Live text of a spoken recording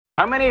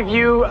How many of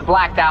you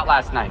blacked out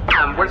last night?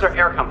 Where does our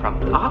air come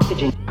from?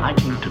 Oxygen. I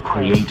came to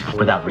create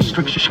without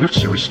restriction.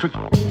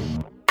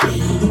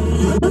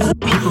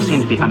 People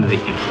seem to be under the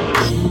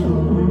influence.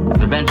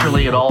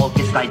 Eventually, it all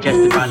gets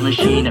digested by the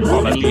machine, and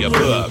all of the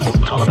above.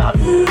 It's all about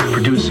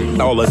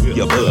producing. All of the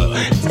above.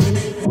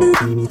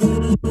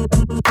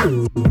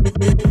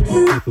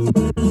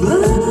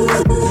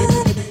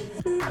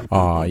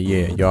 Aw,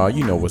 yeah, y'all,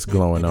 you know what's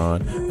going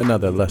on.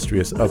 Another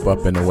illustrious Up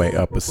and Away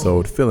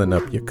episode, filling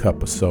up your cup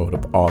episode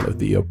of all of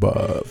the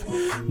above.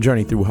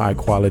 Journey through high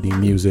quality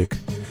music.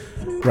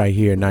 Right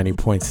here,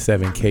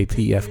 90.7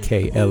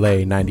 KPFK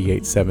LA,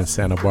 98.7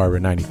 Santa Barbara,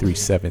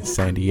 93.7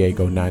 San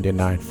Diego,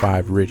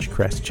 99.5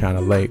 Ridgecrest, China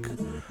Lake.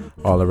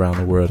 All around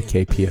the world,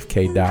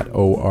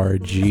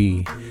 kpfk.org.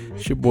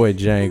 It's your boy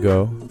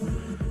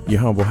Django,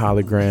 your humble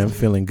hologram,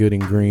 feeling good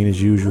and green as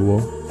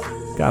usual.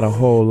 Got a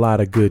whole lot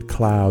of good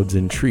clouds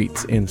and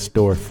treats in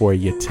store for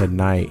you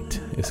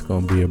tonight. It's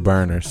going to be a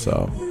burner,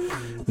 so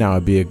now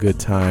would be a good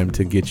time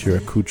to get your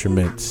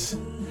accoutrements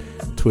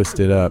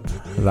twisted up,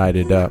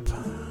 lighted up,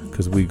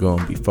 because we going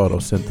to be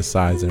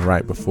photosynthesizing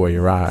right before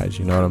your eyes,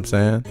 you know what I'm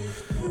saying?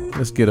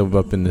 Let's get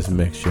up in this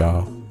mix,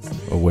 y'all.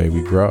 Away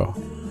we grow.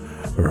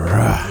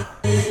 Rah.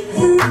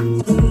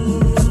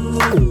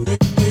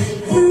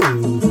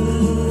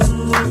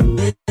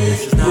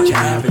 This is not your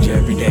average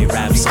everyday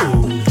rap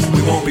song.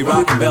 We won't be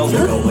rocking bells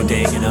that go a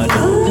ding and a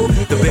dong.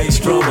 The bass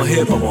drum or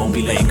hip won't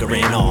be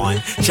lingering on.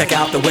 Check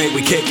out the way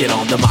we kick it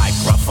on the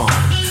microphone.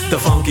 The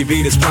funky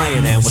beat is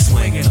playing and we're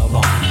swinging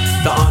along.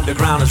 The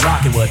underground is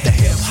rocking with the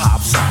hip hop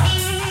song.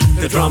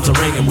 The drums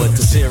are ringing with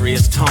the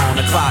serious tone.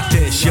 The clock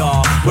this,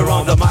 y'all. We're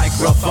on the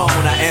microphone,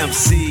 our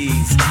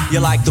MCs. You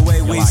like the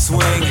way we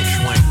swing?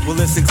 Well,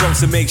 listen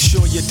close and make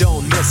sure you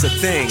don't miss a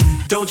thing.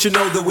 Don't you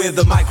know that we're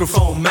the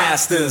microphone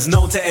masters,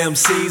 known to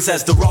MCs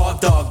as the raw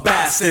dog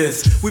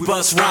bastards. We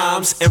bust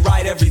rhymes and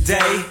write every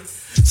day.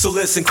 So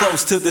listen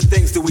close to the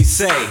things that we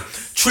say.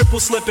 Triple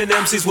slipping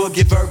MCs will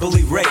get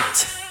verbally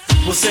raped.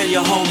 We'll send you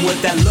home with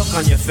that look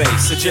on your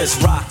face. So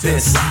just rock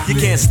this, you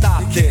can't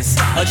stop this.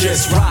 Or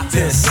just rock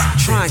this,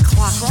 try and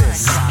clock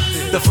this.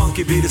 The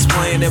funky beat is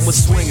playing and we're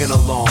swinging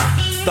along.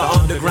 The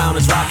underground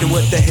is rocking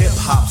with the hip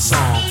hop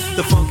song.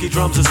 The funky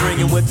drums is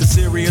ringing with the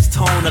serious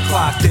tone. The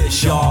clock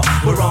this, y'all.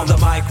 We're on the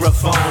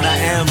microphone,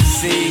 our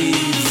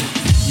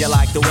MCs. You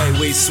like the way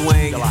we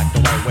swing? You like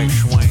the way we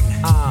swing?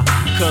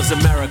 Cause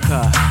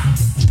America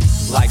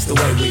likes the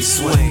way we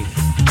swing.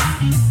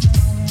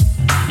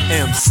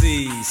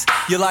 MCs,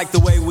 you like the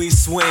way we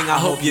swing? I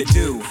hope you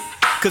do.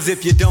 Cause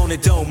if you don't,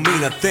 it don't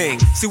mean a thing.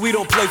 See, we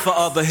don't play for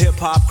other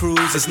hip-hop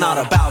crews, it's not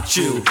about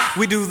you.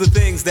 We do the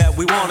things that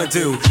we wanna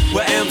do.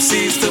 We're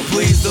MCs to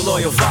please the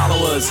loyal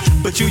followers.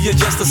 But you're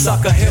just a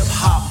sucker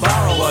hip-hop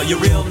borrower. Your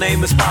real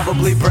name is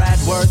probably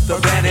Bradworth or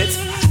Bennett.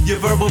 Your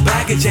verbal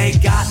baggage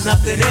ain't got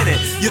nothing in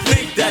it. You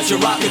think that you're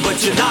rocking,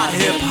 but you're not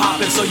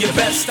hip-hopping. So you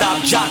best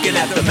stop jocking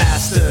at the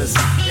masters.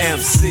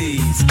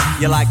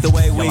 MCs, you like the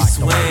way we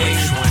swing?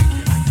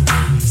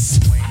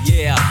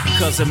 Yeah,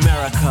 cause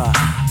America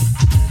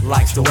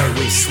likes the way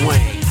we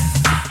swing.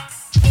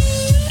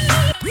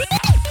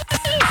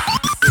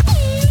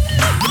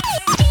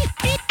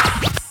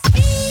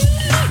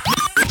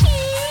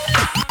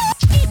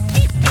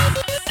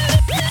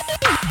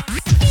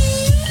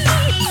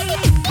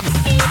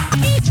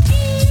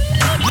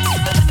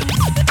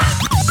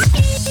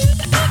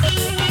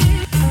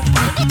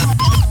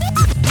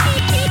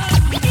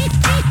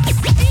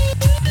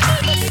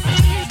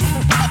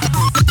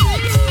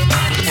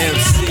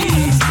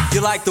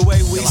 Like the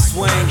way we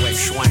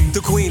swing.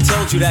 The queen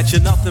told you that you're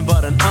nothing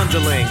but an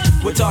underling.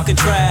 We're talking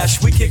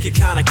trash, we kick it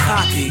kinda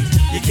cocky.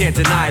 You can't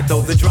deny it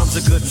though, the drums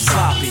are good and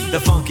sloppy. The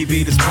funky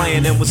beat is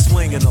playing and we're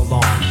swinging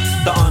along.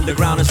 The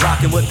underground is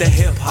rocking with the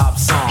hip hop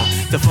song.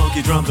 The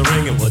funky drums are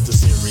ringing with the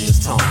serious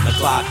tone. The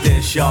clock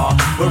this, y'all.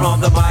 We're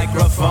on the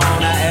microphone,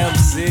 our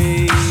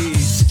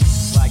MCs.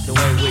 Like the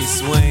way we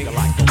swing.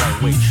 Like the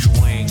way we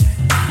swing.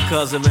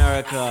 Cause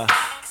America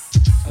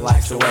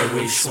likes the way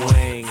we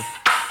swing.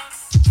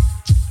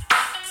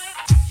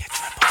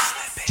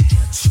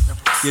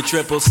 You're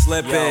triple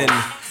slipping.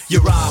 You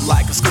rhyme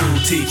like a school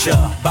teacher,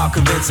 about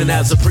convincing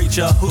as a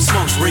preacher who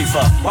smokes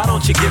reefer. Why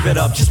don't you give it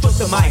up? Just put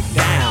the mic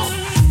down.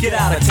 Get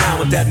out of town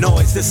with that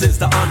noise. This is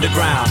the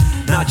underground,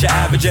 not your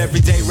average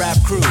everyday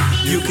rap crew.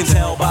 You can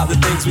tell by the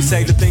things we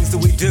say, the things that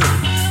we do.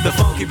 The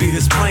funky beat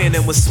is playing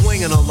and we're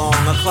swinging along.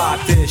 A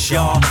clock this,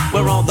 y'all.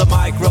 We're on the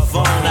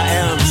microphone,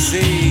 our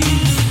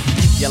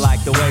MCs. You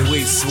like the way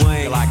we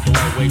swing? You like the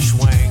way we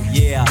swing?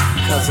 Yeah,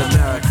 cause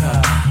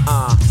America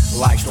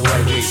likes the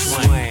way we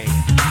swing.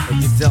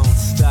 And you don't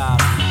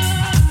stop.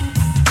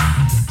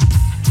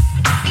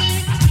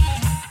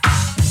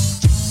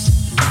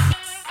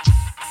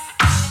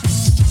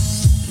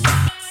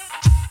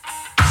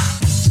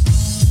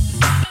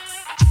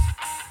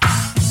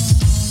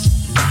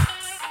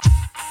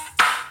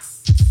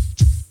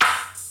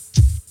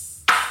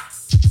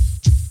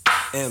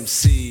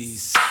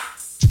 MCs.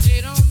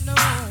 They don't know.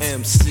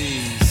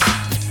 MCs.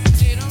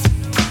 They don't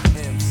know.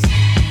 MCs.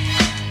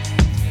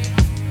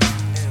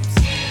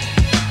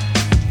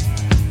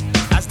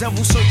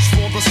 Devil search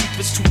for the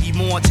secrets to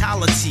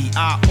immortality.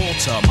 I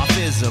alter my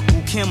physical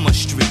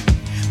chemistry.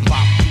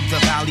 Bop through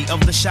the valley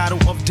of the shadow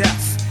of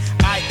death.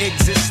 I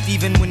exist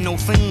even when no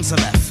things are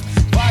left.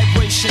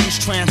 Vibrations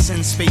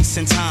transcend space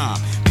and time.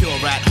 Pure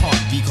at heart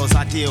because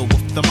I deal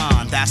with the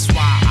mind. That's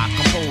why I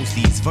compose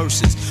these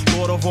verses.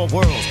 Lord of all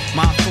worlds,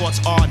 my thoughts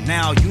are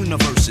now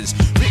universes.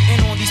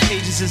 Written on these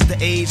pages is the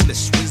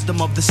ageless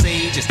wisdom of the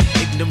sages.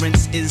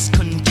 Ignorance is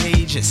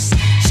contagious,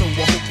 so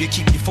I hope you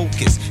keep your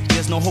focus.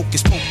 There's no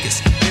hocus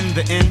pocus. In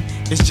the end,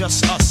 it's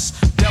just us.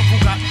 Devil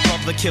got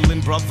brother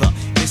killing brother.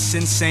 It's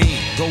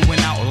insane, going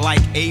out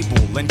like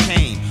Abel and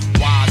Cain.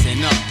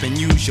 Wisen up and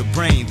use your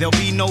brain. There'll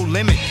be no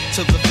limit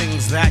to the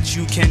things that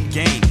you can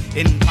gain.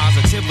 In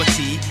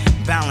positivity,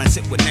 balance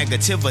it with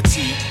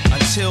negativity.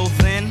 Until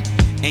then,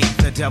 ain't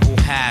the devil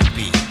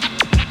happy?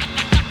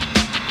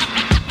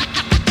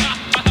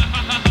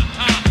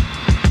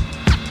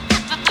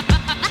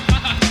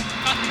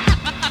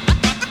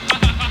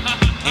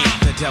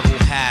 Ain't the devil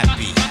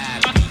happy?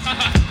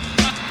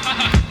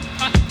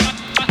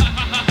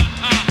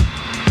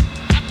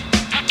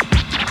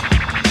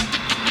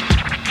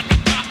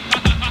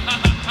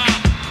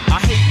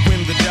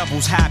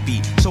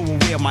 Happy, so I'll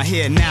wear my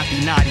hair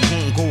nappy naughty.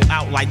 Won't go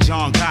out like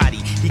John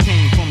Gotti. He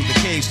came from the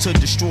caves to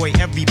destroy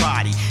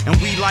everybody, and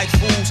we like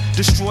fools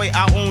destroy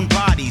our own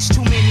bodies.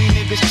 Too many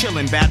niggas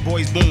chillin', bad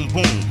boys boom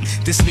boom.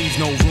 This leaves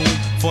no room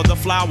for the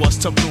flowers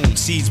to bloom.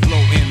 Seeds blow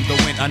in the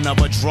wind,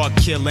 another drug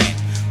killing.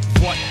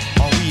 What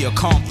are we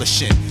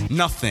accomplishing?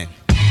 Nothing.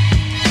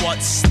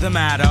 What's the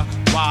matter?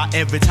 Why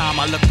every time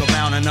I look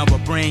around another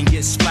brain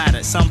gets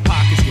splattered? Some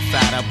pockets get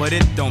fatter, but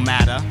it don't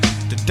matter.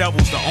 The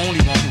devil's the only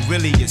one who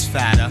really is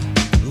fatter.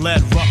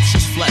 Lead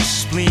ruptures flesh,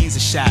 spleens are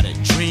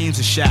shattered, dreams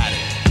are shattered.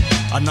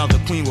 Another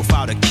queen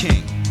without a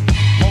king.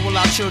 What will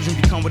our children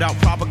become without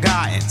proper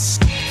guidance?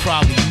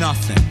 Probably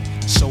nothing.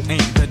 So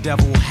ain't the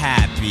devil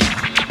happy?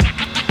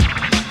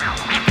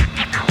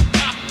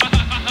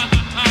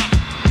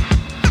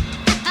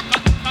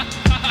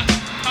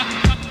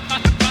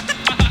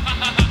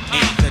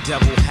 Ain't the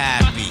devil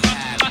happy?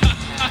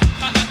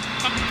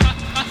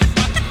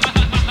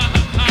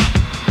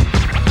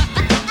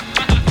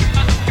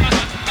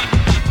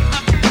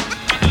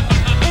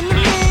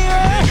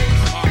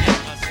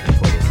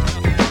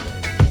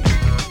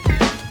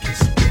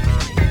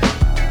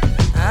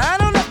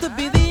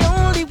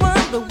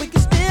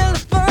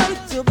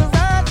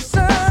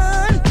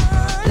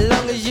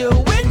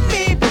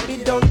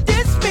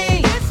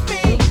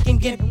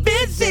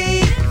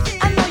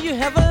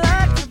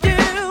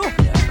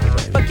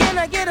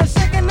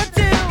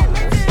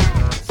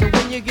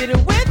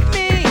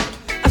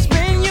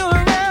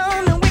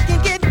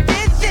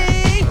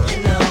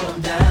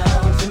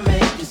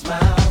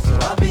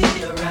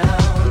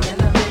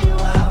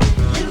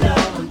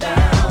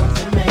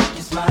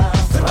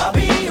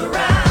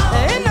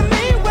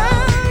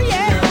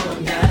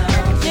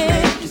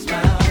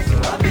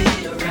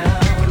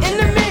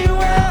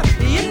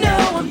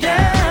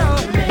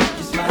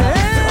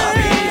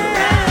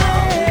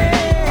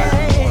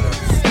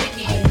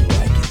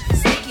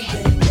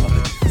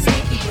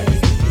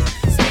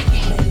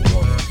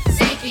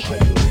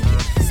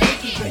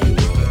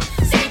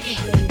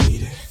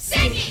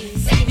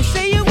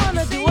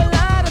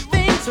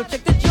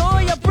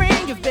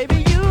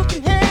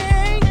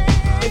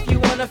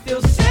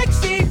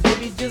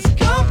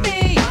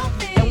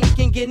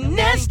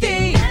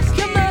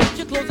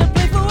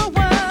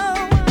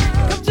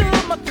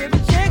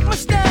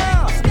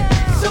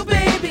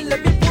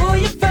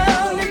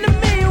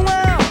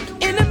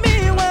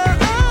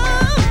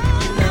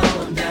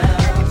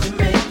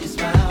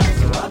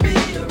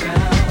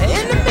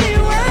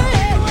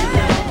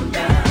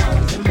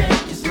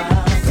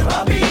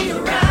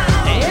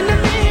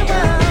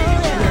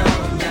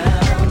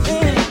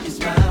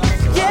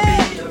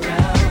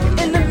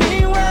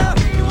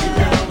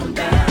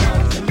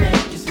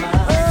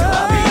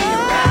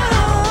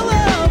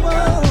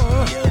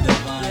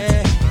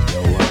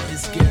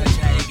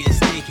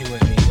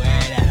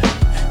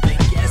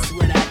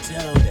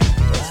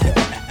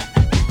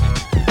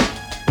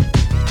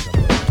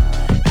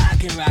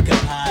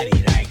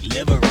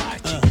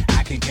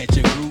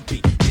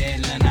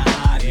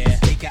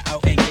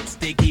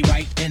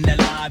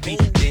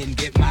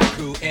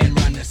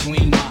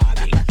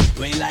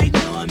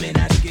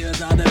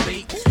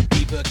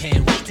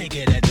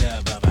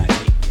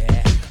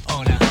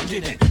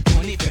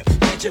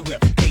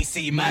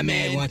 My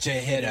man, want you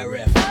hit a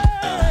riff.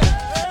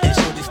 And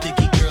show the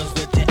sticky girls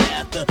with the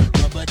after.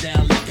 Rubber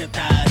down like a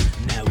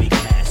thighs. Now we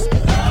cast.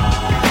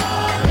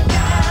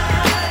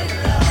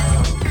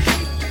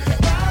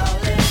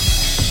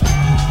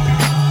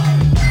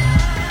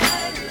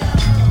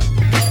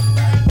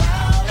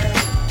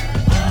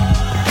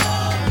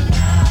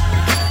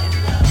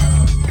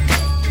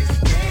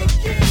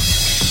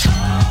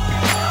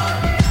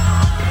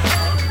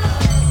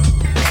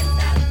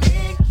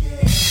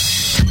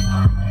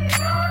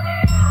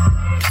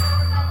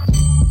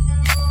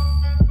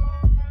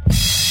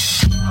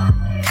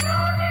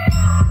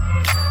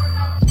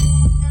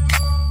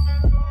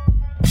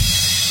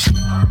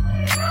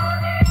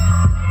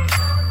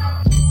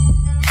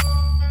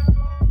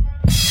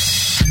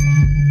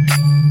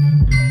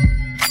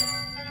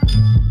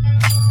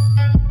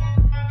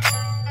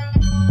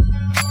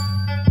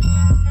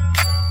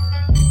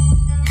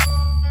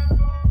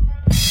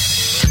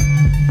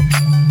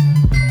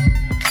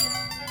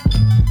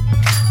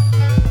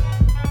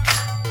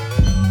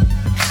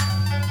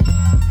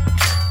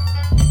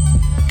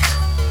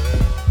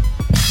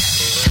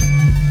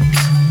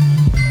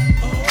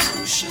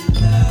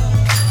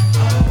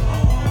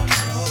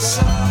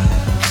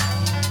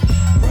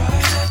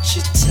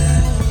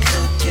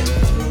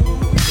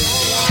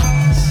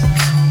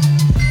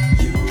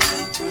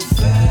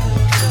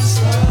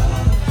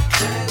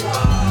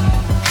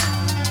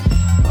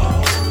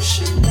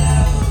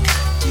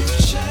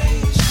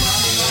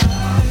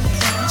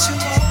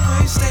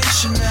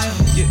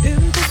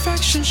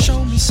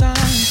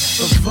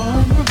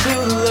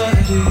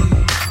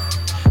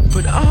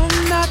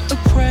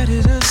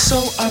 So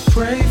I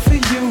pray for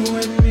you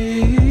and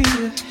me.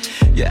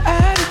 Your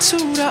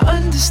attitude I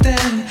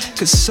understand,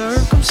 cause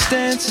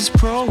circumstances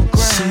program.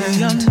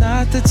 See, I'm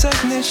not the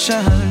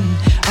technician,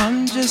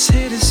 I'm just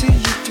here to see you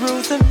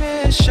through the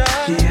mission.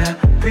 Yeah,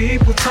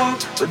 people talk,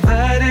 but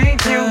that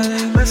ain't you.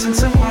 Listen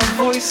to my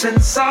voice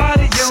inside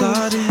of you.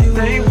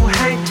 They will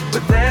hate,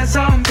 but they're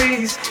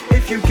zombies.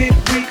 If you get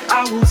weak,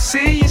 I will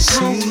see you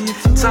through.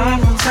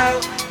 Time will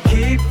tell,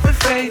 keep the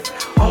faith.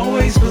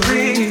 Always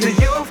believe that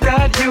you've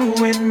got you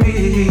and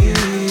me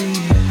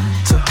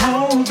to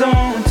hold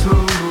on to.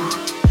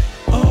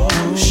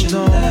 Hold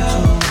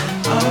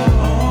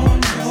on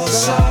your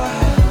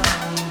side,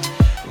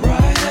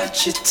 right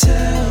at your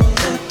tail,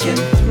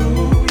 looking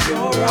through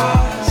your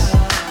eyes.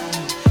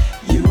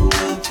 You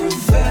will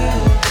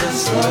prevail,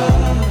 cause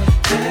love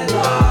can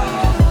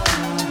lie.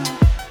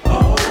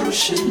 Oh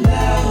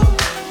Chanel,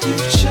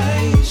 you've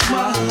changed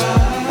my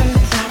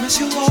life. Promise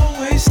you'll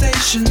always stay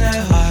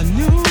Chanel. I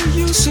knew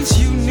you since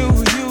you knew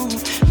you.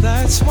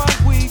 That's why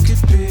we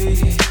could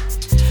be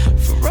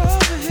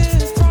forever here,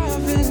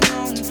 thriving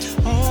on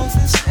all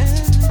this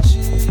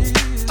energy.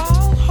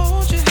 I'll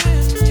hold your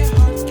hand when your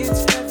heart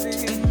gets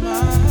heavy and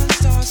mine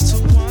starts to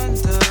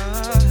wonder.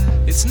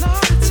 It's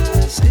not a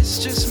test, it's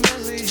just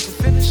merely the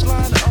finish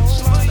line.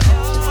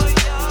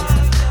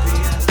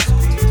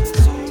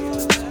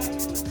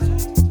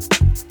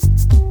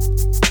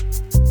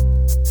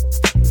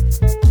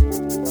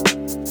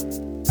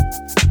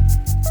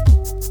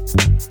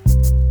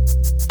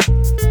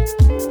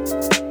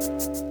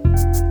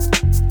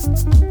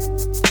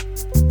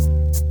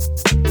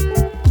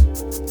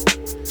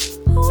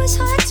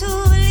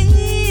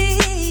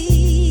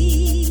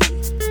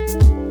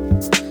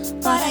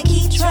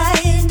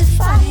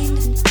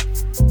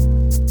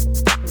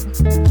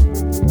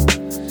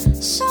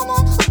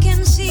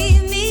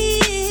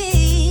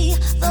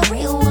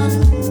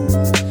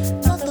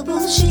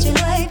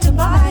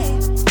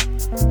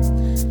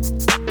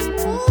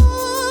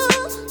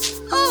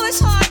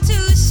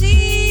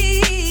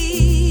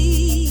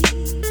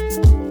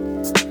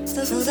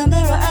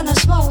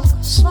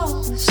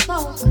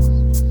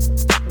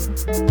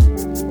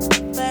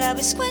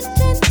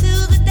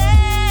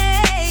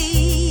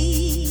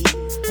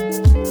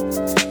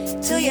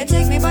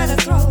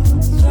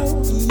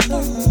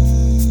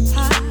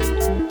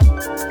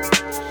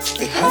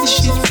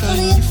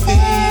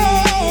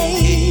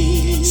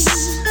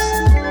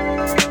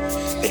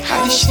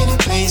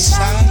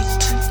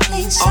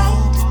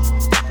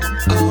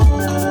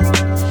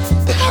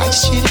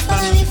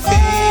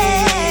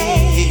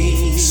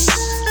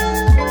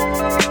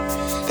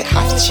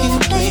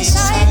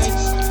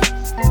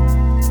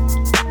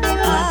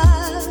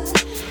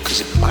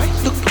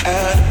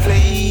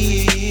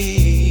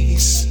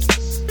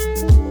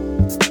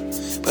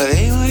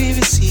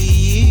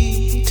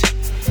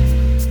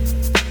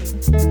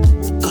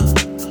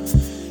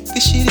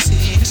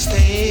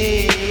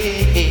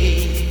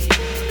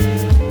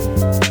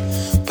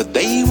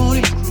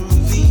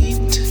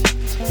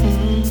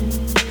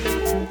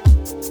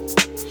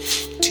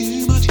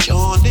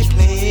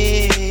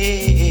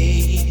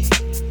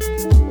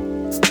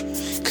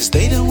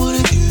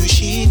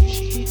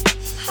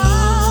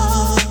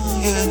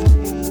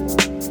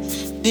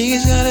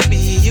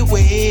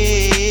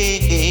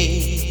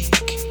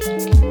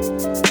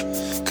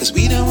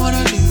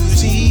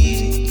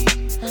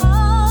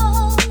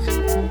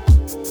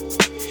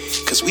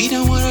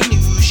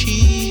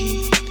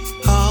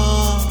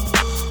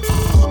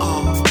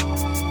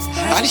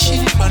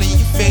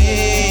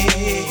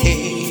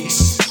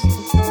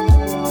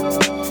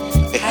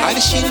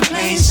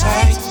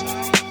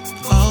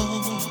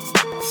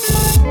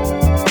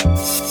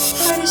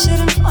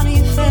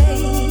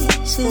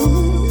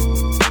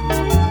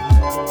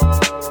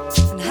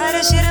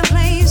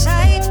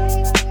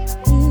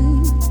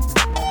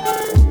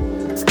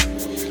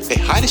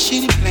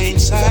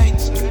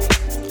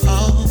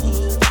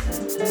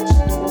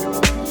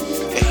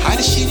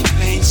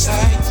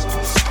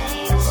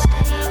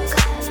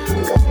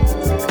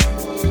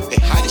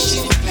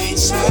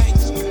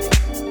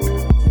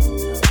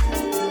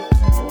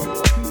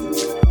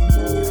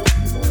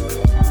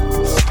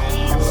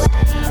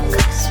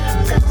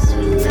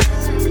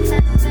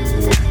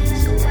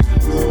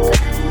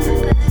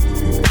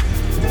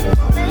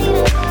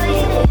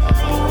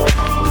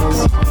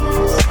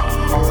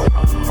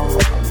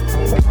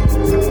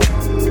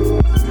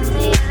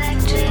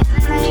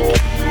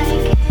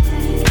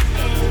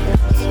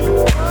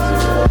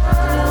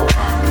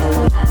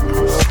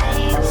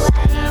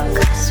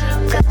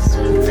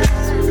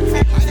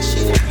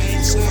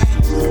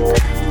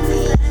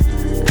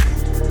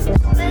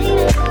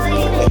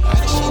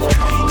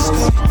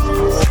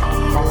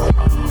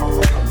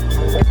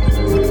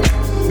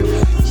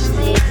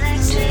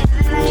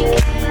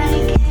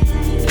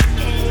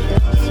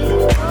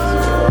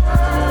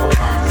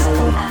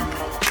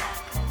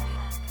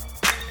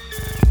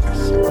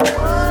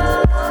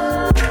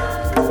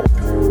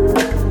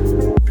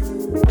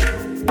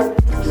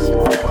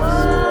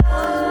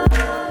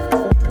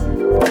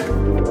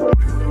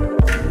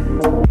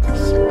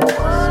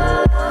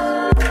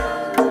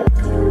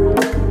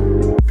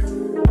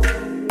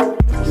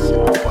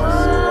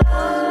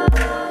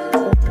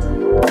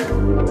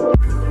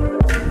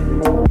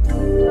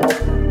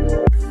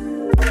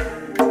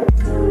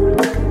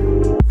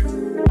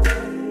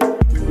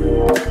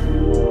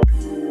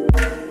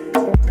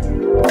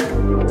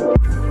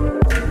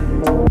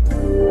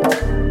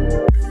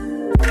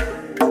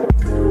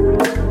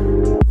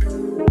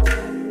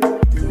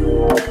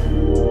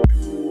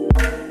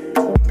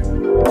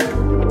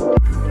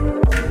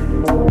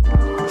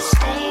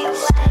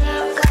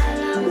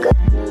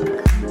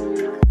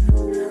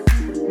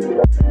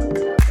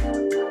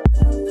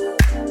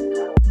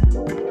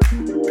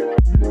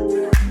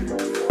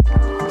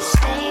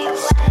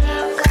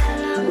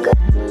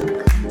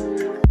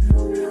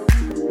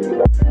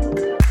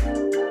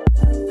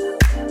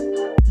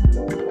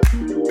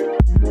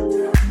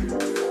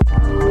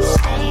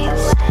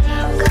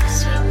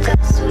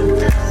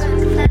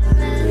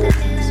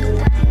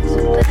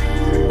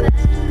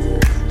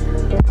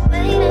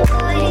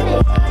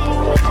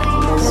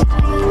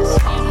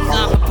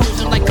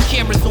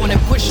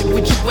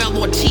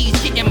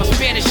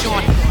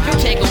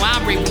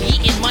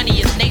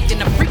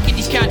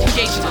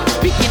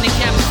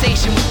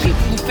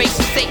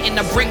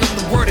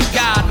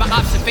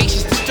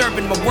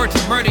 my word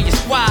to murder your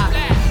squad.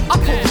 I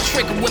pull the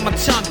trigger with my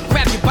tongue,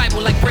 grab your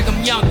Bible like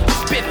Brigham Young.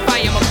 Spit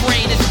fire, my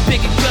brain is a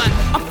bigger gun.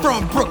 I'm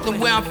from Brooklyn,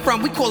 where I'm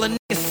from, we call a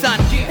nigga son.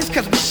 It's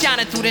cause we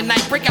shining through the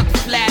night, break out the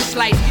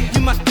flashlights.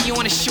 You must be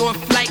on a short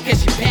flight,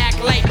 cause your back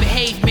light.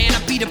 Behave, man,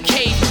 I beat up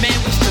cavemen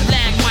with the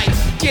landmines.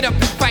 Get up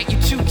and fight,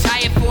 you too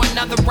tired for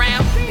another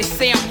round. They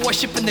say I'm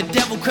worshiping the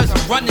devil cause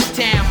I run this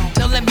town.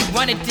 Now let me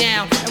run it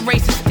down and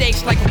raise the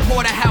stakes like a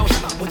porterhouse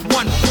with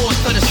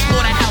 1/4 of the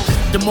slaughterhouse.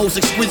 The most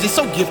exquisite,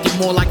 so gifted,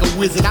 more like a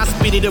wizard. I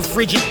spit it a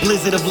frigid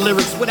blizzard of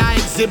lyrics. What I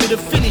exhibit, a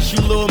finish,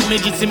 you little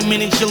midgets in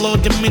minutes. You'll all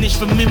diminish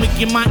for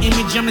mimicking my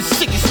image. I'm the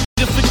sickest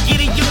to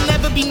forget it. You'll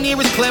never be near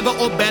as clever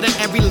or better.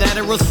 Every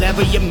letter will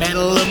sever your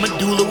metal or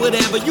medulla,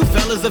 whatever. You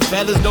fellas are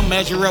feathers, don't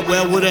measure up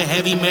well with a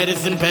heavy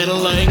medicine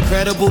peddler.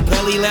 Incredible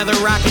belly leather,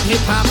 rockin'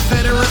 hip-hop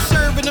federer.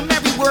 Serving them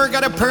every word,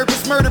 got a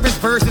purpose. Murderous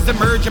verses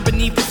emerging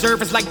beneath the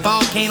surface like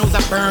volcanoes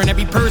I burn.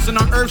 Every person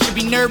on earth should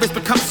be nervous,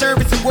 become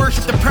service and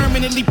worship the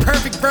permanently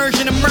perfect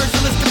version of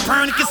merciless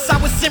Copernicus. I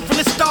was sent from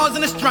the stars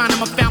and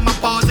astronomer. Found my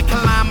bars a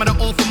kilometer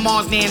off of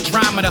Mars and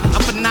Andromeda. A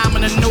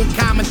phenomenon, no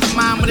common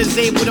thermometers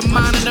able to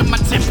monitor my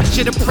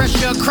temperature, the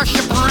pressure, crush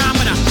your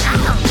barometer.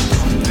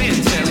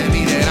 Been telling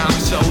me that I'm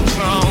so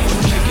wrong,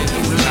 kicking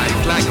through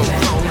life like a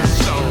rolling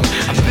stone.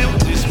 I built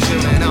this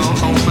feeling all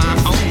on my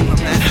own.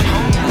 I'm at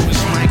home with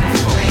this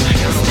microphone.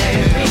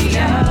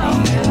 Stereo,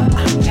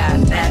 got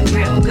that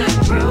real good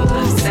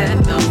groove. Set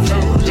the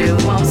mood, you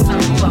want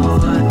some more.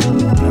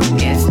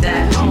 It's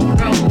that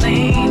homegrown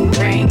lean,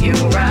 bring you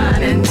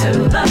running to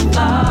the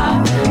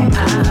floor.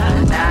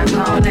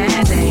 Knock on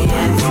that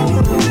dance,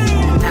 knock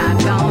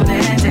on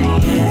that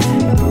dance,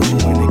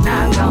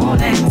 knock on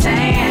that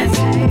dance,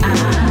 knock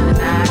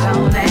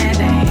on that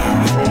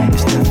dance.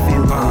 It's that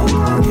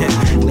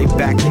feel, lay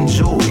back,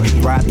 enjoy.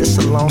 Ride this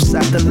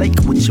alongside the lake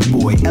with your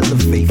boy.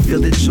 Elevate,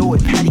 feel the joy.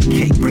 Patty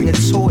cake, bring a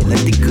toy.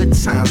 Let the good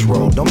times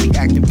roll. Don't be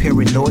acting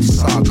paranoid,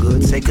 it's all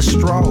good. Take a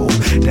stroll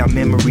down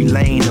memory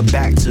lane or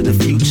back to the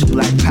future.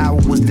 Black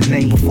Power was the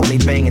name before they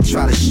bang and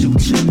try to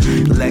shoot you.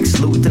 Lex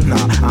Luthor,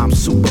 nah, I'm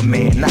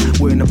Superman. Not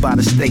worrying about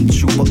a state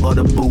trooper or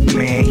the boot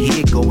man.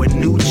 Here go a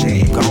new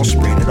jam, gon'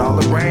 spread it all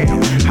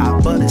around.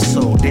 Hot butter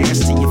soul, dance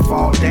till you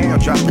fall down.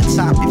 Drop the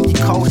top if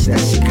you coast,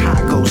 that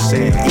Chicago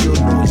sound.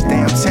 Illinois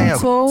downtown,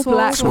 Tall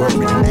black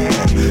swerving now.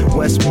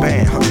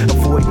 Westbound,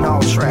 avoiding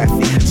all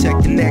traffic. Check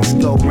the next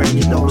go round,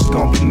 you know it's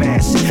gonna be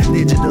massive.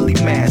 Digitally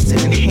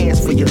mastered,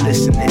 enhanced for your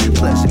listening.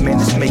 Pleasure, man,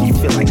 just make you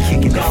feel like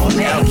kicking it. Gonna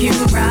make you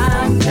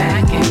rock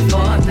back and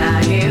forth,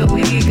 now here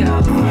we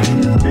go.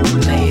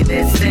 Play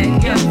this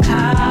in your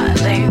car,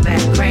 lay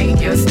back,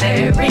 crank your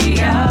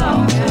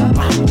stereo.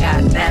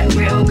 Got that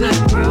real good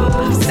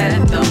groove,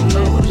 set the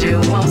mood, you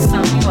want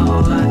some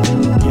more.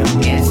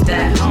 It's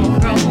that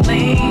homegrown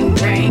lean,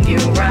 bring you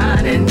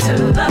running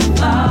to the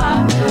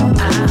floor.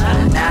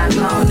 Knock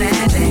on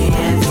that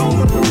dance,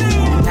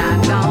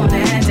 knock on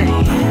that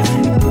dance,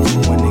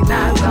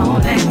 knock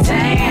on that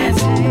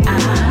dance,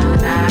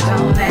 knock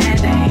on that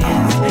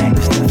dance.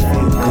 It's the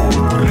feel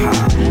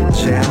good,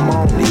 jam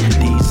only.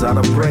 These are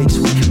the breaks,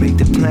 we can make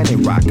the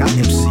planet rock. Our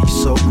MC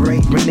so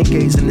great,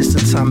 renegades in this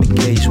atomic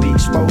age. We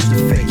expose the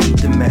fake, keep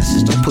the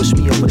message. Don't push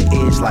me over the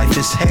edge, life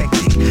is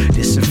hectic.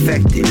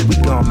 Disinfected, we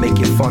gon' make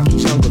it funky.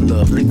 Jungle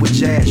love, liquid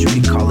jazz, you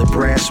can call it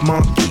brass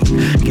monkey.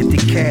 Get the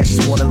cash,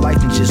 it's more than life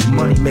than just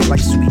money. Make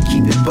life sweet,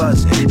 keep it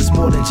buzzing. It's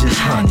more than just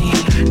honey.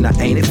 Now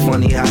ain't it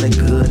funny how the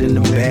good and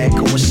the bad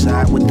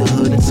coincide with the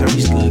hood and turn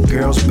these good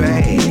girls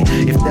bad?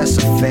 If that's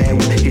a fad,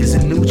 well, here's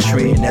a new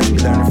trend. As we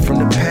learning from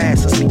the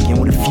past, let's begin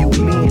with a few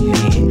men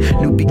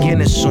then. New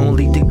beginners soon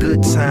lead to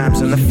good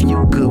times, and a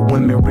few good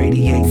women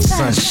radiate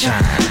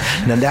sunshine.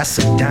 Now that's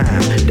a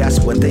dime, that's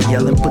what they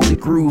yelling. Put the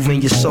groove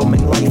in your soul,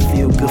 make life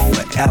feel good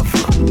forever.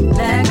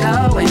 Let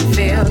go and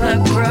feel the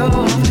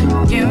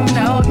groove. You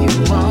know you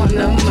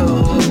wanna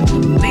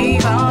move.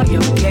 Leave all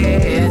your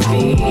cares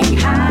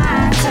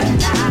behind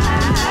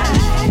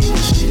tonight.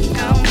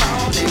 Come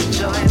on,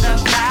 enjoy the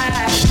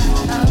vibe.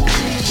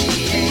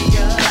 Appreciate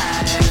your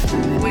life.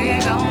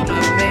 We're gonna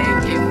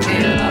make you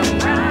feel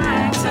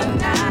alright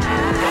tonight.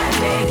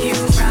 Take you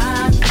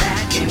right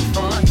back and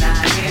forth.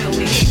 Now here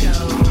we go.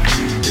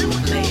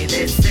 Play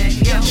this in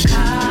your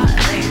car.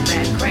 Lay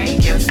back, crank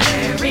your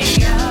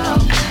stereo.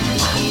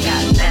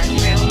 Got that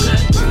real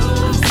good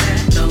groove.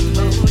 Set the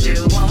mood, you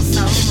want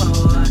some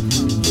more.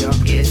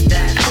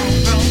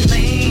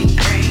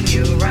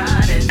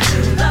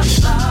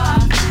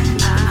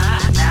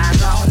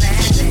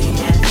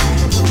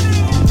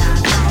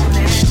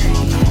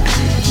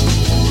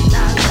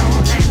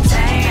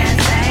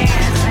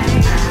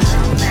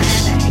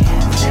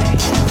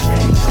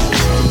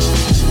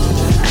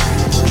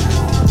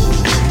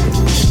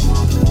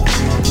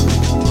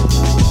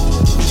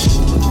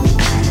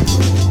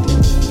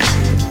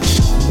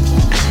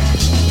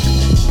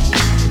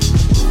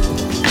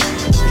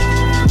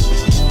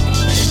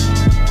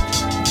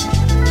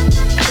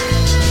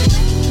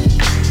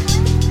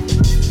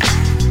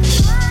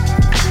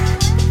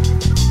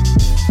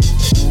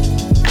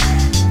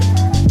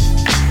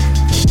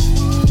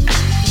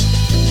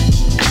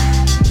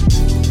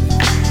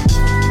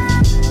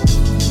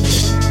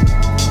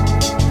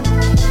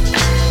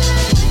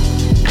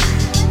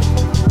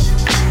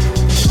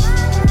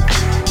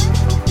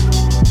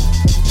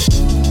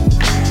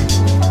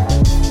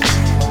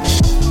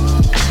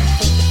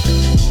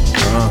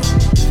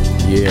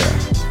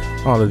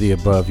 Yeah, all of the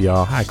above,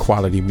 y'all. High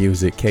quality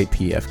music,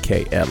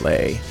 KPFK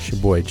LA. It's your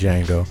boy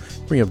Django.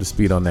 Bring you up to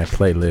speed on that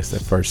playlist.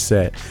 That first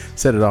set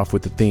it off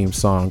with the theme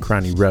song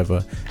Chrony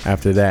Reva.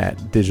 After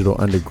that, Digital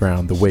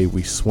Underground, The Way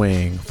We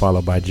Swing,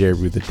 followed by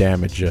Jeru the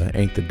Damager,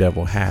 Ain't the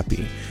Devil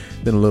Happy.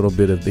 Then a little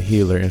bit of The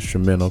Healer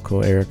instrumental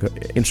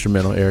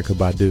Erykah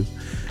Badu.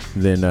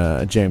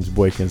 Then James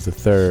Boykins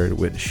III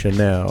with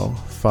Chanel,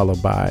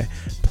 followed by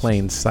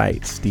Plain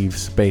Sight, Steve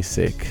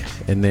Spacek,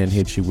 and then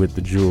hit you with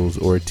the Jules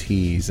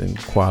Ortiz and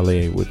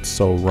Quale with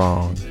So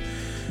Wrong.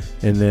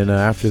 And then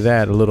after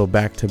that, a little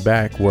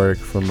back-to-back work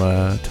from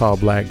a Tall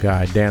Black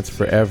Guy, Dance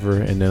Forever,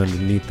 and then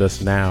underneath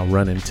us now,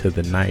 Running to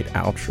the Night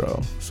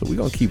outro. So we're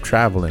going to keep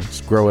traveling.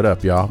 Let's grow it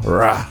up, y'all.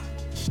 Rah!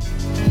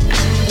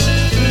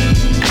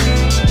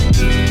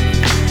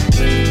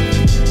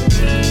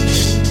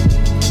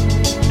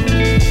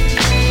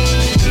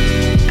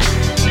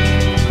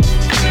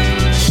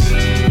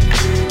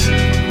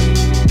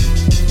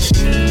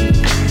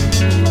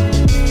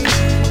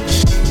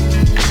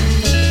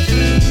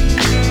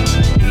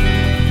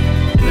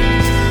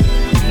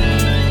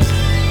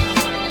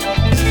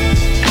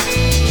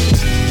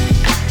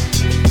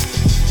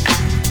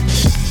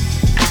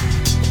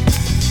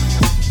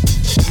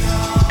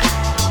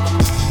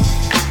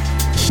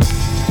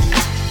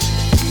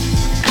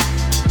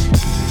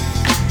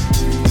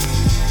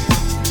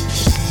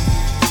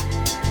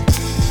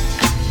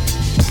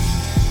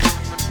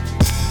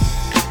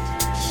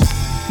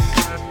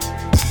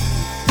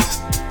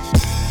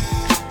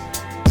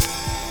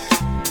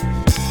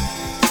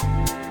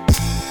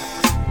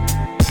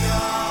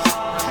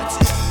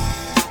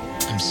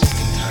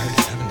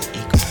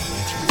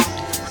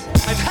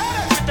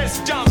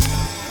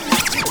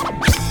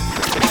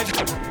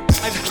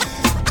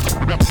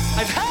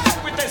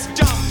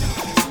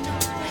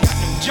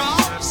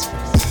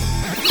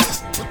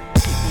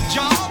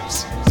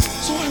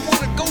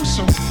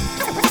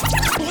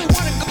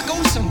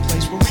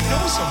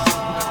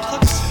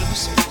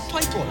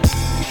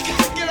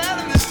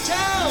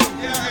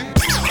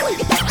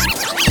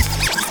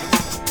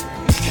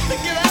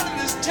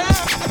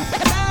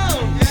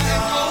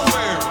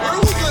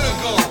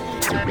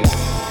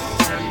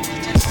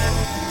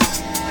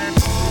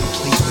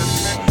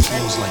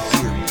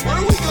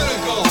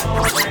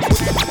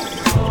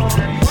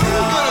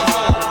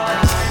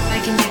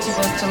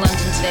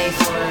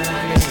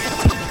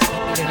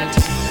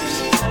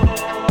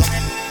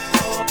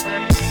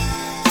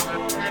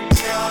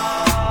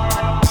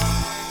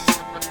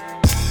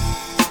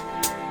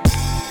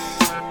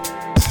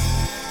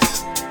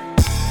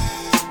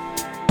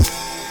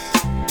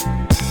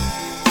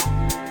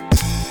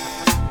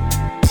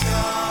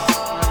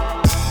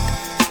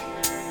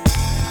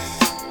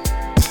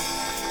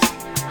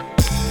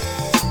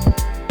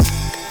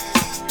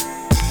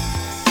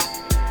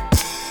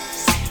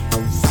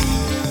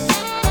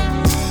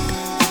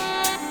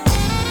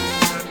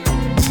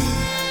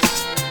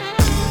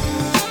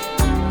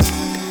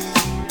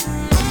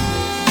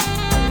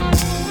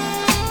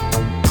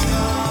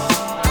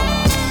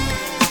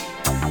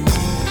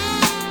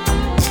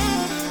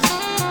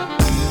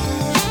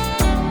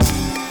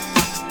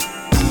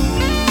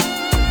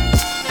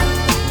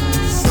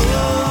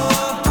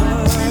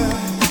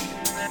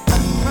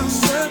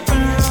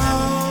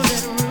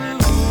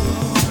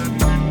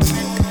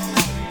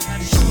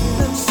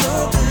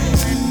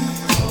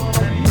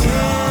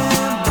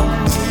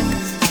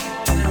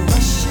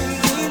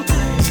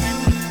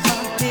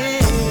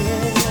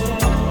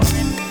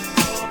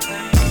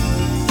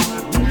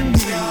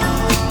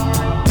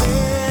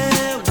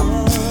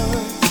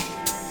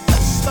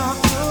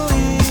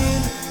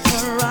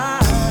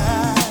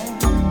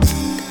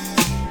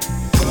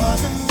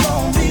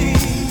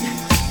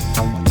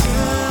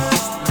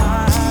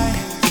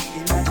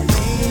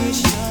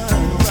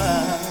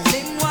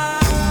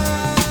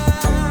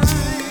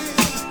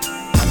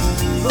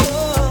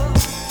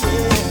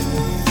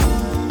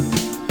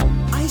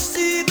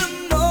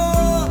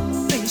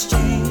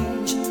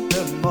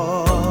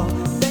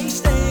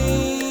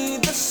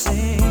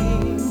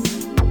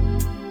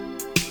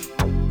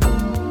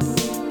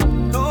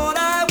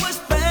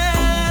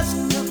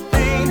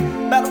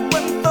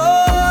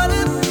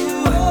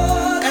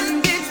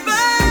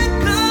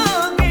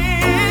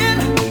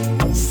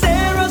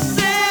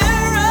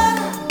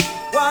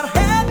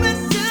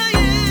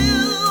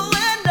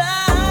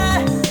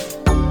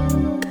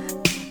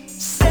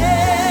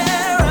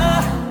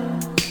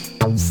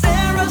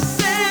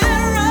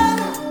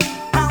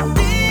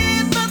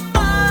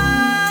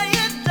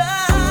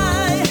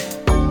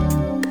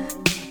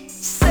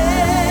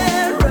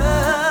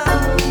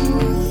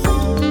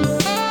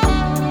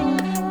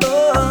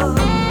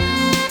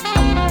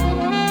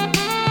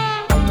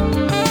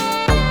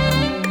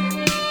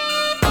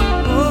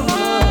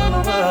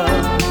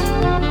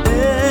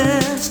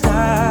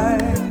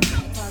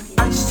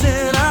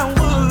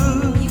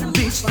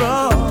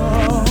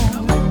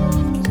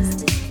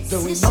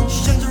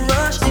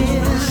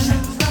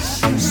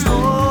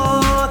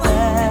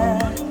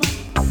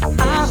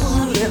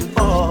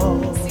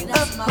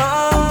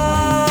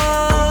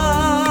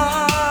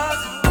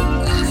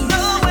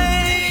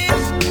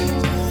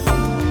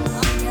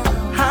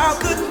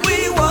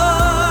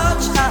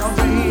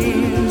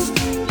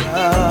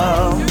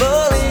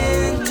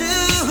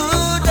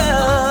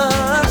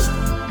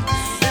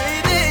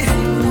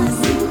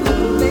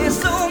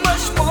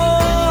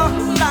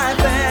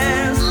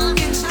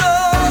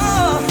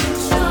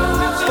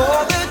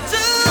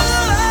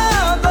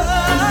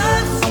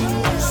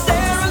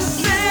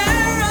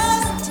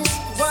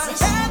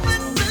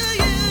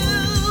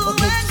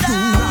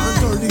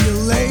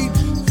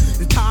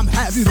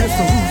 fabulous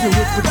illusion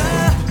with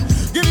pretend.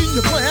 Get in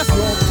your class,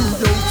 walk through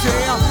your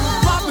chair.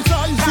 Right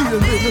beside you, see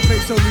them in the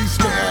face of me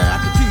stare at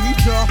the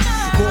teacher.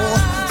 Boy,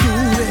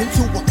 tune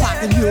into a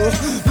clocking you.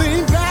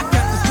 Lean back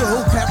at the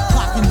stove, kept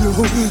clocking you.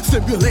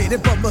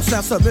 Stimulated from a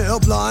sesame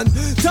blonde.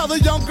 Tell the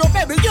young girl,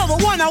 baby, you're the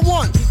one I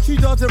want. She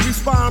doesn't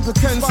respond,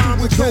 pretends to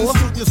ignore.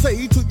 So you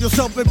say to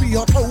yourself, baby,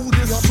 I'll hold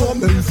this so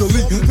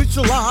easily.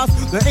 Visualize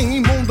the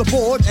aim on the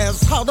board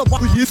as how the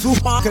body is so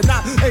hard. Can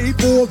I aim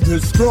for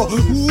this girl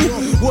who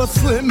was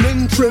slim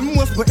and trim,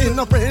 whispering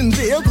a friend's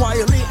ear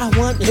quietly? I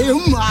want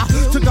him. I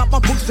took out my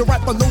books to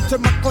write my notes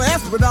in my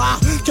class, but I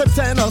kept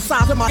saying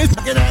aside to my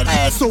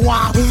ass. So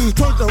I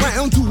turned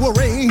around to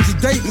arrange a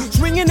date,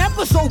 swinging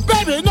episode,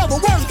 baby. In other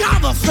words,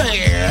 gotta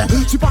say.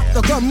 She popped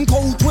the gum,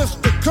 cold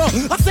twisted curl.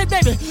 I said,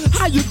 baby,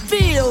 how you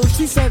feel?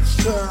 She said,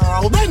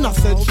 Cheryl. Then I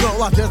said,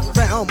 Cheryl, I just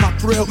found my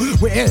thrill.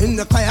 We're in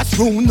the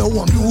classroom, no,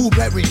 I'm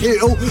Blueberry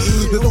Hill.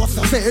 The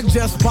daughter said,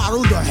 just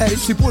bottle the head.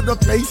 She put her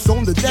face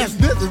on the desk.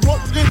 This is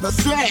what she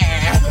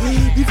said.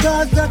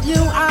 Because of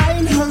you,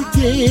 I'm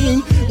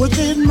hurting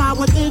within my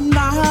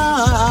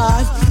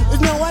heart.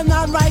 There's no one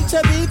not right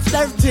to be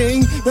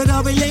flirting, but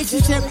a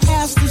relationship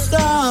has to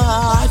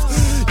start.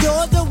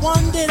 You're the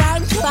one that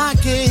I'm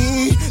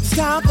clocking. It's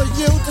time for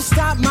you to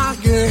stop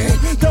mocking.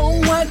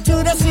 Don't want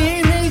you to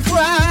see me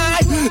cry.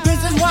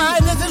 This is why.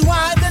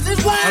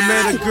 I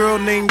met a girl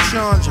named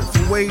Chandra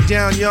from way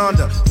down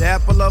yonder. The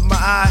apple of my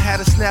eye had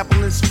a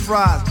Snapple and some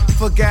fries.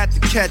 Forgot to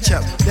catch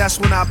up, that's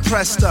when I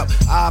pressed up.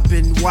 I've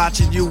been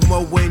watching you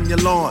mowing your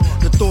lawn.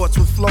 The thoughts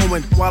were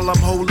flowing while I'm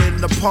holding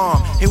the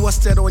palm. Hey, what's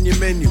that on your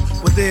menu?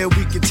 Well, there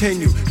we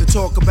continue to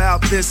talk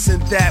about this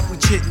and that. We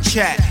chit and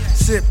chat.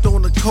 Sipped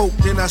on the coke,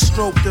 then I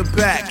stroked her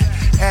back.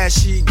 As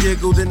she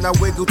giggled and I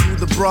wiggled through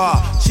the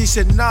bra. She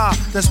said, nah,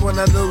 that's when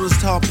I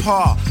noticed her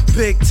pa.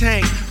 Big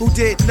Tank, who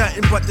did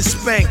nothing but to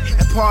spank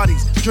at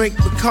parties, drink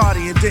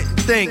Bacardi and didn't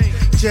think.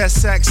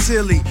 Just act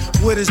silly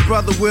with his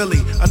brother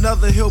Willie.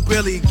 Another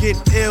hillbilly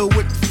getting ill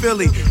with the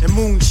Philly and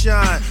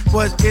moonshine.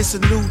 But it's a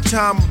new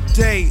time of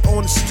day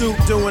on the stoop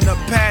doing a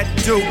pad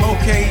do.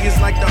 Okay, it's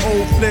like the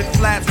old flip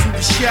flaps to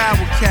the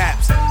shower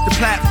caps. The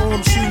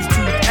platform shoes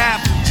to the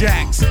Apple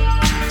Jacks.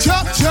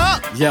 Chuck!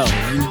 Yo,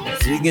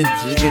 she can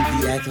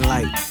be acting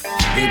like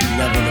they be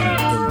loving them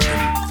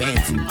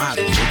fancy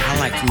models. I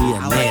like me a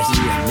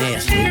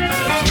nasty.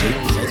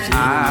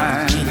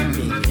 I'm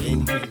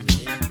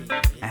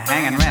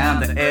hanging around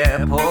the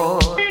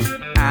airport.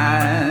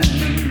 I'm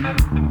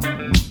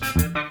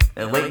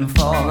waiting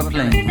for a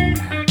plane.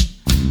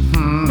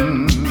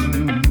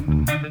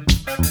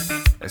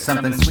 There's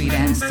something sweet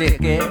and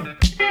sticky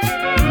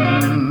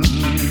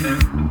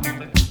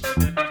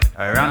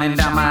running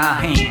down my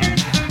hand.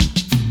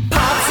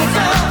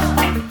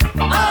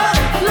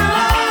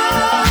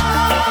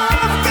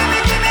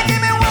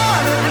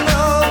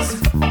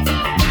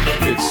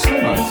 It's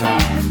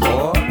summertime,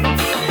 boy.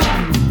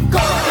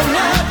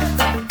 Coconut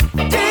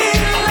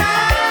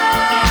delight.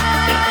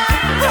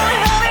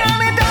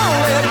 Honey, don't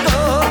let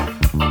go.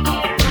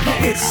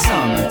 It's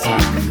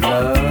summertime,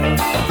 love.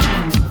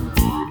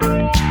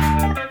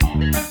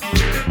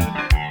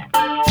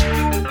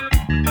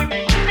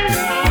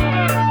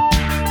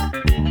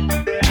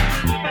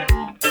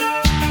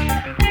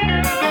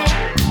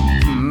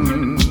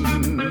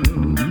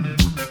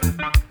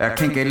 A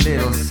kinky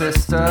little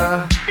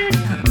sister,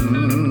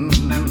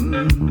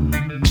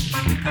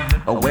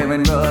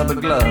 wearing rubber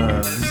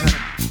gloves.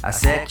 I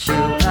set you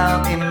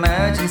out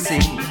emergency,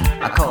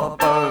 a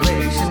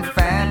corporation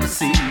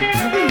fantasy. You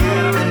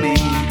and me,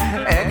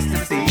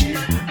 ecstasy,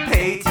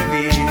 pay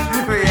TV,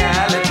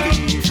 reality.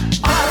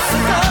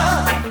 Oscar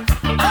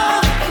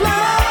of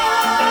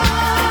love.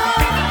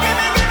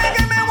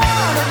 Give me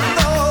one of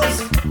those.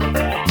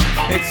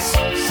 It's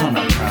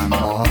summertime,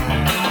 boy.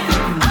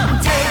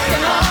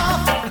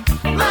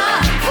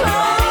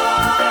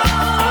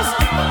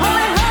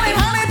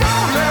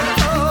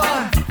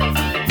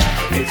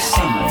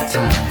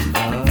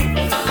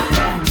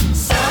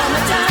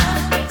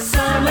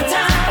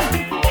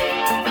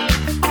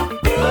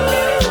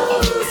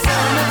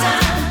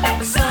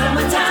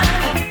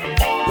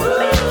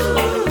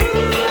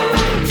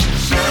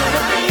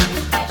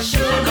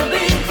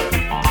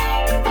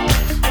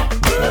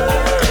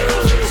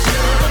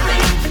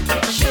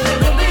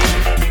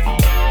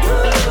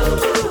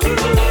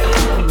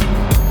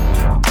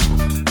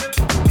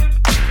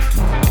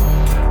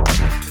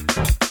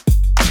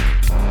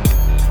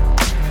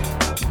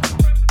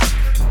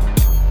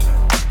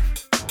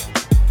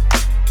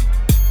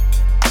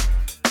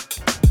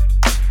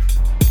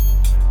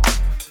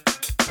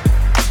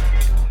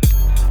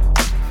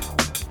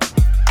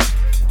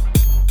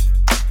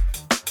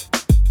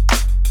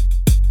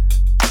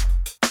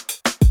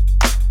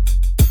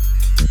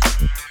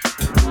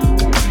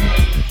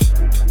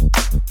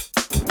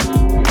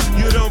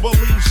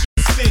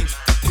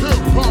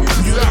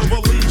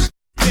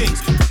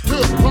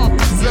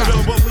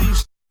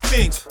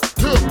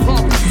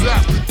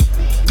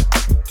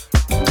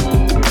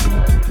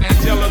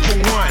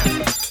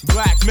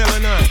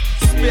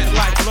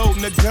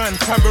 gun,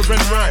 cover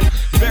and run.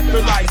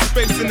 Vector light,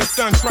 space in the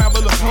sun,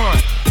 travel upon.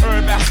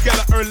 Herb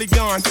Askella early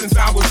gone since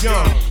I was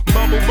young.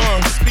 Bubble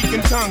bum,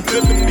 speaking tongue,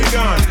 flipping me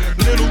gun.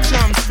 Little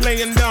chums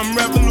playing dumb,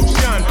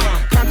 revolution.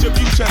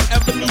 Contribution,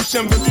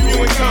 evolution, but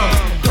spewing gum.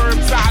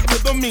 Curbside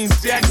rhythm means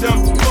jack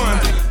dumb fun.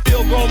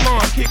 Still go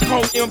on, kick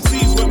cold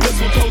MCs with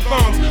mistletoe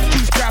thumbs.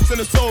 Two straps in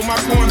the soul, my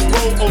corns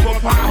roll over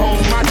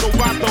potholes. Macho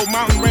Vato,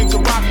 mountain range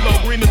of rock low,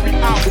 greenery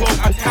outlook,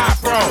 a high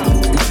pro.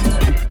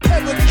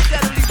 Heavily,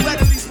 steadily,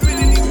 readily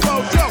spinning these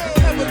flows, yo.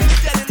 Heavily,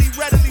 steadily,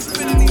 readily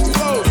spinning these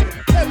flows.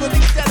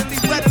 Heavily, steadily,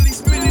 readily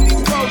spinning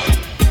these flows.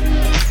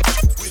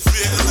 We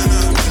feeling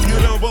up. You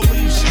don't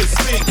believe shit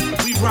stinks.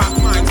 We rock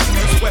mics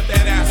and sweat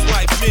that ass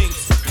like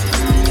minks.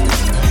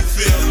 We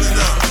feeling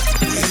up.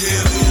 We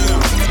healing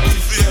up. We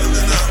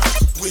feeling up.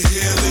 We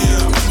healing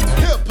up.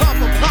 Hip hop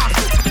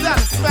apostle,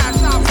 that'll smash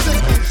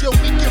obstacles, yo.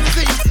 We can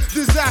see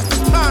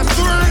disaster times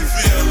 3. We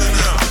feeling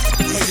up.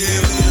 We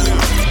healing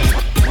up.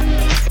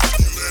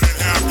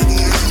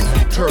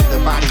 Turn the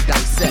body,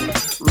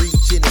 dissect,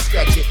 reach in and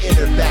stretch your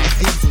inner back.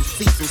 Diesel,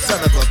 Cecil,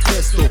 son of a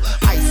pistol.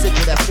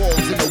 Icicle that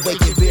falls in the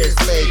waking bear's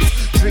legs.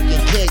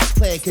 Drinking cakes,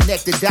 playing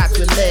connected dots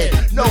with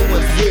lead. No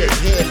one's here,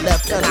 head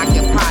left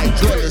unoccupied.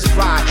 Joyless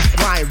ride,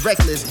 rhyme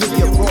reckless. Give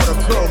your broader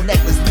pearl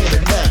necklace made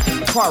of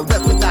nut. Car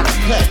rep without a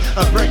cut.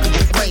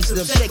 Unbreakable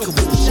brainstem,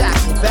 shakeable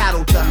shackle.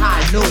 Battle to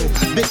high noon.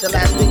 Bit the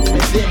last victim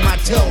and then my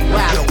tongue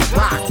rattle.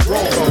 Rock,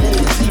 roll,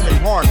 demon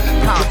heart,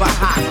 powered by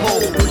hot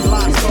cold.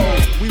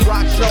 We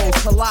rock shows,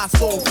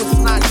 colossal for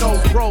snot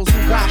nose bros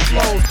who got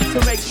flows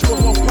to make sure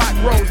more pot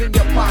grows in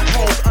your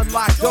potholes.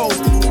 Unlock those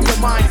in your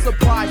mind,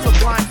 supply,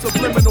 sublime,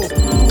 subliminals.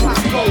 Pop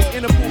codes,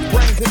 interval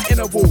brains and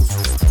intervals.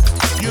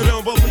 You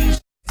don't believe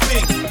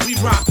things. We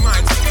rock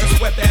mics and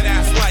sweat that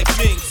ass like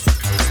minks.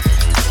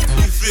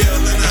 We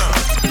feeling up.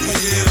 We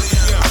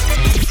healing up.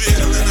 We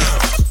feeling up.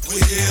 We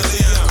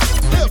healing up.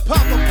 Hip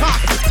hop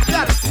apostle,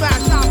 that'll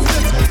smash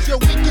obstacles, yo.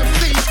 We can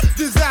see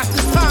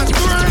disaster times 3.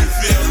 We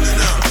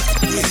feeling up.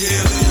 We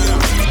healing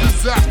up.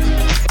 Disaster.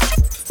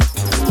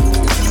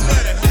 You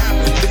let it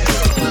happen.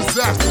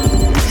 Disaster.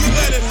 You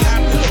let it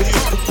happen to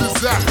you.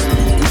 Disaster.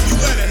 You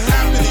let it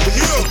happen to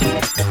you.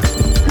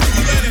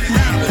 You let it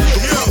happen to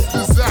you.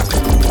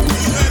 Disaster.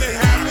 You let it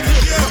happen to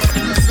you.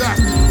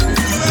 Disaster.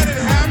 You let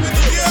it happen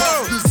to you.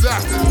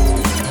 Disaster.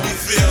 We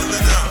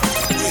feeling up.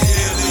 We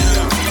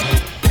healing up.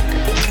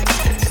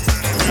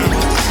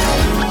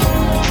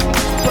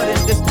 But in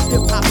this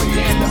hip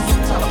propaganda,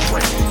 tell a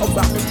friend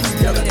about the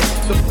reality.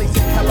 The place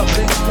in hell of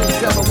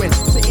benefits, eloquent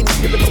to any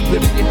given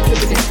oblivion,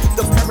 pivoting.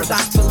 The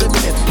paradox of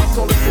limited,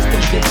 solar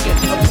system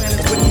dividend. A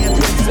planet with hands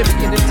with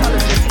significant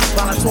intelligence.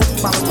 Volatile,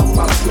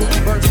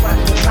 birds flying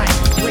in the night.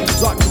 Brings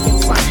darkness in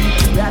sight.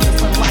 Badness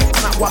sunlight,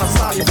 not water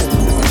soluble.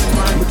 This is the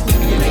line between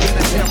DNA and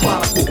that damn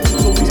molecule.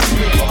 So we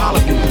scream for all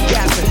of you,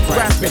 gasping,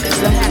 grasping.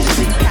 The hash to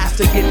be past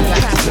to get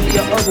past to be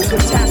a herbal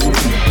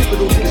catastrophe.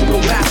 Pivotal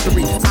digital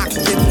mastery.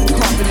 Oxygen,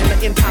 coughing in the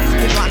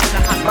intoxicant, rocking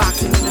the hot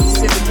boxing in the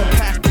civics of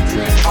plastic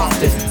trees.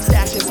 Often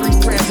stashing 3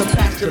 strands of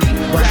pasture,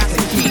 grass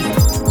and keep.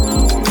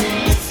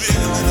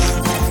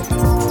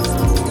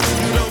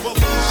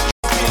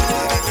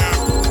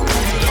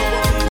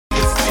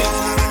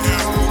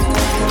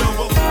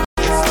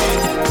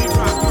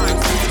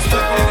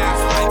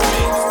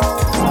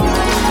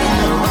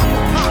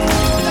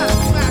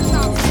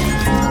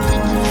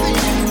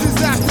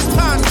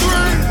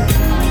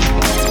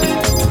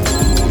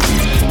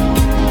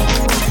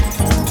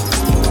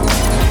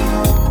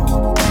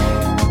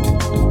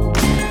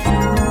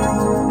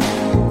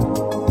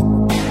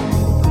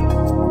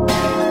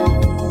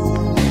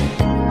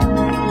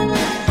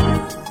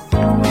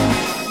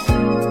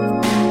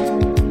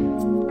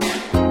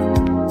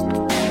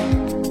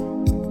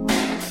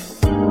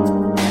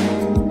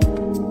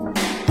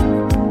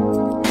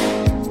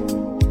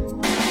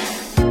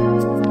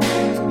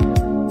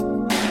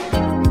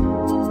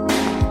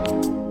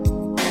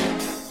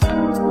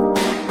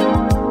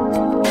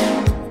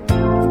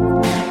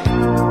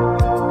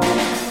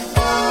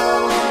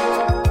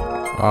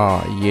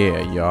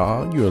 Yeah,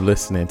 y'all, you're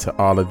listening to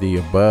All of the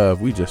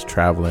Above. We just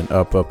traveling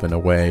up and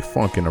away,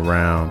 funking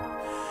around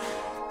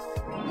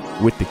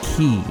with the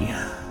key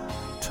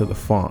to the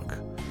funk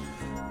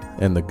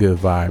and the good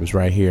vibes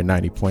right here,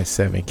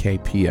 90.7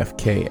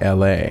 KPFK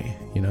LA.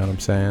 You know what I'm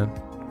saying?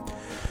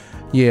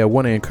 Yeah, I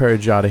want to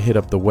encourage y'all to hit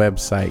up the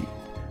website,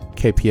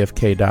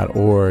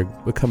 kpfk.org,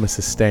 become a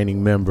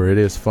sustaining member. It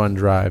is fund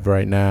drive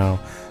right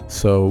now,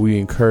 so we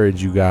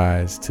encourage you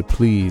guys to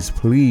please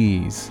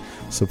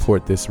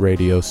support this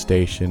radio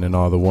station and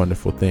all the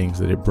wonderful things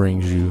that it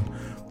brings you,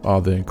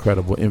 all the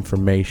incredible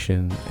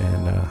information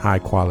and high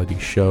quality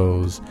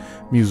shows,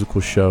 musical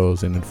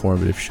shows and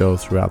informative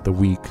shows throughout the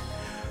week.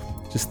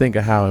 Just think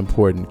of how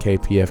important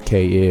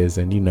KPFK is,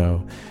 and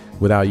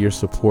without your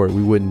support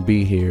we wouldn't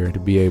be here to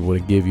be able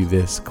to give you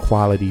this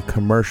quality,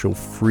 commercial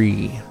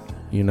free,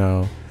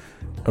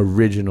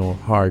 original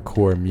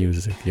hardcore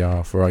music,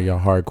 y'all, for all y'all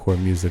hardcore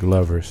music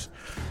lovers.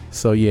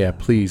 So yeah,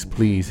 please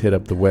hit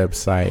up the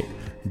website.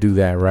 Do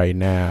that right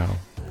now,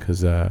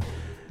 because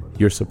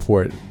your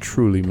support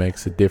truly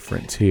makes a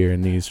difference here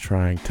in these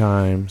trying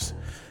times.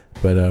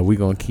 But we're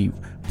going to keep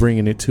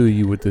bringing it to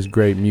you with this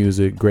great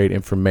music, great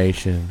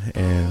information,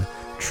 and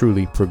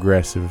truly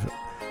progressive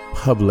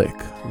public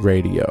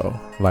radio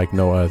like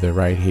no other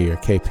right here.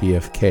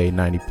 KPFK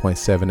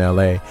 90.7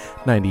 LA,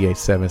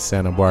 98.7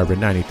 Santa Barbara,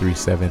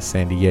 93.7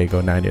 San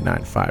Diego,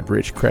 99.5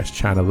 Ridgecrest,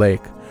 China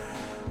Lake.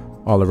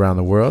 All around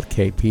the world,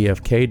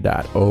 kpfk.org.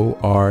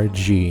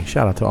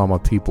 Shout out to all my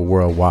people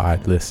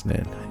worldwide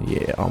listening.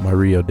 Yeah, all my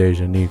Rio de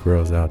Janeiro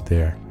Negroes out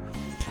there.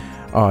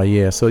 Oh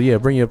yeah, so yeah,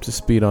 bring you up to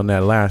speed on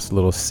that last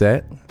little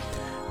set.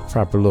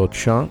 Proper little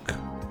chunk.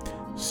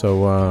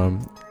 So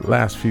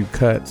last few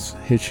cuts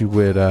hit you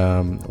with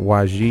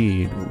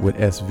Wajid with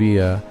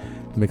Svia,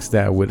 mix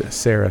that with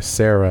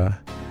Sarah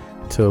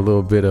to a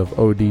little bit of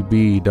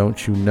ODB,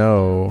 Don't You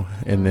Know,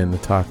 and then the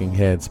Talking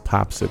Heads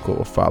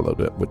Popsicle followed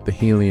up with the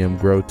Helium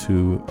Grow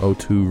to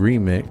O2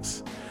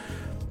 remix,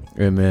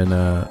 and then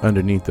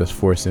underneath us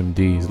Force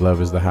MD's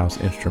Love Is the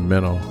House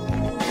instrumental.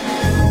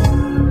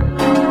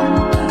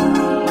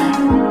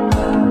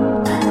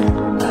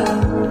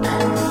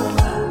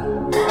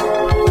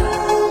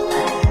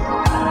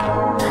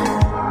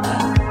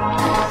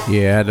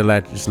 Yeah, I had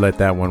to just let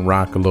that one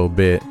rock a little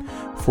bit.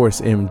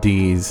 Force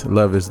MD's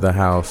Love Is the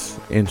House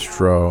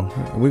intro.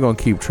 We're going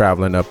to keep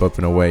traveling up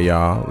and away,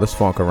 y'all. Let's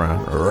funk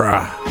around.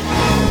 Rah.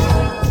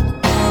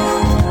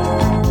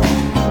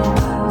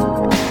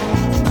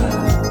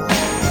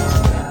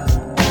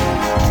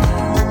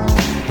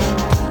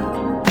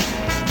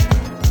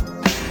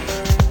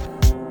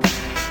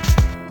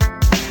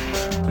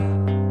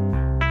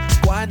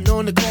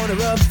 On the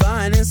corner of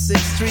Vine and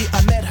 6th Street,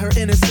 I met her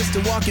and her sister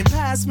walking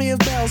past me. If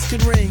bells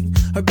could ring,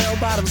 her bell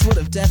bottoms would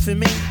have deafened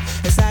me.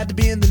 It's had to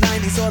be in the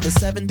 90s or the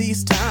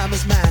 70s. Time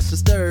is mashed and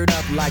stirred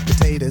up like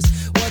potatoes.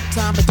 What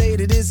time of day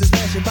it is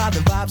measured by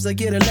the vibes I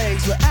get. Her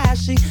legs were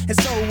ashy and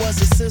so was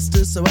her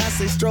sister. So as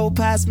they strolled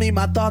past me,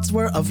 my thoughts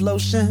were of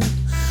lotion.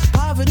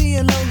 Poverty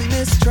and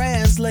loneliness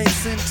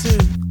translates into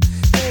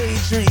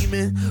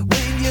daydreaming.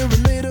 When you're a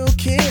little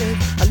kid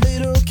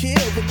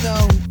with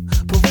no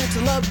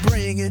parental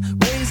upbringing,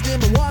 raised in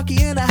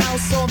Milwaukee in a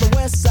house on the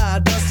west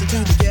side, busted to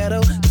the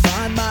ghetto to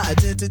find my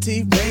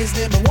identity. Raised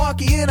in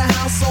Milwaukee in a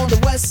house on the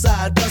west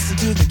side, busted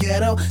to the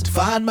ghetto to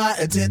find my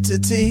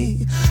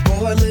identity.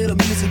 Poor little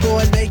music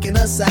boy making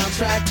a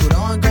soundtrack to an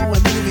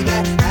ongoing movie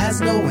that has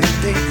no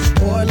ending.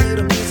 Poor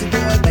little music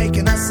boy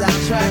making a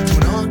soundtrack to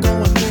an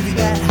ongoing movie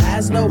that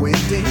has no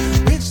ending.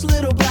 Rich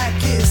little black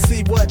kids,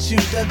 see what you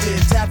done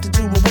did. Tapped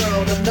into a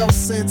world of no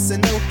sense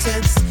and no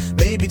tense.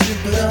 Maybe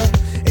Jupiter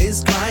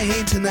is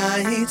crying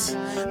tonight.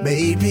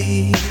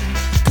 Maybe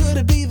could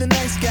it be the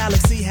next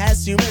galaxy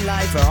has human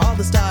life? Are all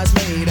the stars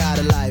made out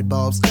of light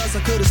bulbs? Cause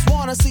I could've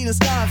sworn I seen a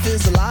star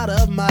fizzle out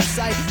of my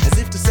sight. As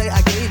if to say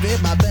I gave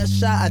it my best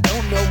shot. I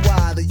don't know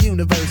why the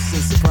universe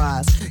is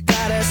surprised.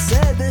 God has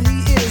said that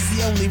he is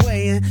the only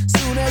way. And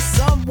soon as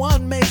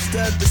someone makes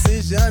the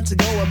decision to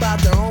go about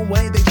their own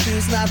way, they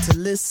choose not to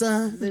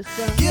listen.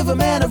 Give a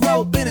man a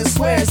rope and it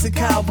swears a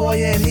cowboy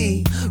and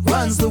he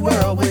runs the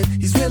world when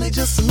he's really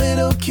just a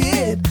little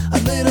kid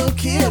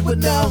with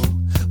no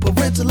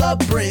parental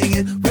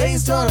upbringing.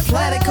 Raised on a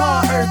planet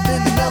called Earth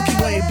in the Milky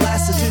Way,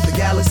 blasted to the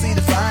galaxy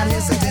to find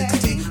his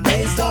identity.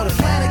 Raised on a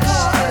planet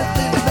called Earth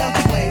in the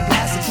Milky Way,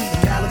 blasted to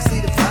the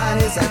galaxy to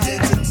find his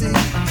identity.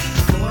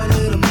 Poor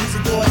little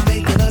music boy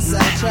making a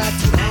soundtrack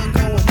to an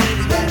ongoing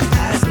movie that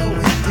has no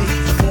ending.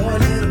 Poor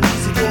little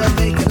music boy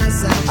making a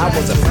soundtrack. I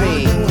was a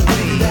fiend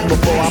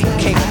before I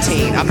became a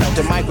teen. I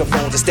melted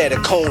microphones instead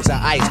of cones of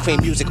ice cream.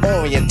 Music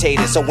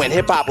orientated, so when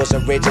hip-hop was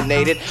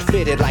originated,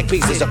 fitted like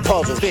pieces of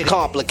puzzles,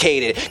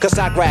 complicated. Cause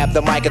I grab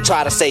the mic and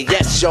try to say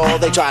yes, y'all.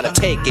 They try to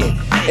take it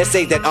and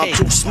say that I'm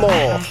too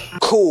small.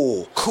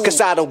 Cool,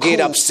 cause I don't get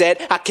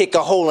upset. I kick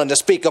a hole in the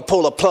speaker,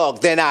 pull a plug,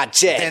 then I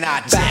jet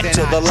back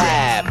to the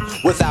lab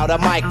without a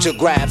mic to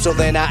grab. So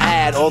then I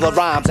add all the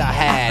rhymes I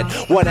had,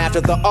 one after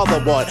the other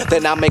one.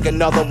 Then I make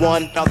another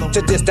one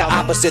to diss the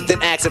opposite,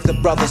 then ask if the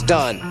brother's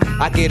done.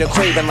 I get a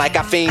craving like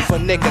I fiend for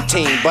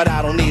nicotine, but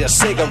I don't need a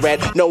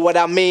cigarette. Know what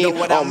I mean?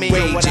 I'm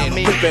raging,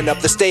 ripping up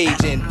the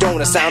stage, and don't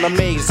it sound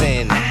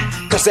amazing?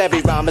 Cause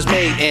every rhyme is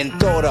made and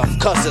thought of,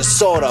 cause it's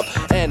sort of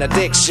an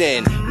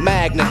addiction.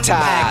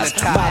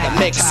 Magnetized by the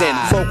mixing,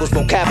 vocals,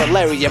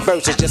 vocabulary, and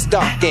verses just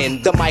stuck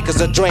in. The mic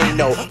is a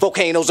Drano,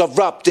 volcanoes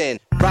erupting,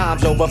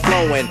 rhymes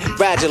overflowing,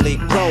 gradually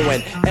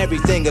growing.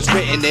 Everything is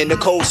written in the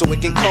code so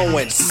it can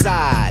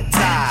coincide.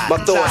 My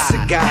thoughts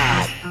are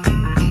God.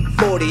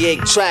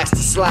 48 tracks to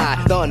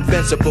slide, the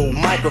invincible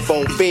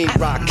microphone fiend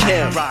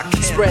Rakim.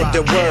 Spread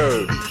the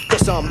word,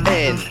 cause I'm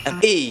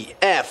N-E-F-F-E-C-T,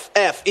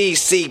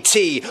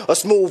 a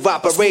smooth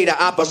operator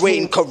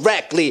operating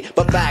correctly.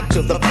 But back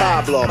to the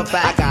problem,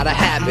 I got a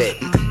habit,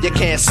 you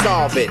can't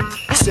solve it.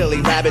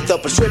 silly rabbit. The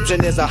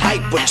prescription is a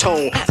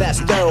hypertone. That's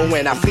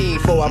heroin. I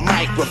fiend for a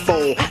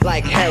microphone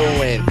like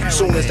heroin.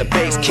 Soon as the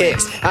bass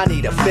kicks, I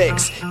need a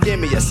fix. Give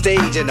me a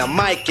stage and a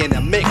mic and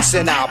a mix,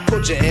 and I'll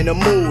put you in a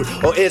mood.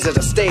 Or is it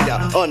a state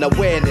of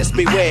unawareness?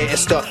 Beware,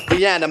 it's the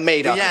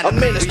reanimator. A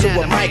menace to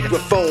a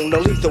microphone, a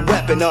lethal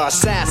weapon or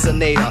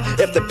assassinator.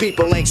 If the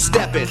people ain't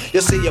stepping,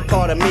 you'll see a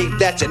part of me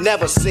that you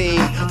never seen.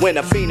 When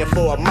I'm fiending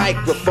for a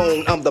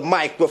microphone, I'm the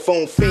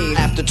microphone fiend.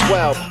 After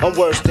 12, I'm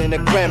worse than a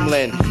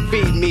gremlin.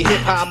 Feed me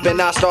hip-hop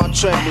and I start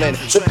trembling.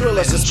 The thrill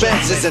of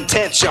suspense is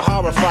intense, you're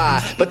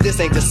horrified. But this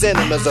ain't the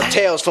cinemas or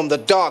tales from the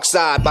dark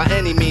side. By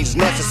any means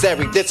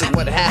necessary, this is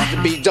what has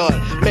to be done.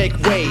 Make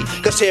way,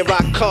 cause here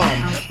I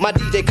come. My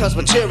DJ cuts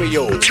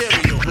material.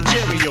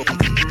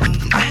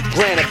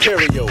 Grand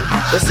Imperial.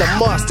 It's a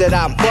must that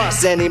I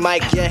bust any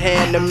mic you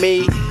hand to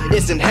me.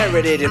 It's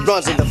inherited, it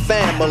runs in the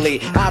family.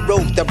 I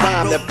wrote the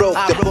rhyme that broke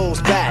the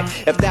bull's back.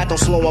 If that don't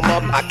slow him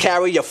up, I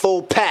carry a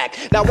full pack.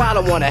 Now I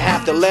don't wanna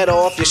have to let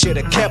off. You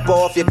should've kept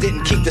off, you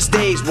didn't keep the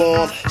stage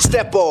warm.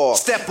 Step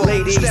off,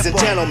 ladies and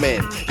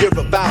gentlemen, you're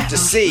about to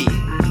see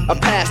a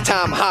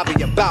pastime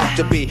hobby about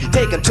to be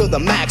taken to the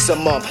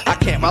maximum. I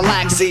can't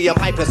relax, see I'm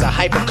hype as a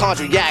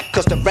hypochondriac.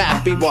 Cause the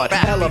rap be one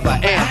hell of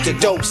an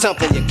antidote.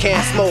 Something you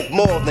can't smoke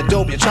more than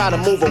dope. You try to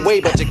move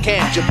away but you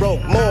can't. You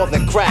broke more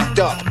than cracked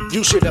up.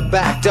 You should have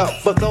backed up.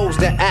 For those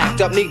that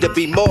act up need to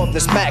be more than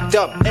smacked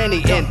up.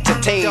 Any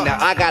entertainer,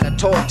 I gotta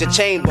talk to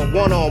chamber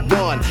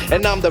one-on-one,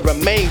 and I'm the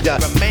remainder.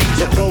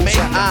 So close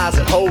your eyes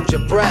and hold your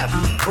breath,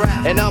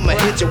 and I'ma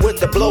hit you with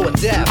the blow of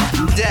death.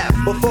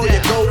 Before you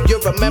go, you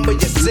remember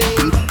your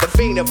scene. The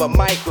fiend of a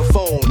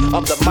microphone.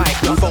 I'm the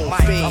microphone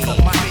fiend. The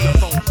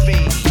microphone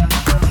fiend.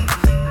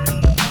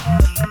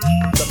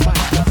 The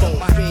microphone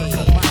fiend.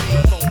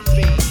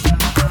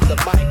 The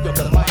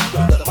microphone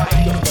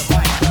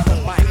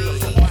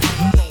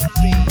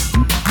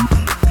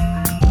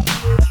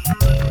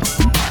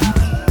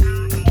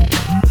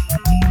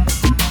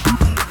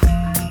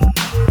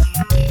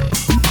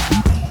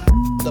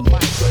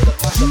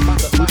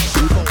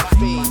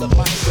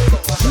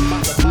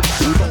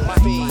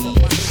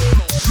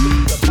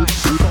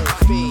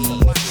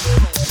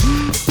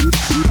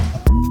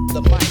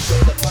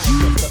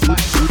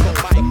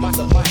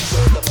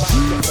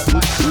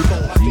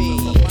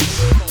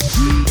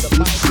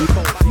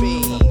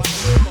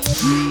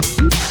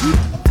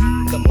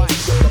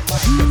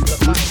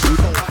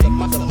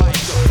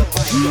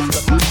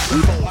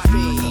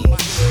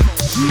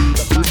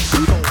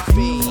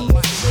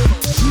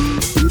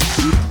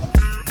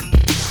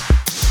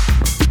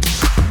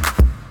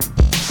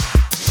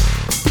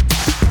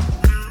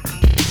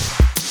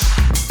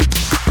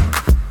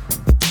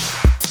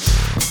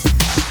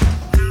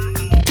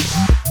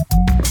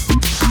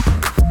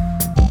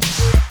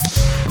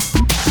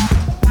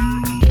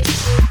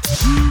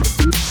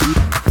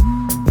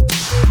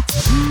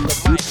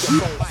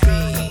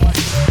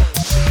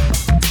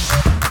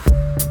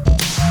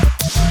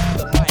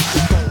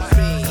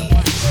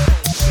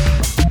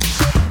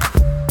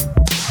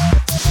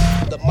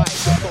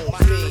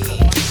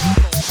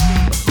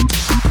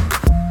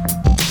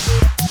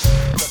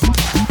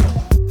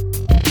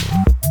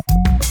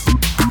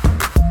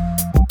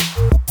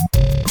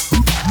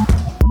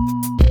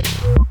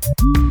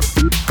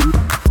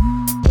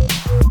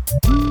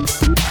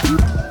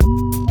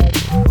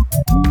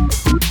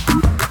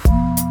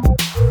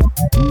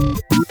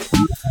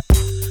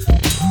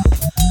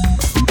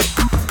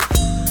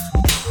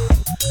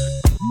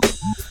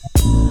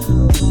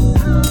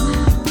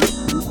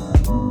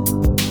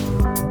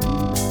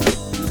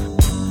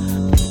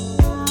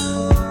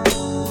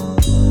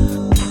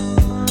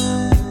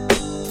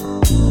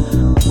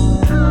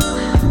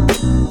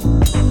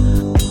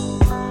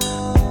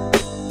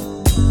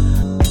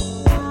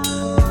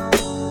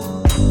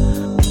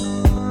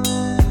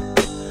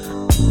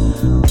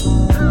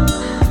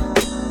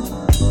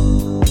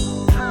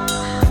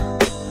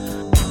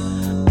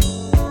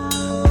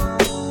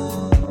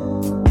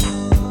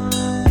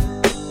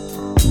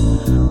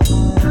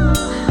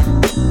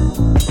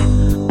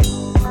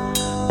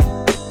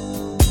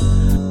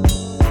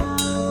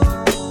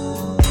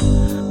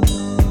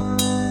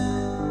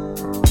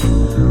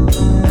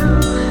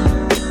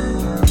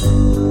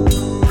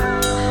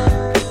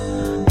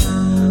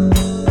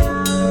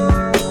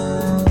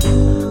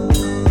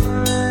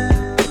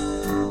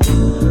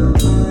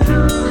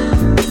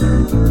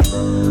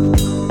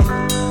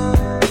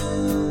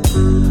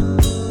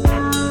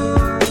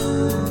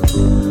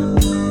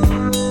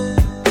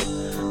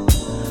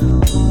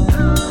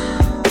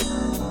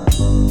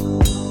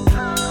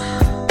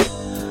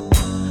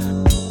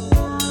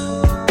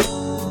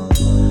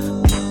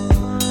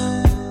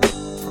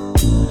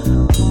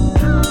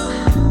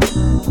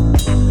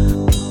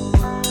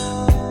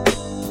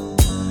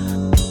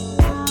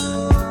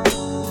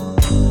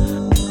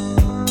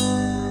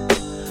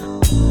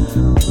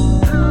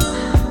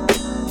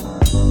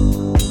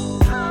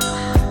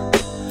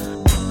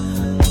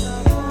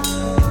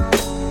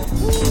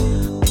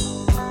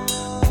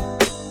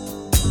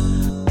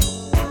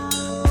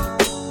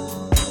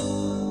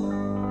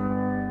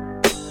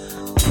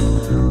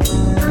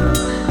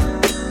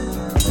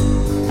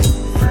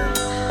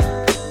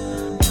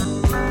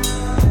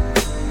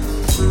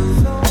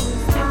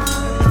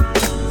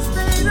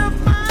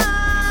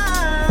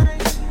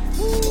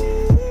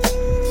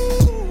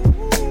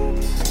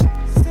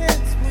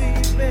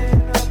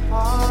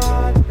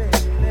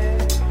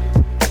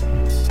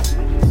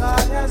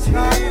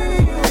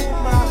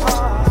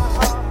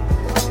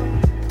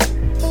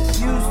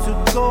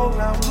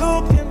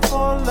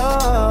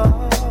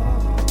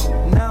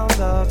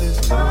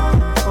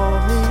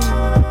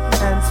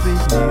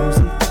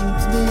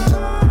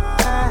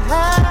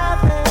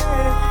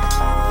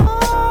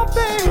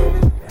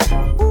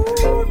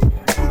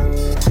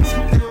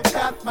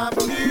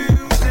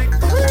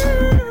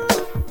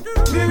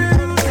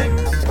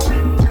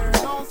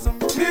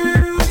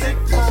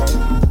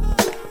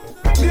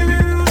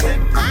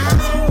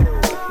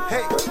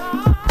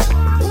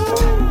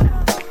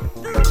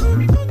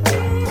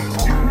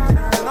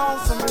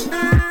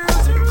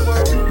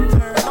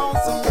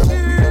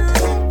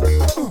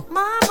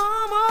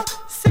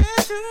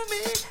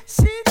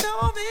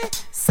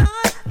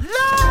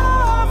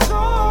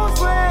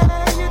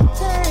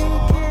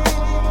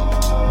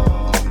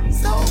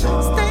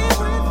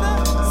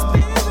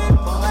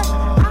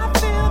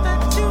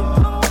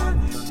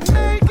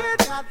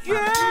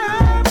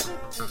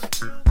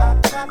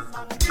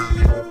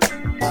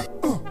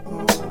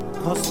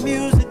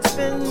music's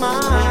been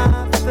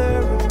my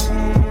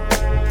therapy,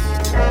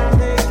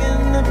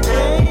 taking the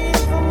pain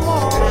from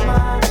all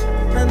my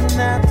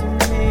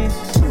anatomy.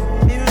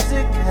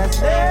 Music has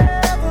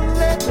never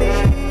let me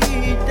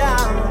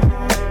down.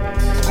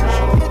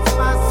 It's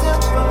my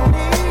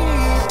symphony,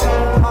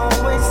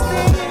 always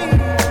singing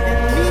in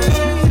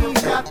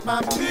me. Got my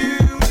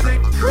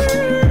music,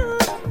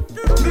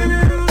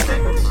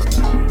 music,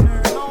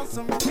 turn on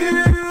some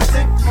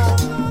music,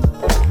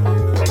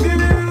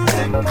 music.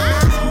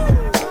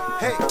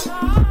 Hey,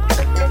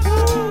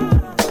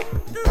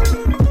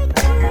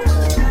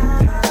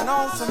 turn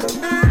on some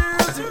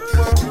music,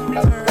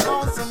 turn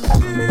on some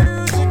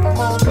music,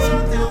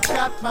 still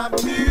got my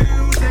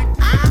music.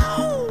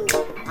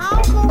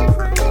 I'll go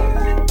crazy.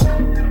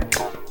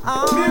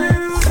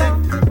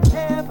 Something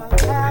ever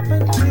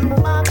happened to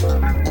my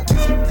body.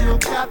 Still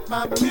got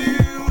my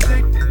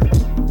music.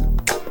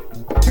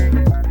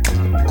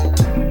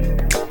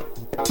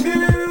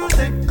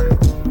 Music.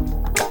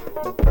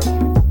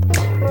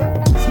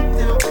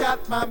 Still got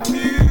my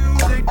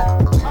music.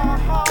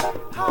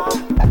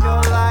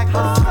 You're like a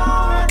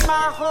song in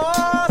my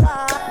heart. I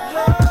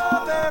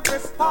love every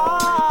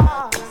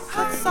part.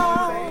 Hot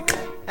song.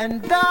 And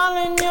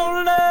darling,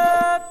 your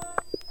love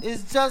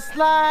is just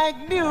like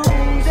music.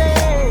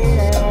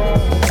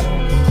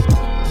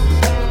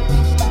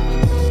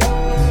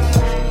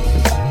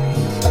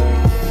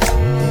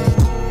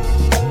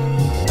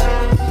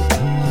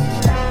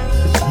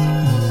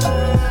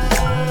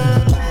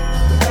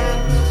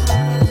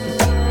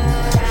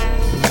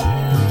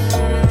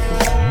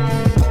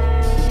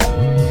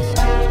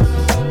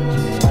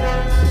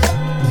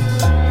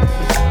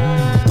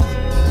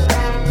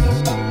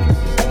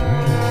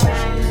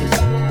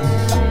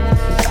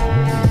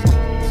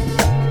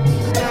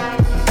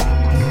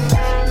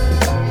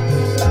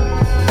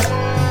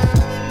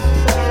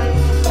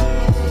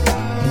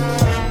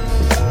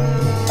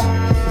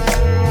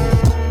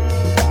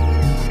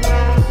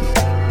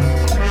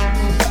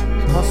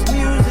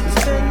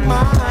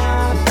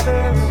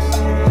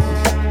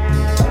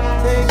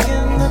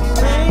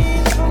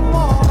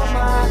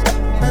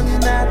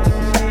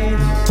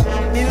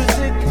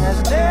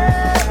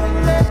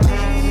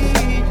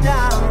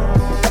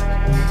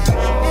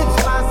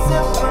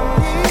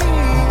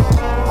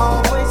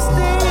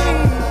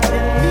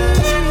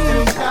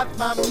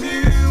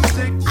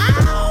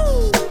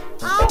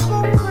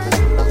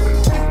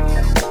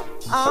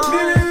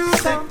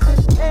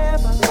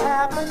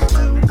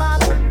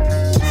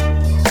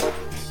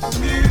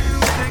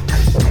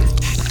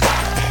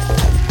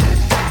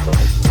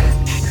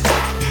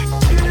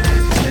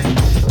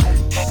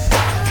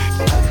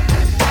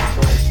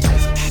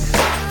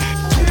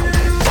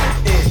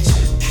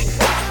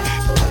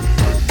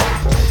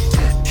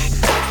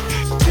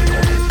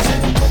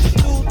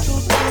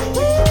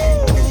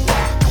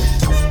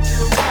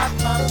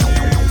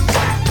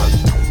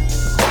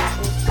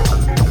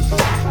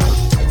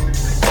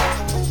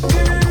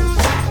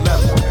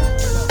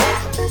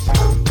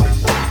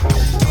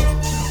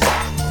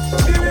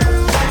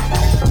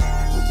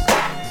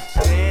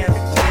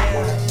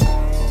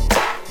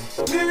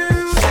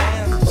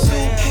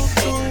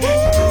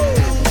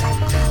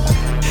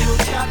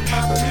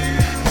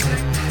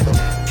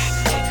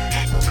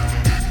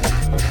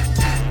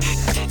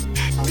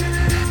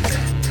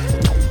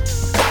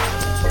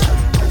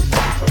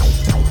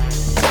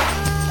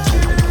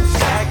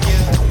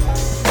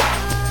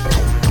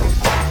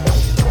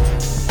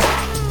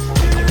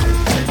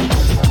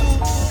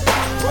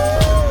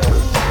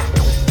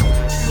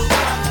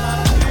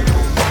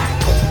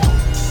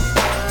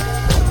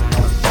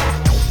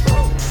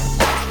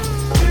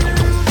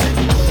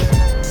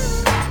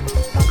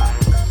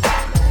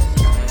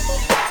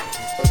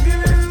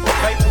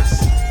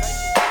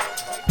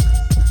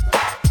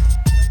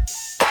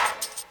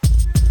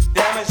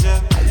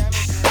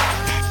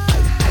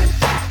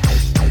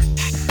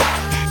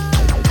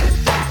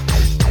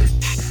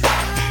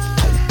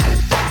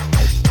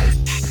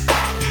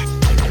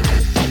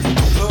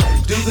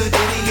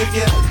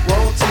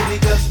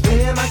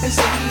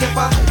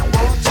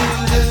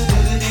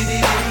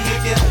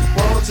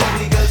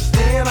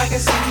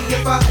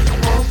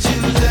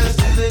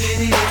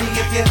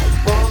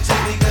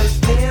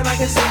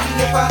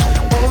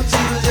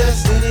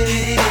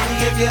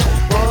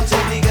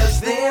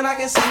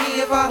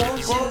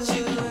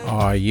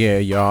 Oh yeah,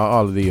 y'all,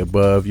 all of the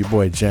above. Your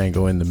boy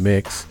Django in the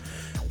mix.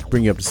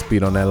 Bring you up to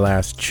speed on that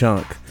last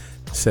chunk.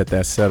 Set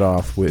that set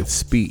off with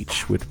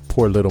Speech with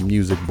Poor Little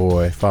Music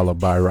Boy, followed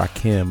by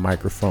Rakim,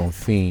 Microphone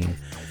Fiend,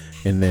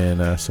 and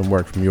then some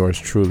work from yours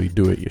truly,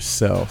 Do It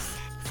Yourself,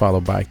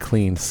 followed by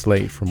Clean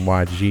Slate from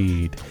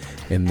Wajid,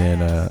 and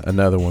then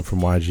another one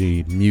from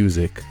Wajid,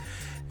 Music,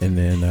 and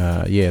then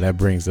that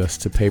brings us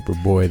to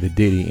Paperboy, the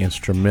Diddy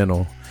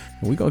instrumental.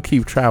 And we're gonna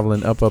keep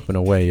traveling up and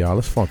away, y'all.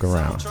 Let's funk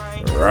around.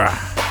 Rah.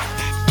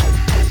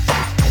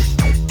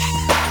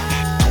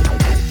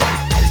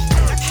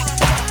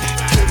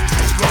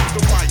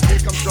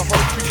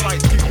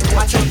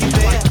 Watch out, you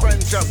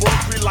friends that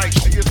work me like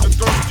she is the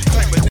thirsty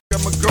type of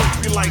I'm a girl,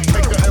 be like,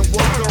 take her and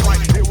work her right.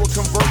 It will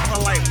convert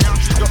her life. Now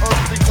she's the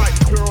earthly type,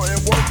 pure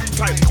and worthy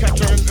type. Catch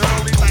her in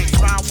early night,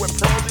 round with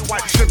pearly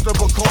white. Shift the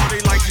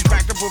Bacardi like she's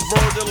back to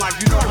perverted life.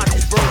 You know how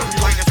these birds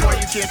be like, that's why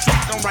you can't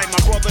treat them right.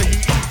 My brother,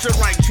 he eats it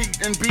right. Cheat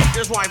and beat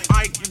his wife.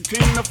 Ike and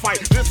Tina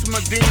fight. This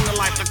Medina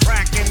life, the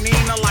crack and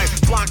Nina life.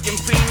 Block and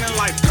Fina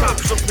life. Top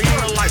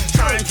Sabina life.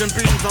 Shines and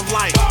beams of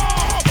light.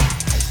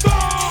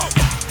 Stop!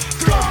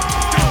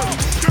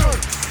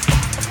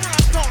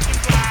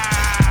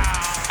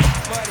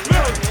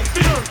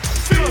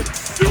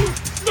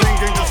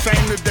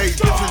 Same today,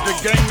 this is the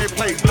game they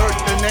play. Learn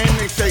the name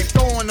they say,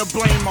 throwing the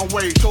blame my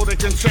way, so they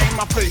can shame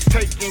my face,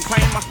 take and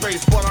claim my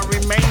space. But I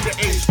remain the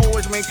ace,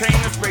 always maintain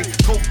the space.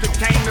 Coke the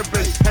cane the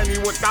base, penny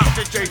without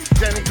the chase,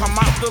 then it come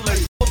out the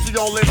lake. Pussy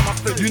all in my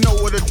face, you know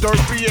where the dirt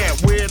be at,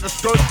 where the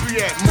skirt be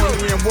at,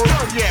 money and work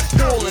be at.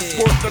 Pull and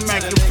sport the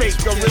Mac, you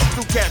fake your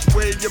pistol cats,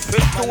 where your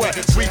pistol at?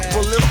 Weak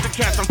ballistic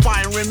cats, I'm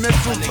firing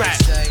missiles back.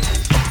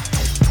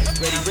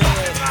 Ready,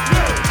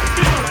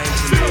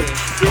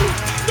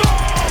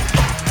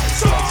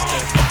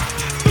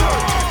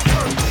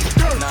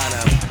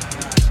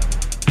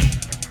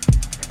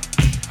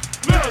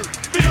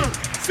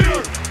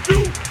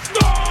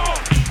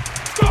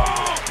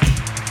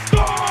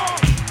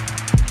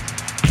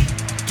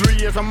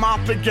 I'm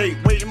out the gate,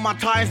 waiting my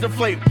tires to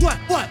flake. What?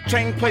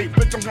 Chain plate,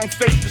 bitch, I'm from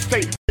state to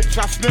state. Bitch,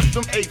 I sniff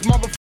them eight,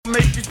 motherfucker,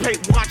 make these pay.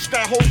 Watch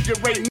that hoe get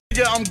raped,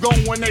 nigga, I'm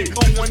going eight.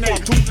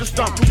 To the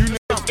stump, you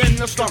niggas in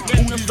the slump.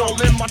 Hoodies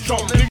all in my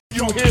trunk, nigga,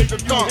 you hear the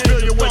thump.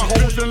 Fill you with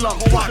holes and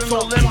lumps, watch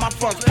all in my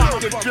front.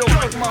 Pocket filled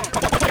with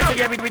month,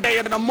 every day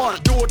of the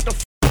month. Do what the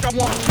fuck I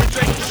want,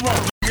 bitch, ain't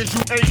drunk. Niggas,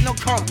 you ain't no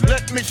cum,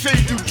 let me see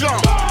you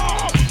jump.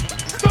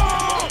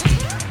 Stop!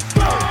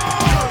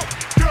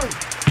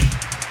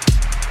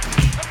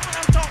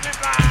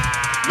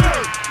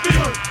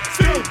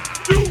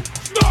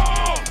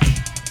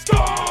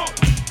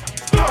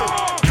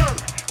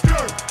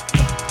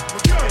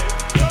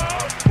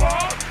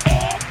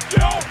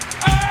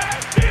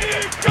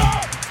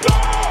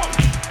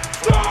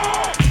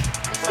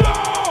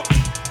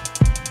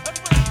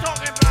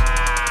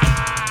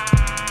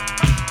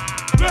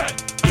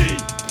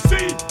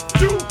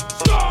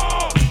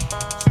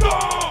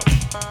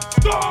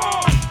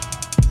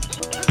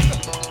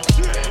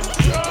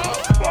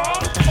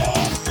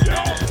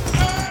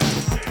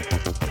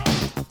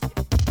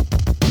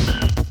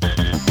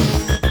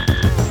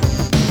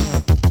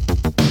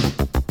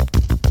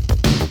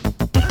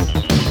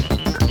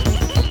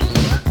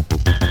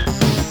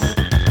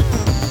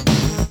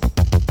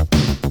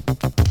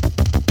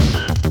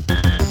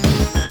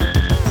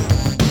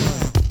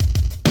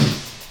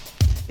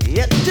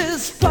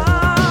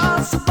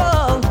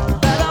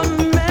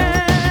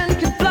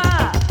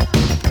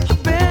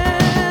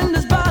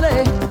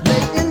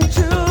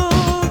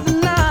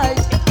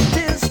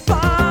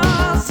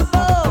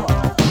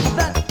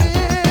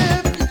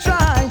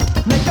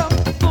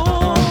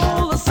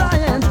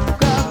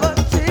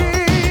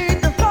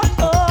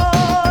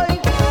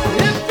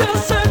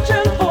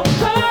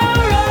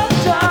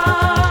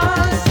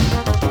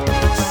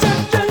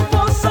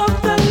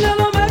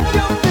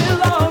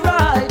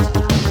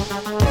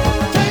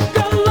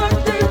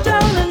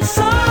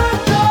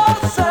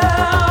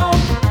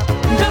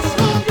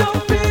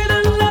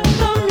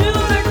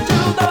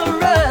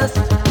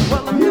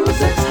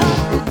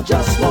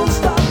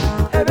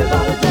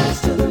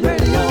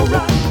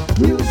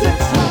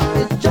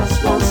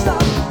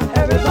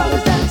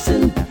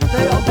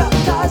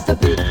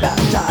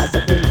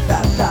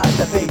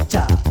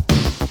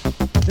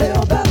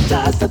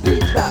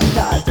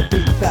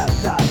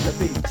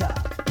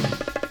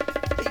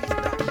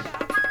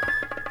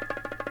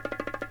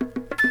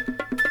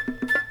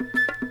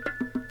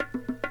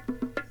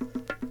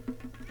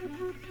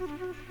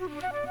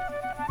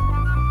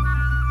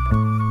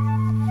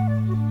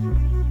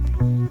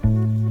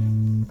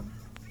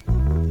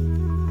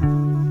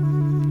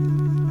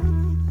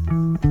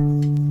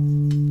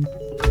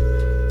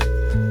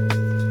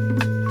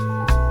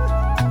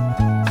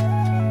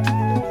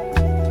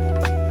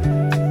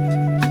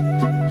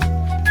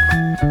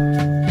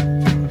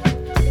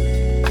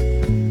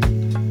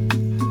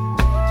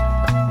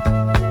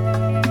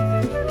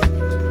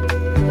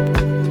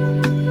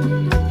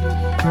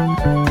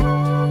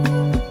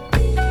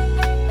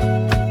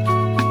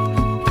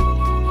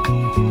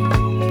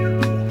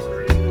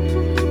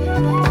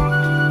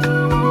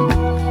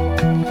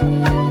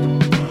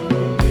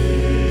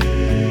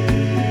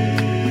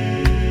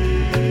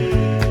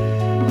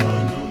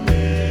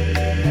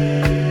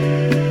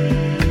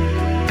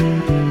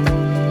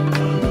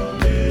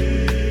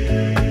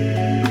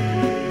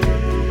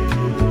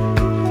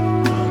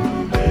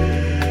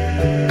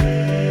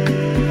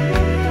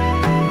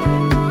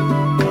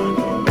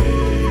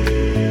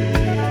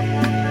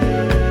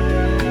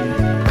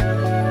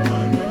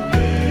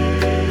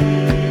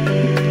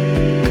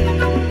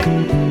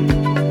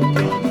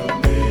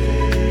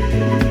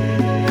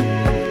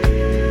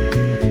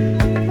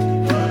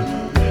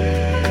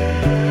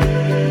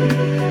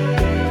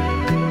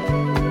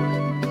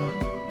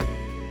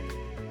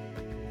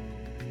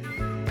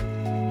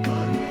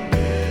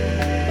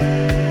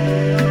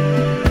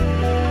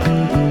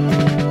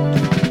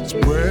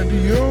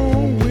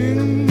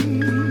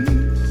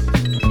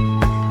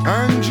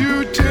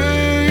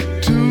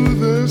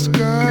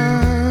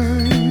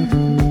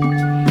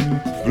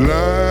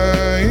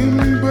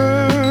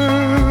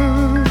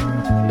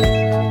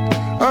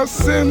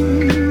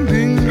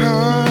 ascending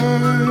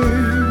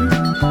high,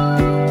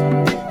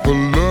 for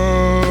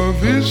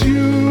love is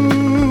you.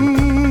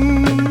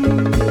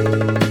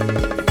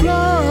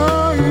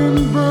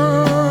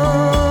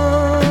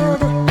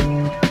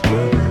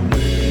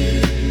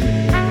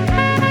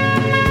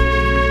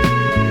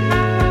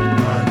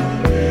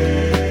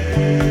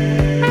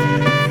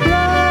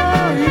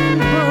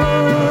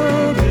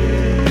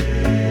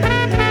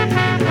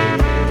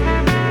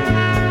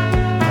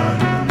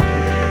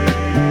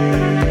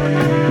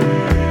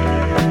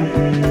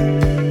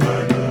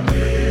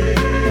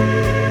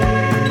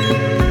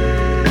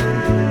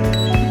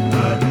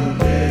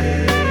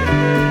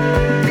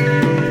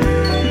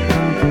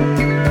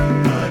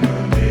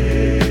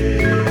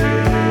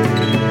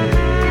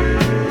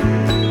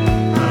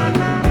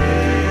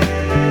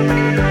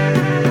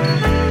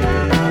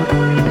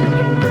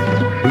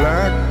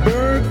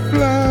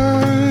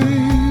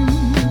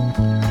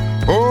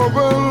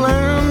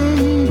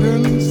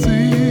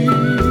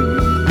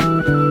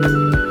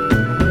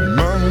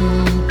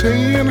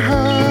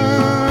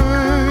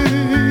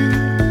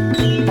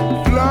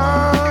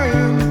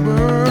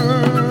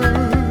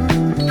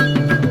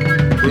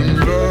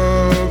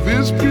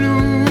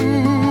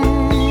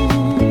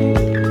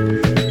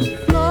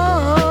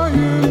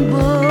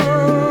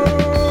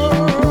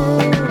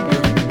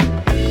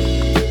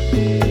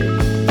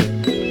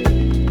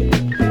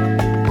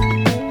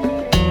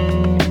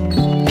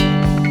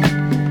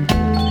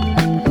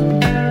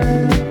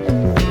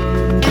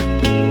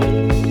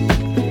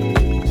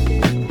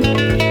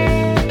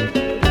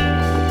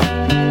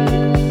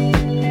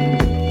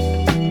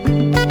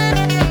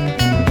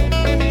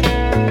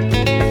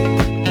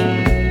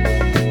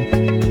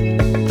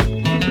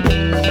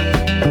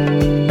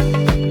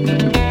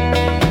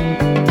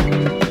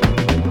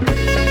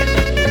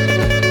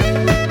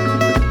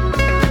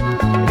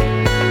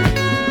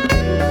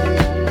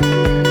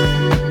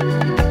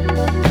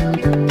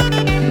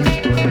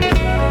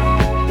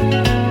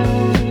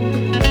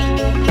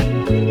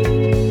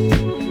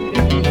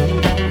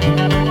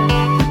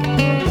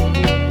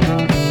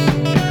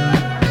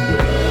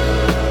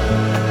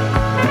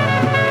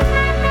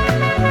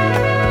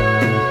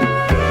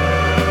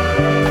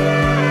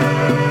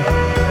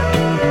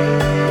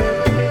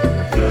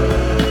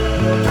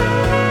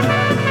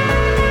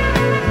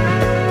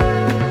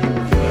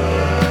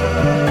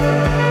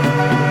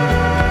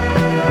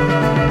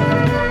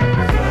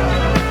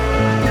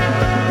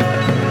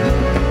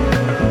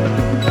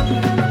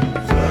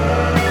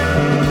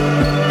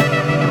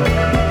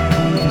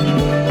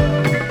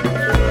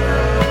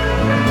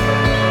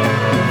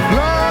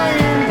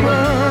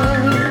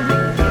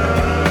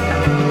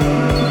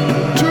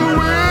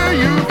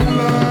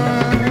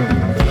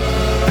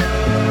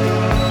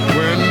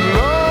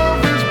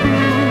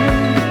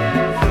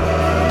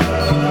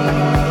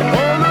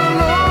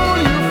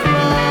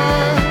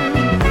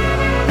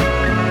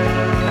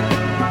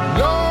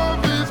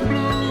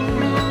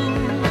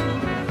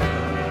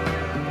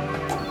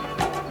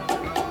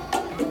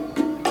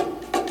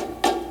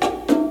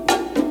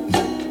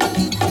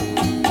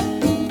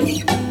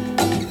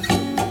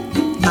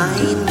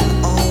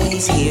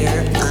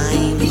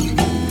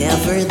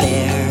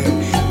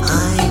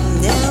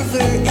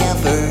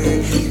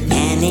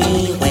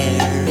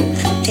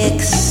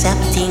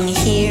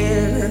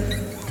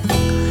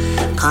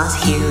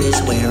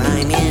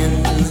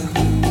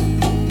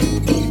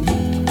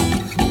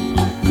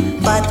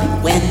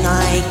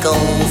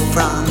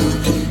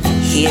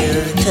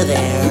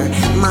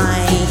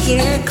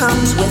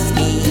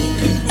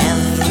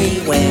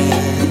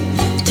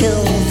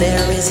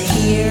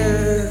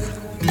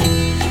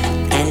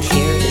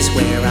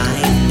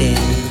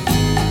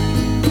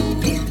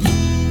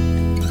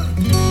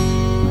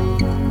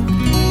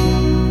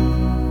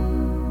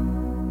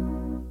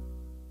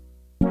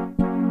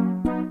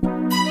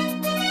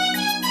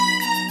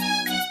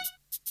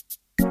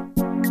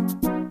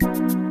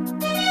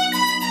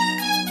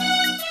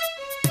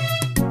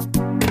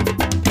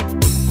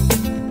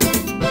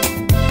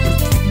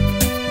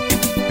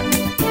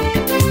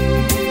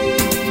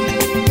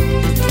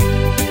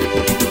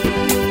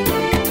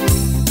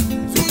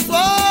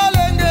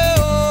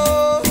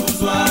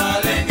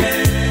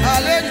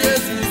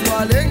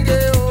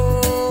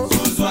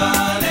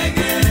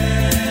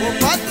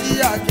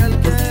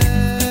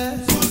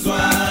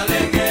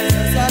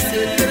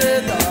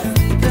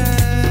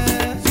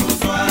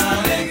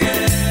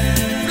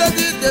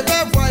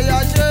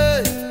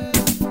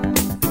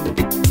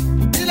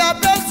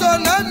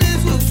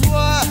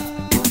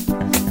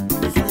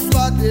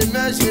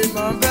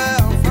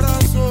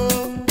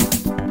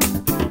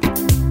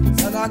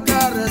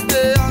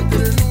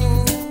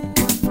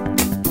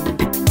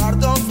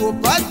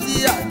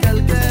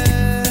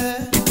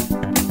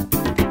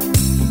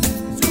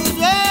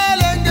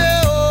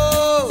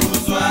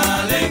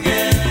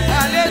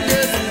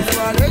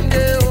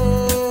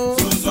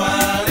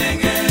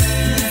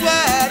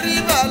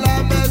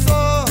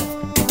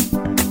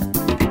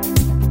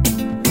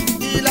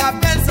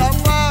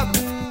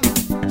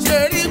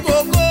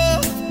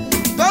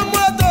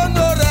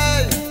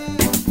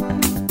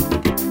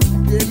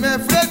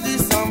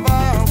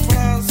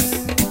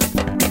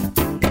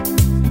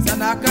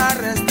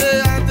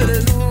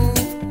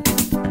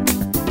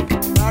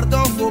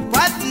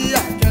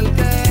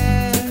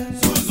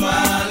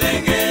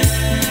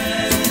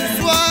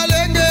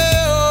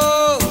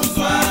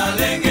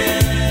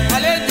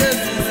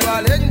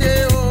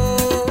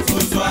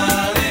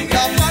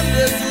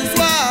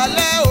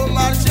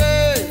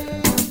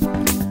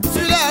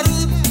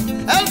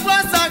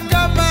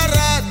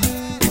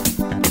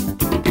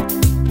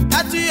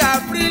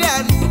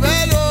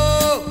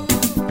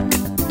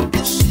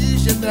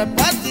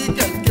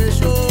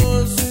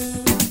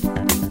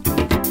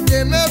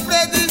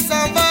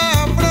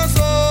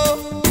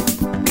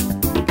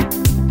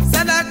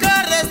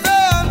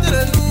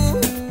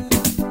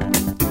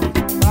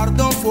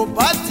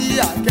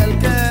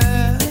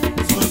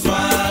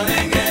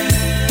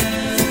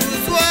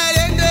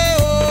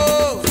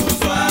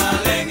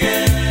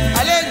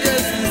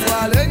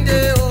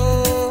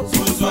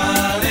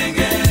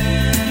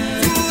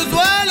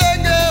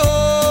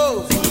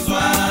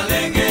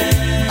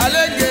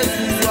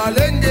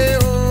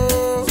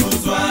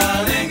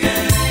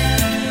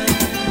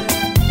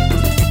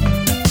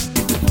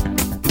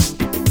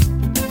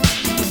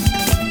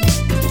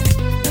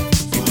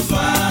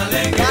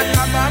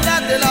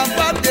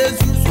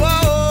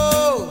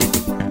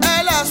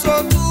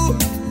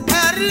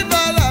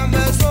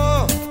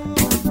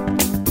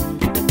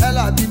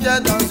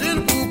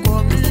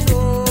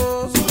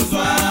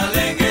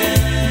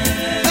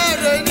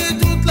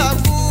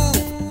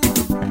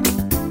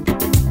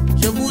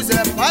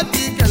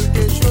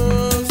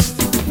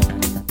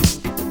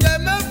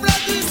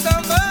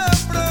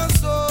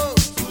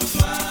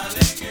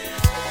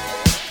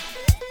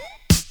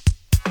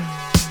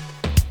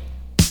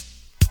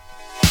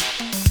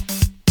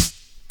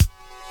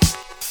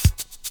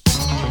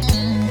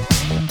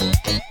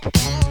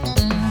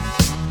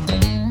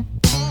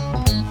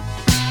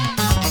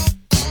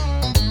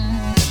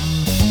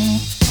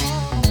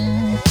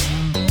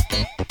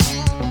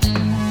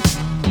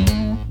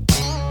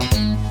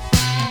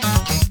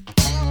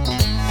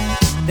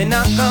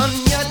 knock on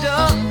your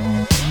door,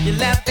 you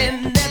laugh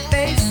in their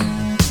face,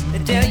 they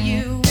tell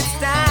you it's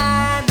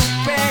time to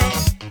pray.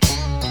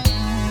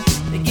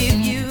 They give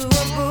you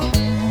a book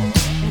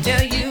and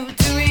tell you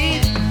to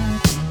read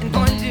and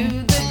point to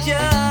the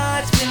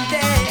judgment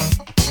day.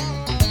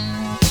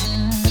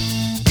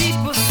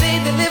 People say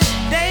they live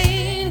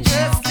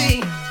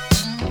dangerously,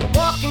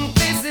 walking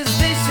places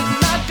they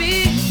should not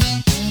be,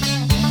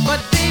 but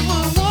they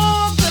will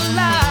walk the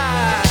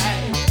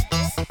line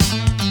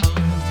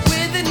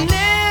with a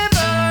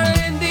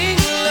never-ending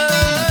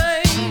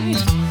line.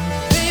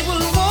 They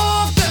will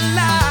walk the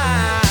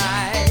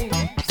line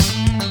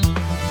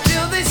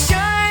till they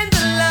shine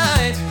the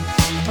light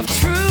of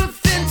truth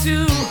into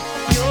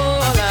your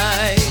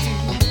life.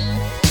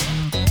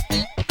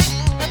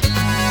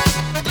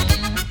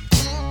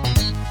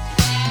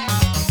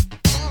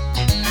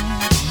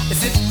 They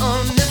sit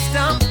on the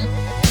stump,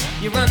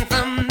 you run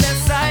from their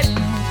sight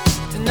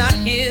to not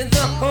hear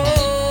the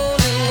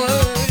holy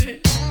word.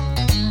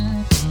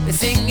 They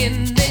sing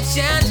and they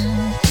chant,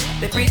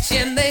 they preach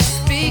and they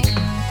speak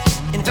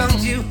in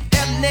tongues you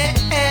have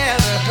never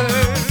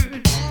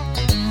heard.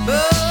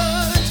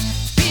 But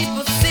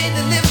people say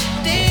they live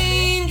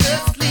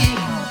dangerously,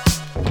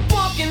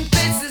 walking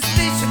places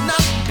they should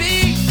not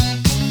be,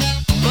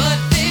 but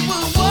they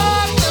will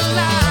walk the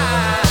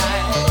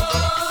line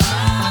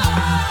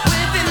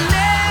with a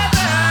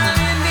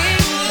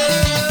never-ending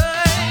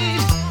line.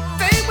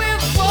 They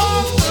will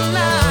walk the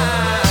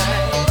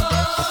line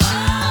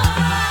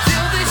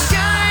till they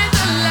shine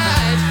the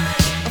light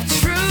of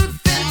truth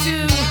into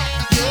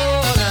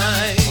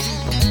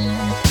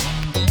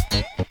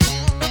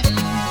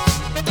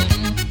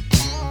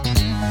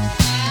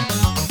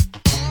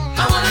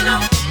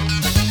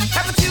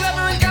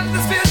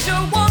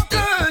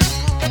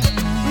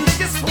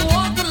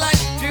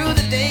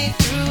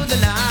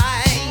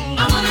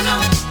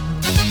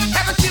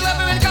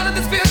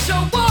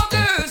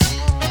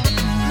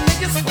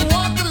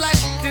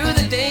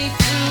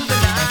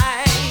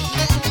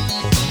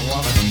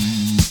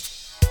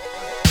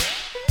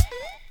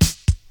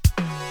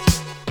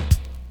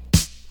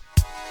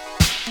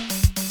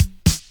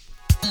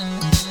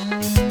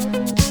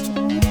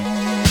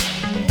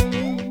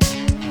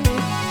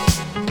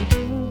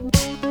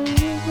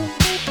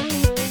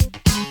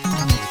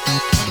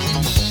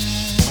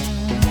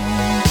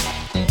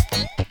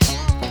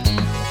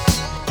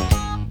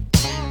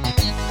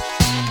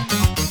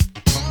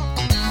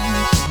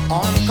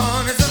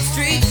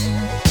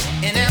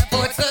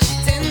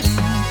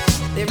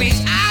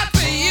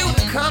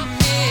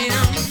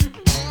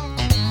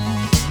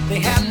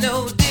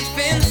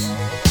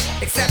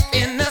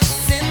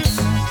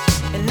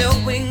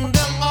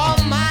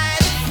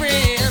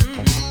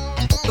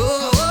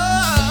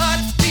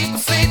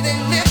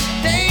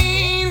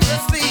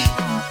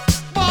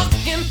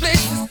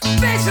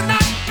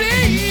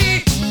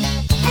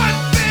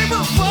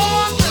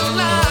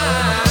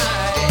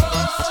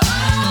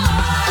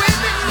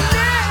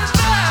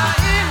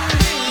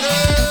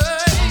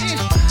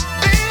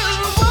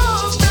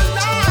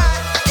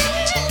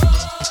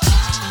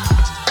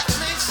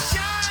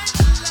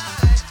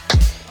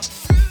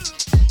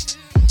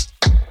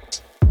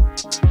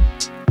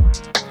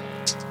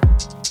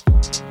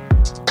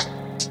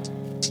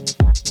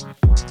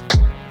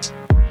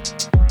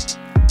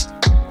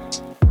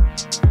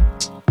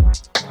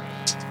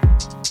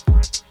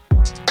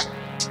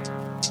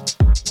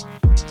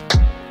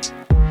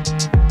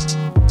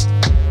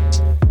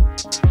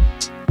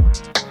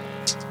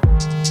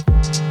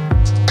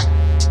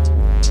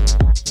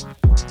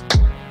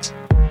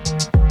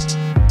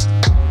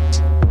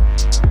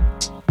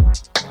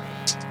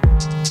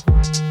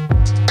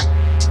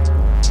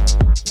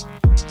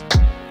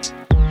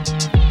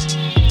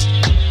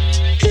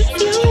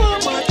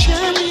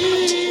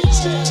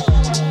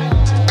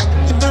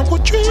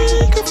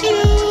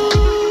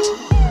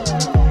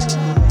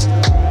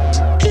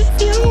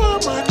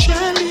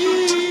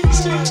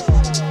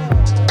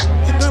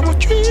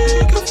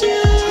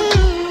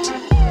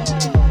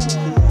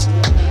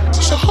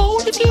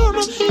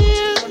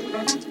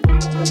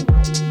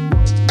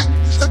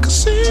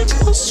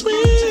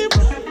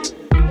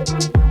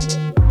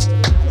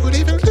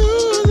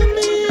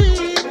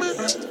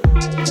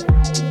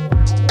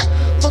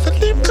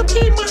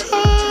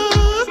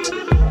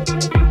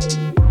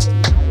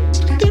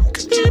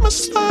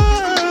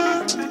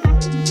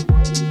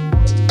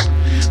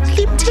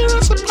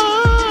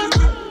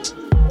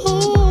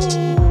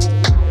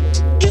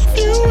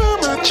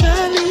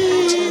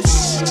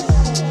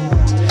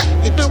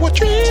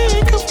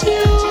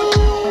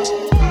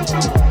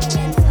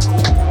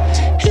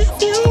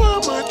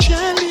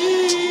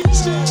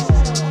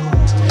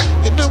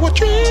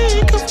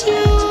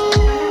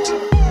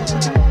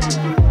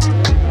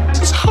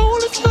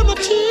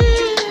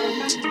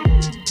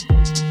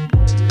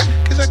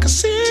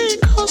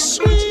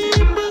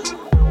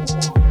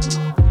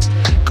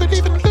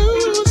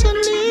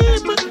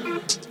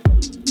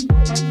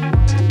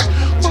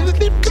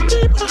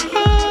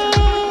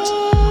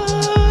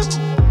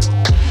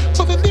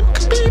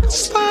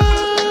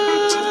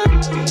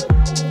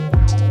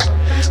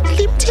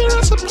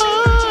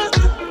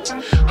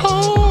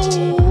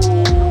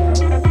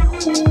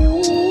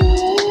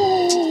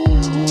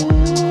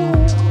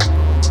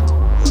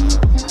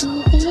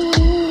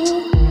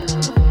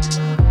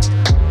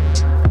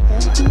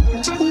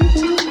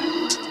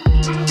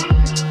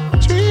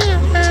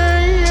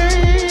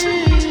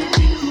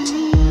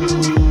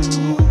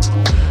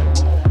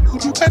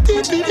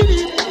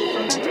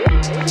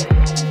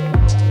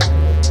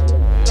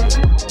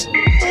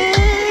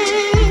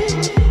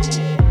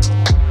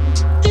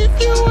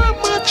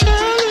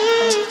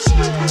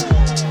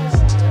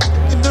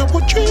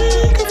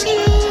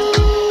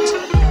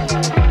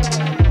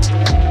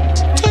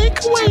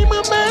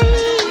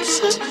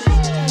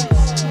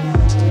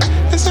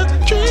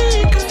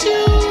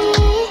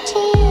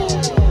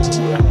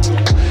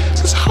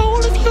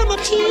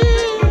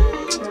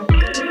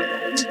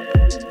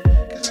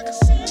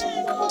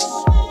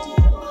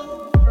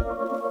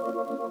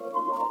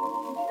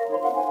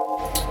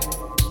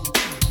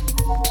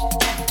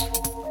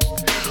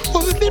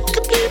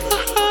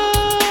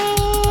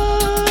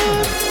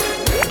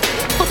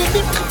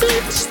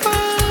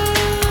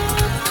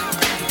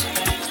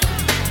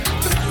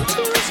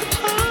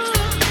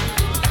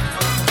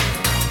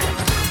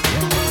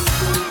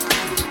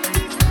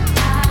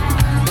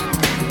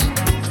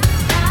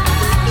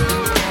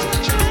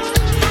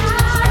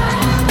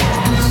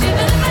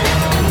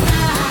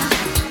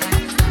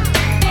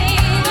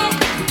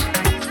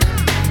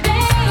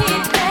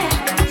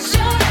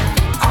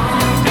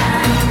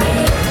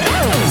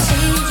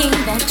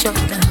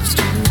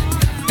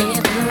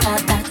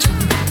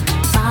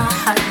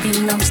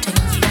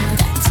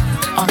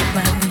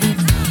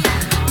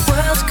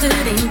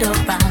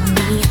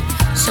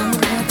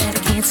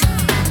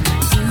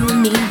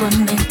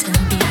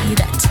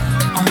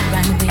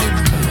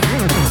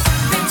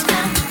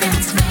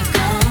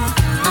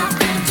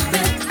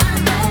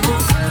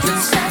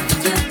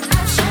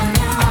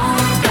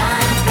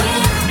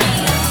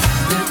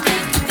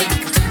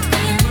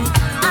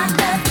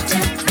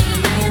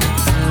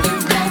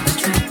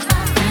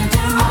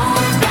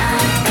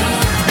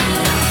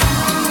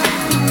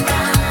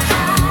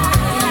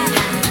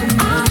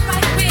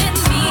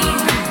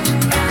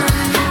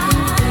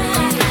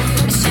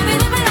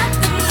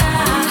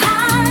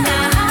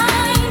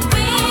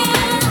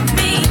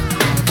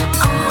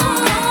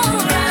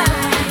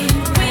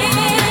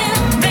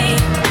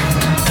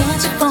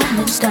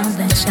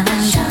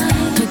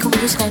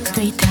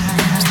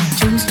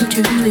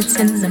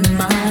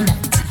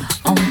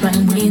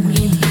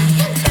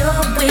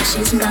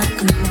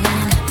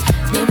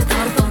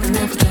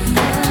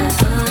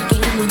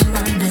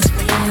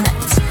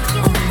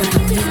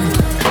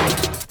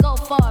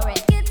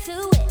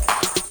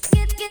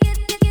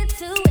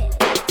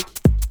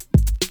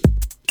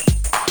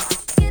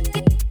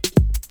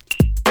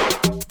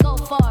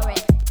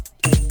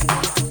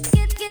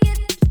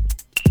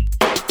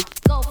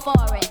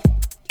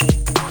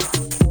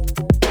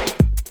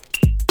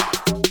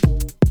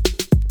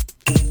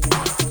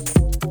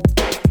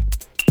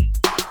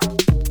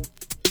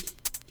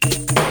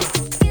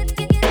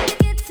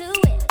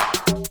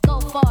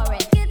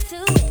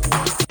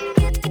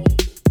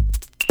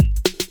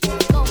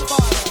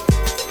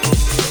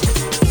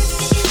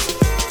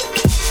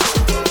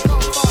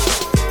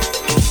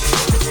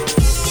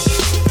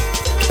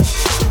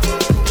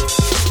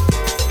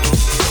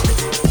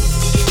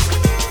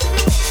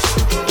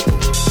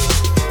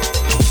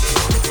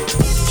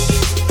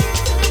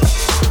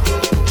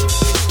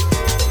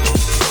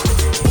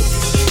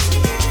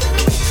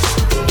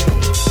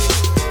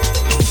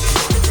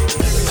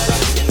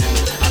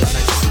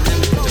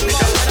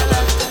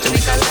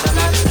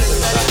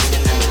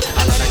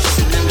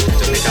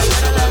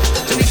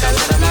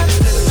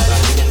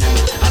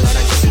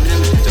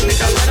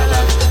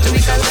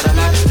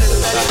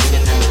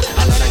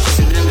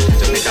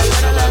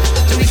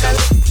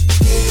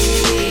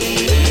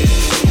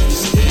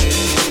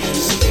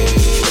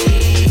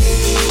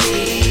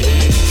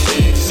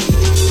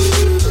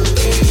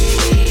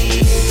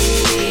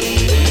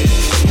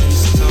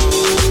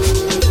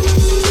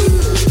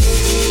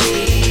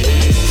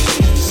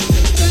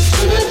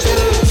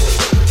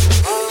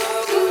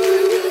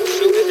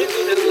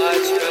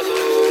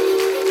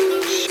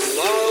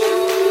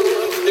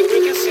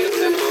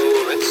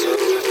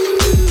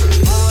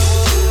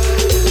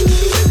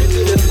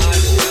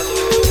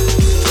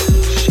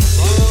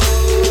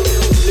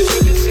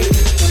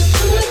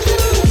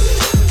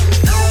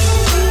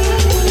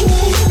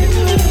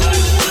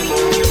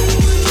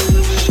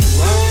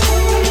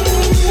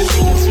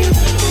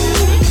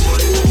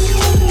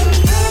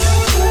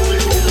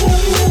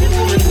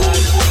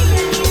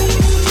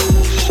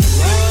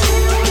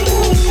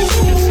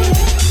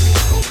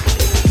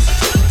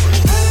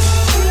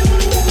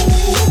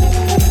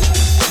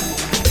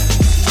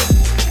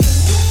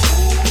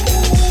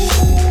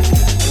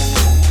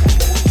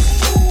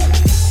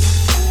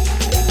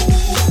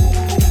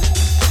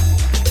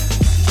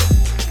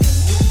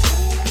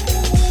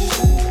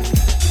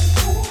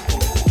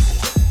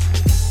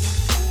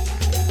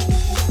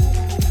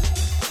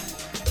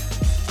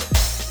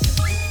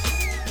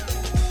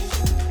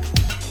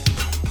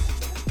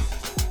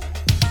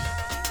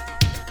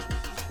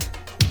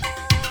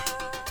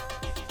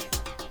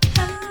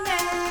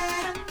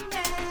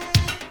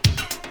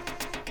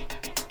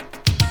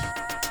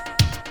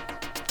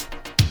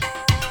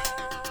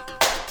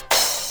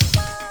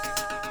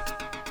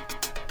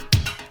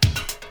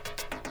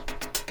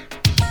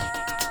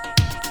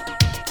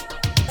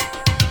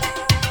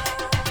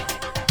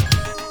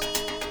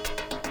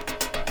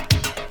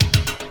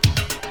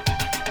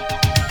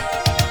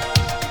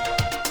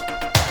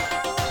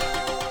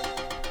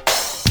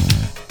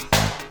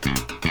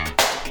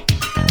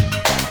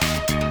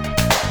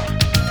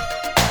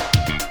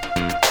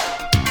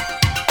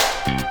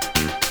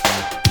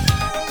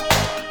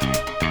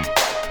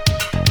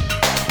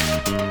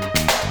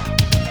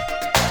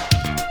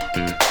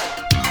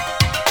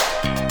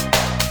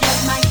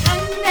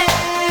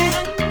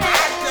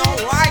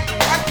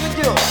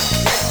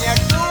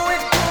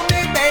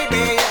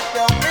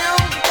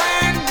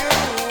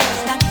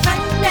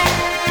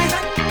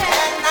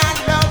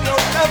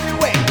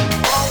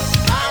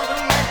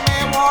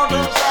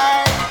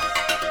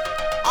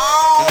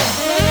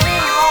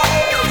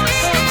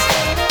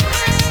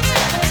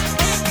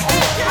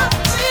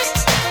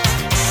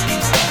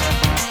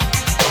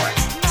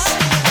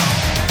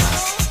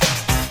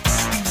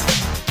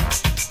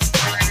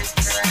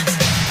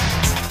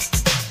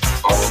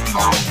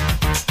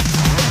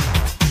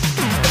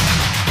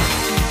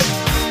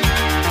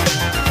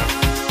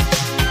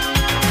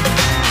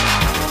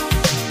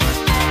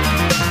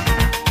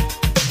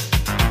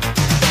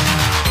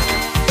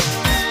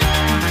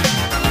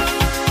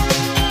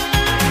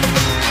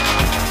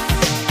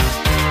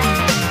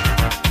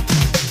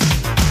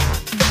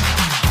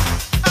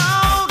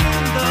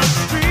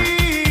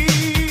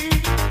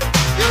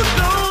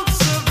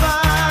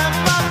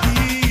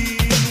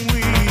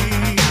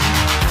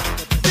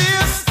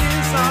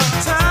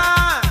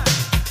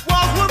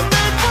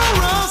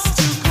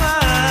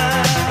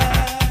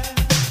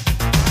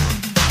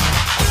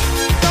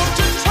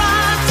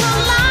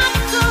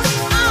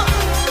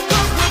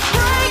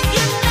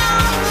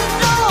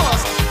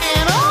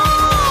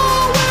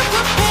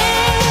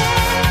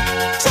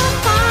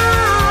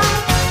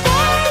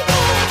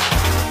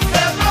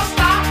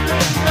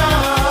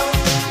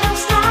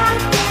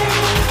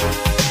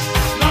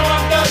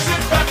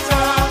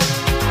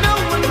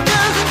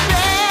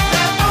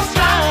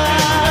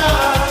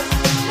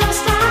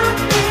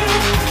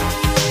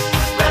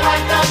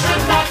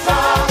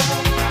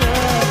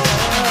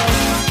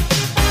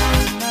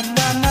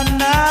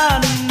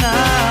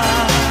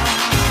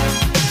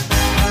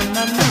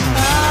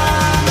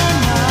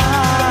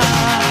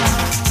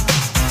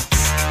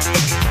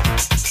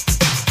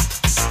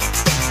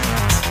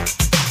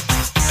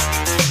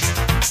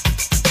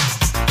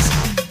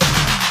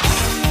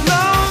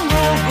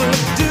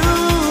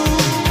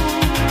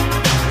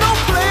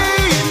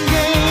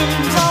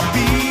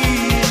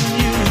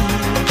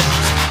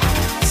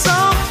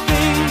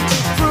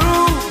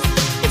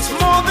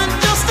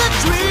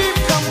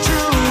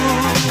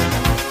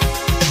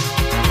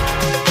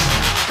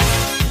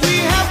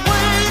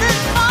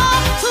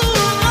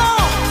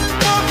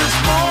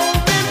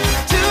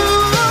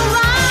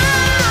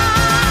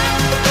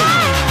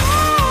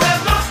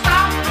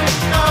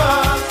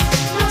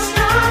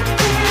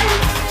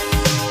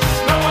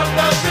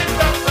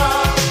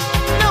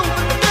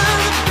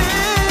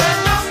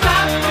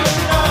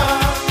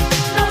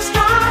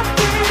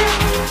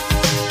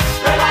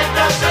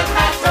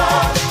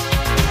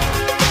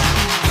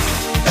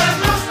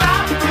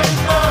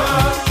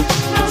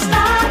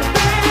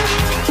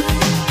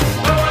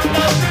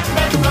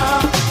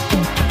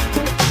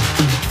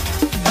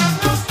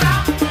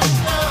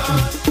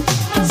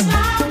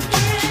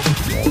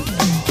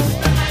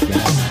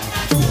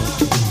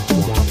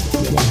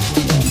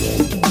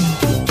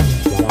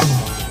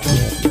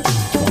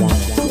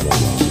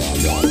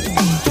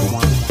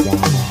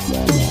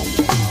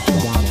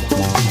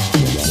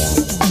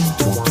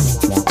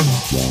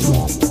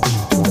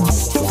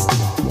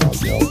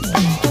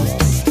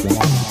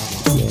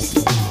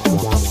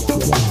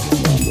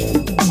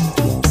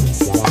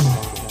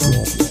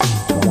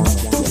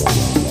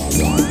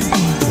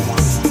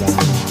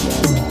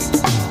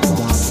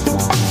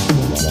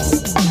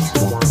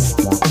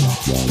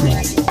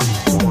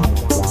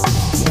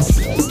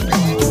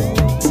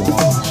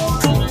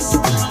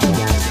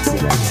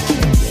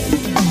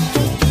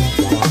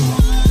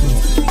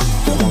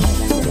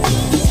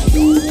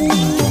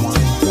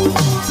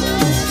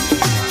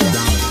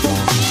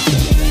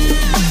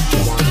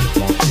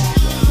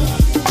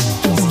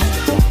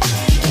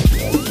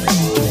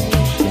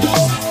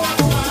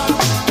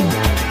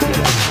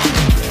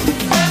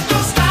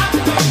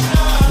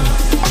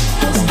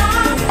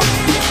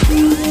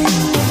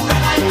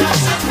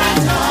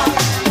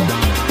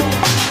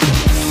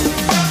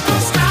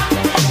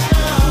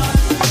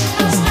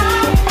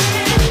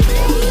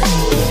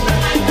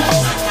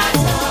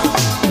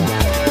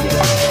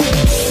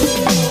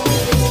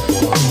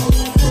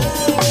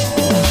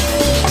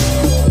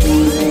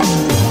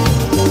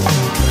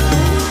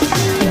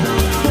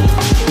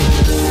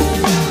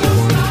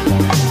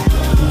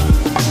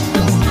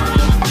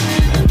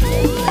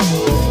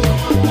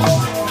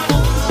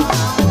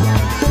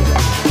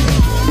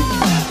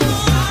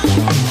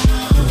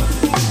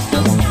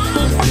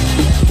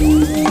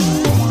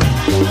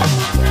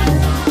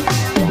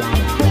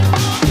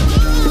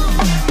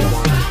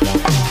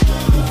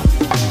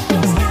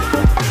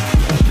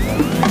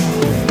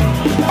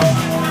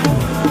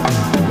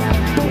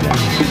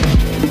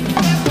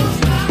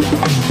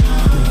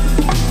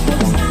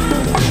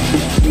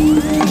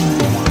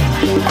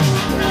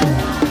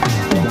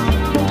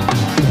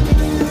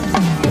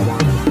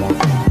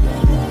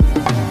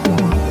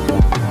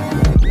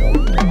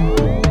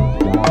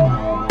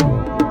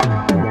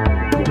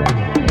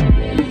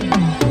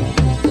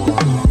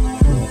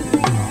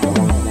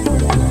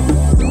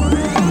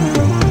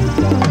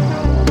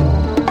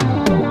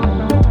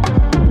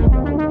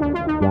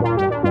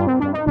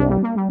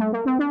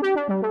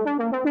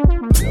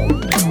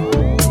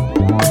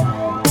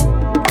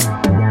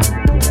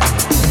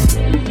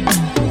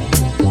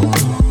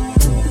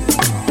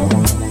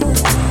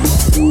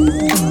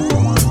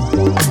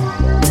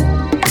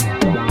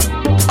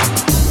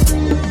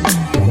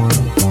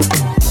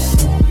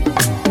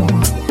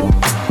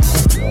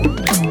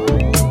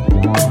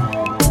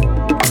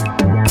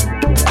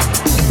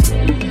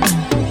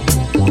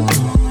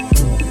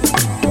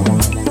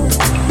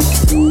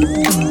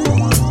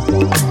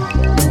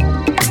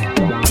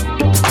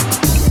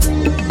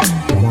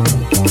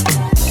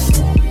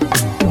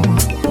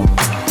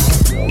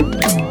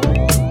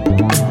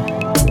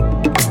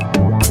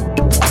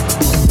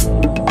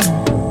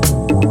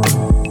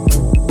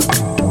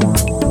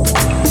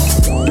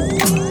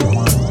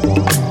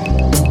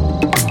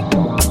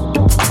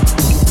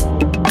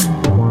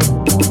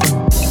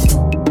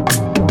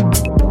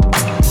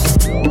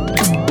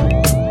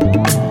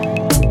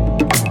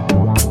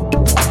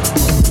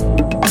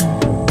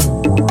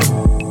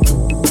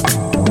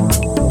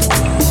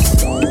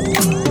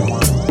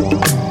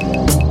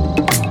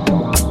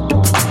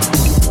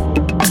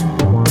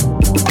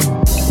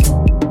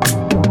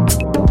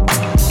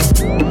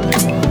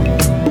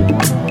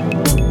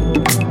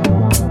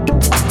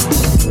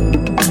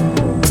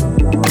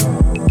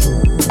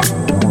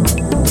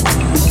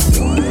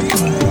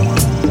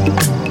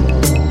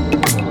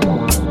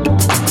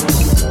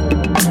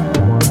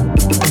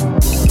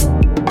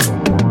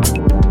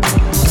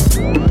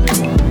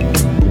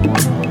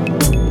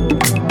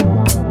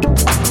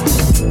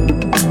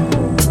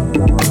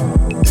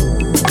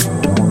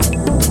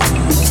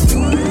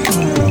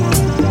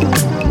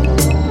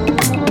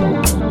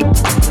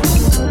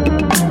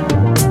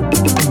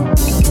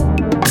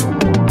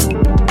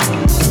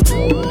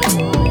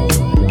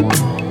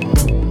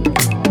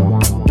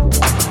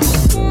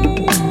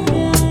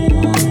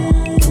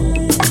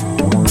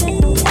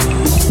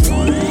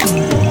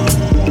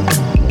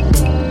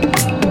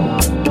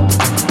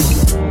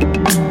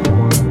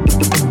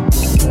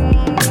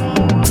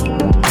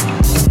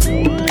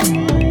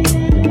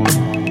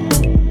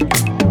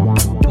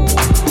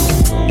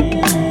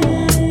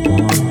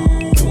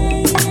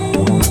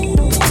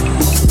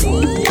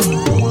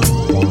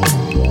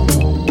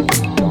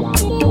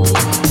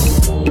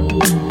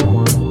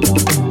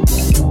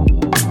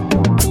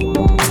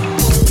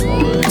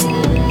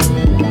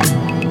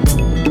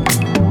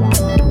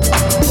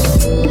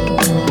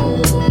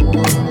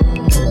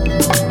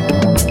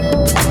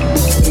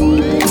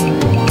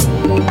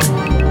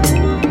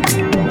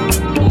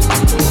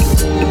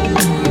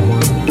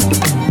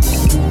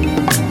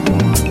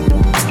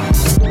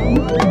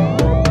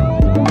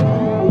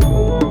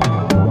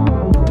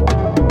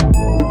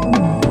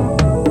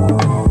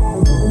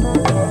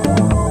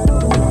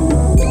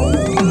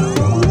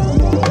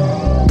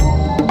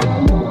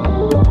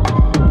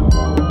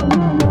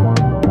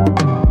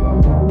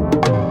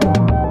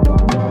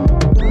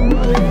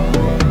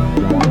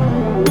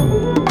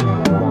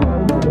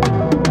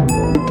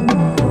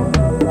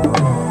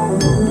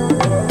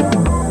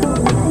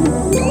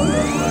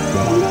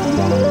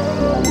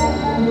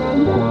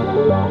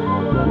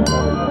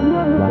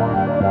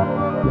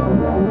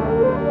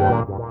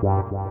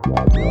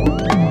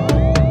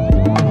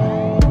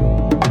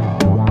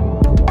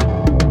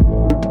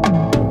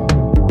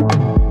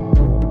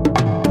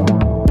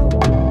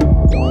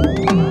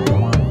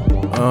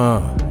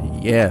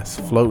Yes,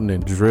 floating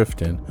and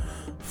drifting,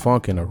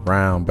 funking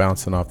around,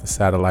 bouncing off the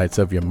satellites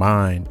of your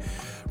mind.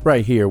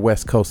 Right here,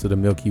 west coast of the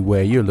Milky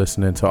Way, you're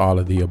listening to All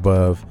of the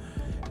Above.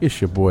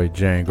 It's your boy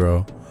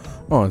Jangro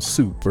on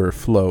super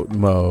float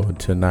mode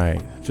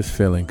tonight. Just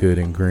feeling good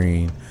and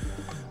green.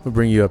 We'll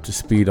bring you up to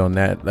speed on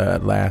that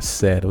last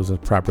set. It was a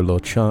proper little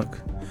chunk.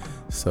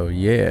 So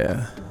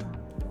yeah,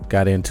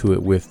 got into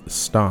it with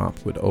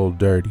Stomp with Old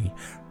Dirty.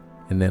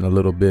 And then a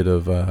little bit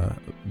of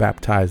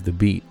Baptize the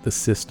Beat, The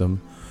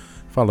System.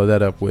 Follow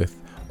that up with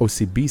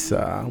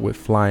Osibisa with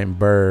Flying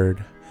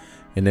Bird.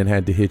 And then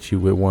had to hit you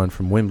with one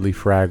from Wembley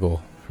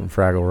Fraggle from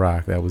Fraggle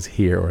Rock. That was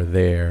Here or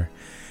There.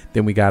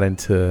 Then we got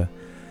into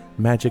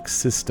Magic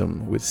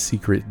System with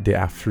Secret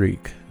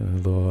d'Afrique. A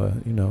little,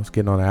 it's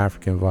getting on the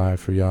African vibe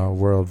for y'all,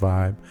 world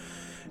vibe.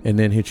 And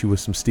then hit you with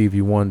some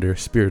Stevie Wonder,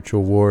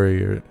 Spiritual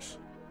Walkers.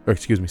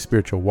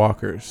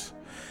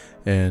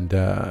 And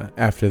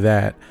after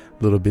that,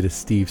 a little bit of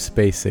Steve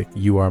Spacek,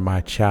 You Are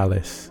My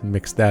Chalice.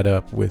 Mixed that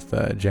up with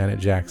Janet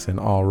Jackson,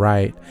 All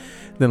Right.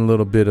 Then a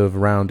little bit of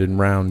Round and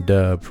Round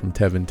dub from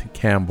Tevin to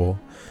Campbell.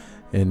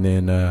 And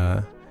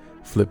then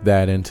flip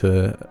that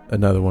into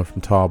another one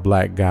from Tall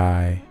Black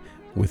Guy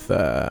with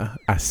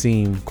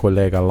Asim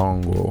Colega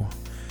Longo.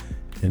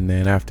 And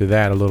then after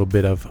that, a little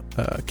bit of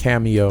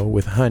Cameo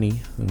with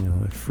Honey,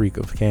 a freak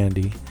of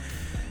candy.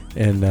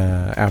 And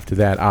after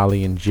that,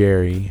 Ollie and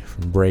Jerry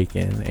from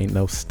Breakin', Ain't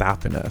No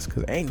Stopping Us,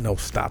 because ain't no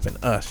stopping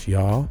us,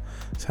 y'all.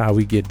 That's how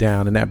we get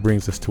down. And that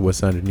brings us to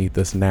what's underneath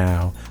us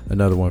now.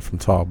 Another one from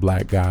Tall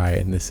Black Guy,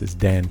 and this is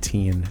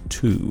Dantian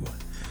 2.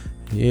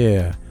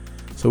 Yeah.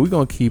 So we're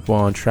going to keep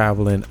on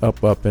traveling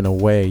up and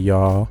away,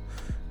 y'all.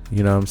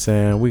 You know what I'm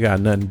saying? We got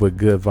nothing but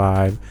good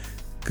vibe,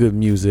 good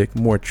music,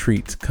 more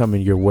treats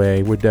coming your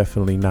way. We're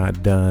definitely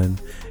not done.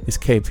 It's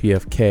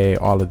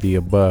KPFK, All of the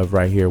Above,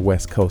 right here,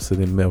 west coast of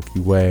the Milky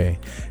Way.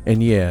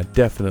 And yeah,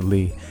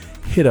 definitely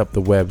hit up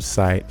the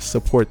website,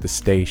 support the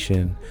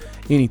station.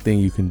 Anything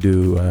you can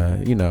do,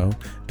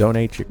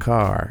 donate your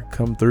car,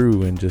 come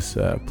through and just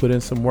put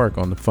in some work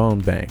on the phone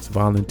banks,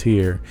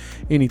 volunteer,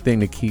 anything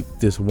to keep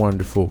this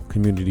wonderful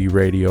community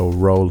radio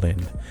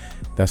rolling.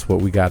 That's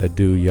what we got to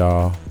do,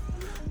 y'all.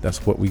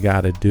 That's what we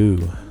got to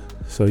do.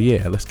 So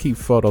yeah, let's keep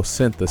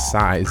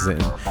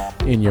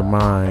photosynthesizing in your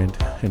mind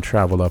and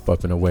travel up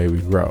and away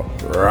we grow.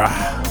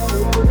 Rah.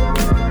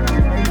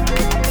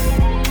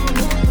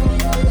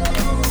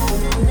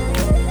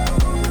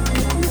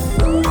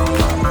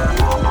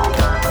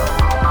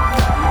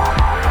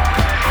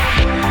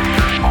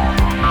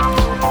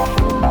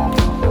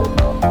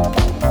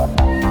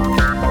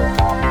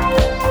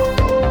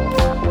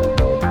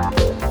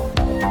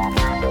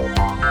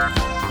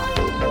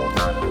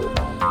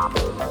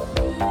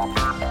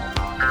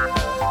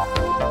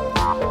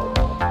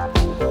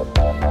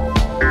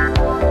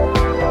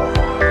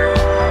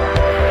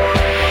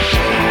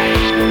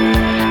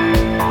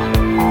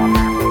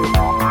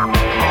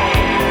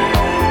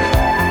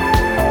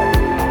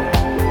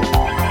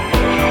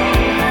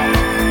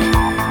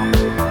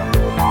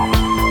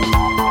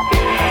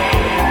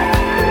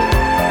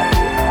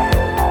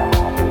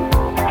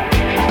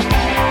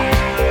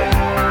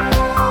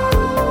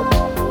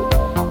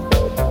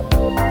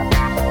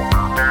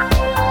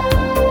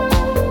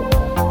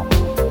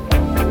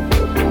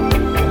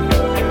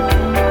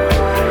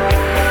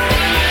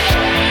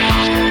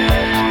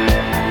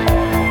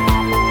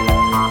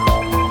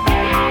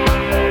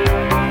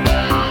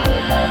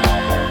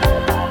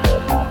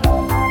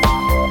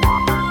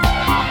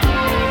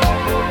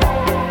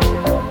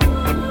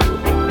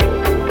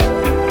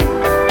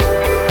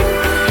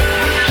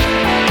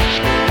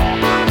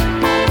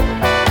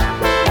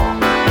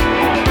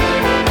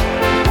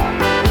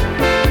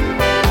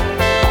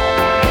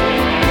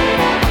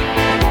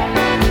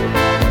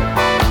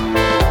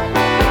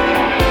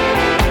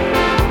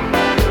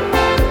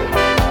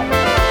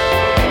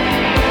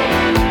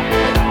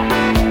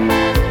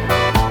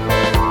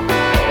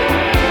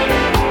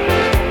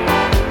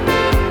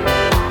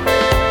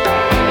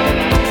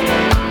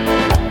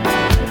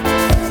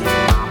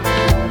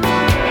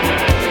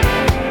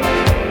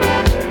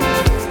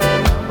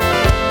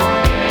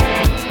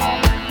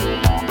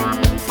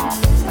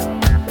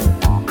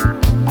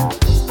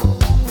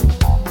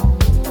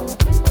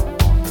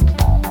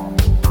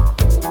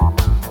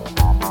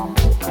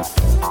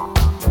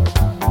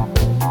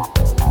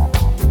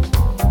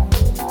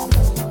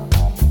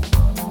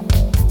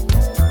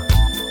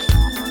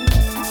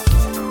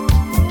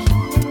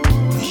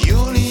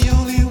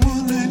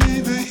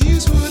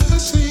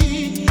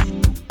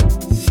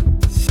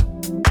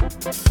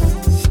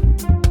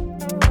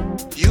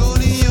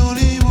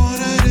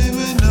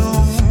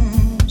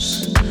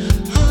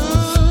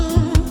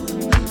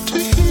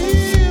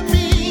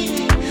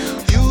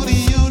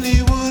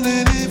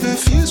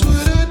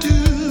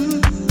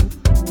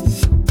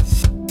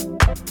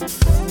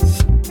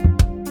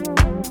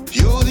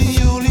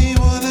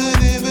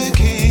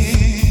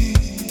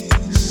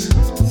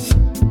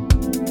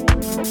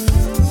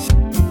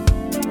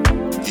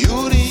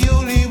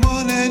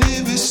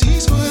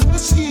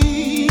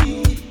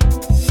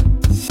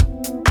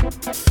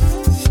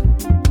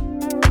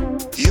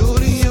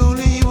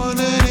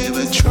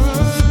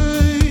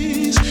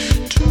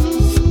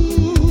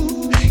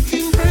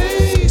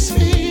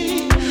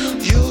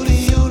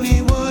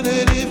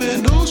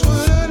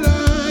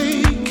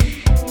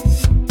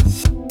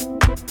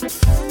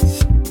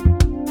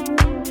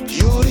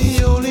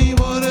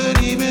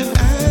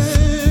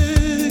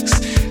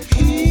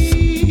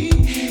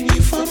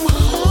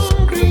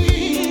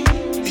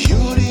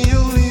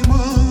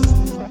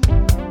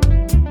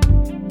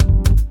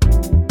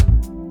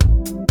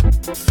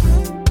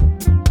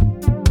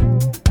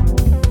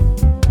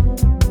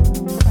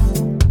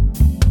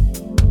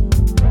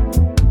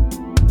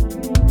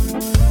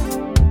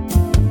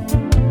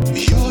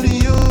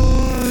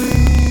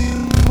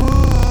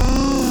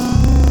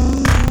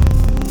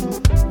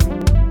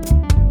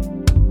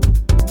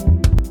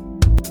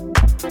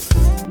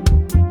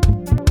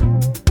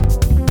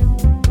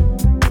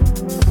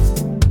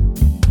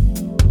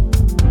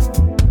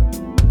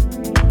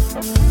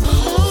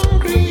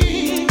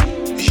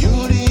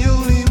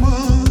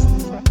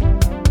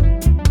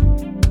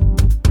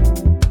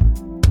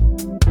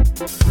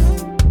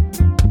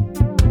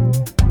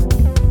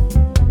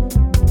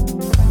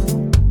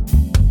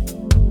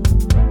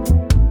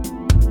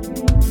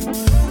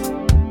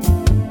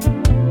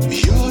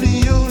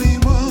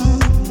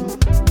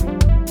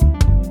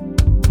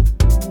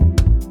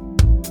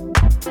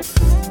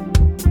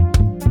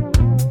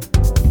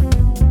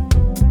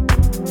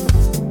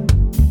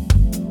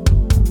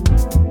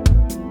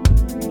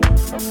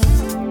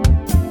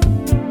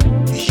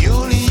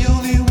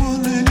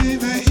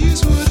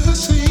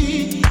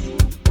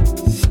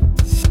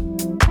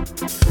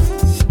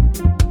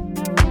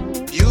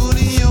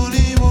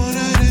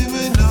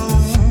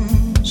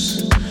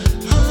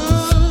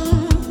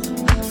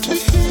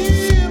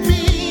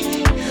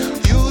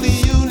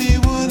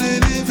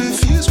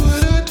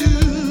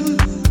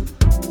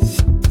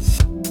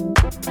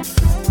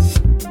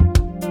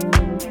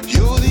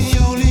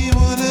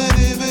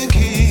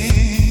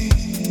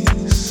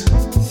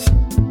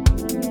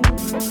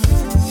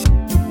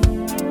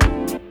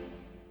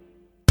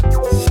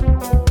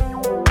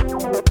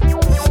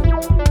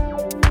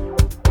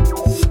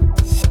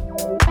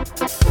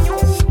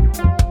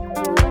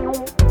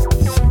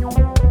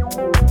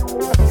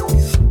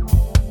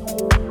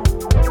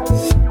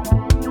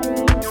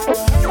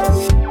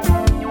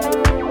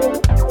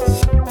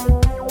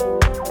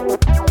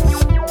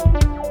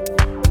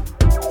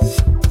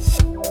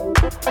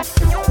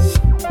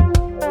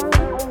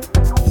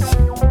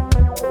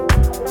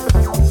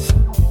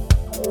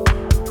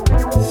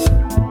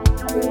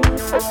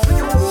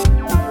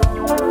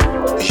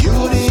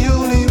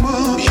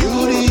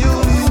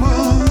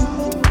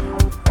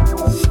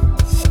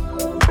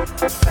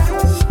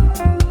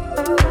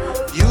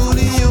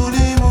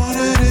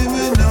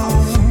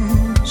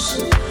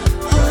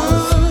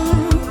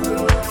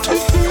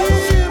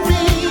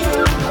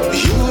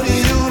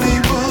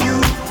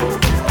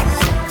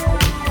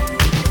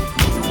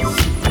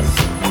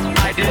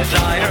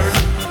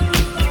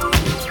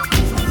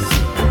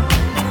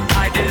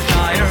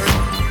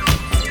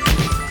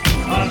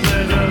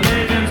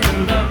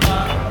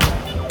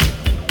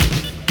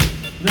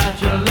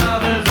 that your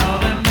love is all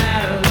that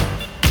matters,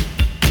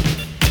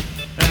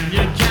 and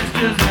your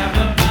gestures have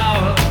the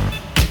power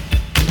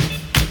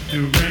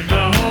to bring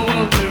the whole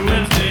world to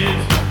its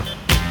knees.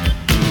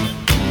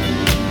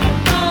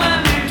 Don't let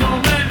me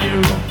torment you.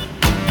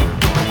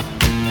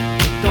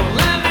 Don't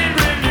let me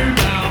bring you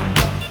down.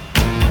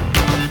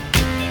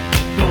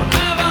 Don't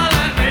ever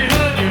let me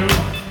hurt you.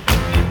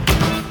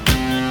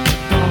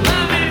 Don't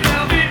let me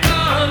feel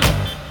because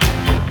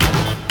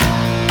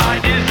I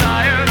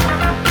desire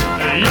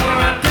your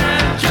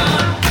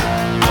attention.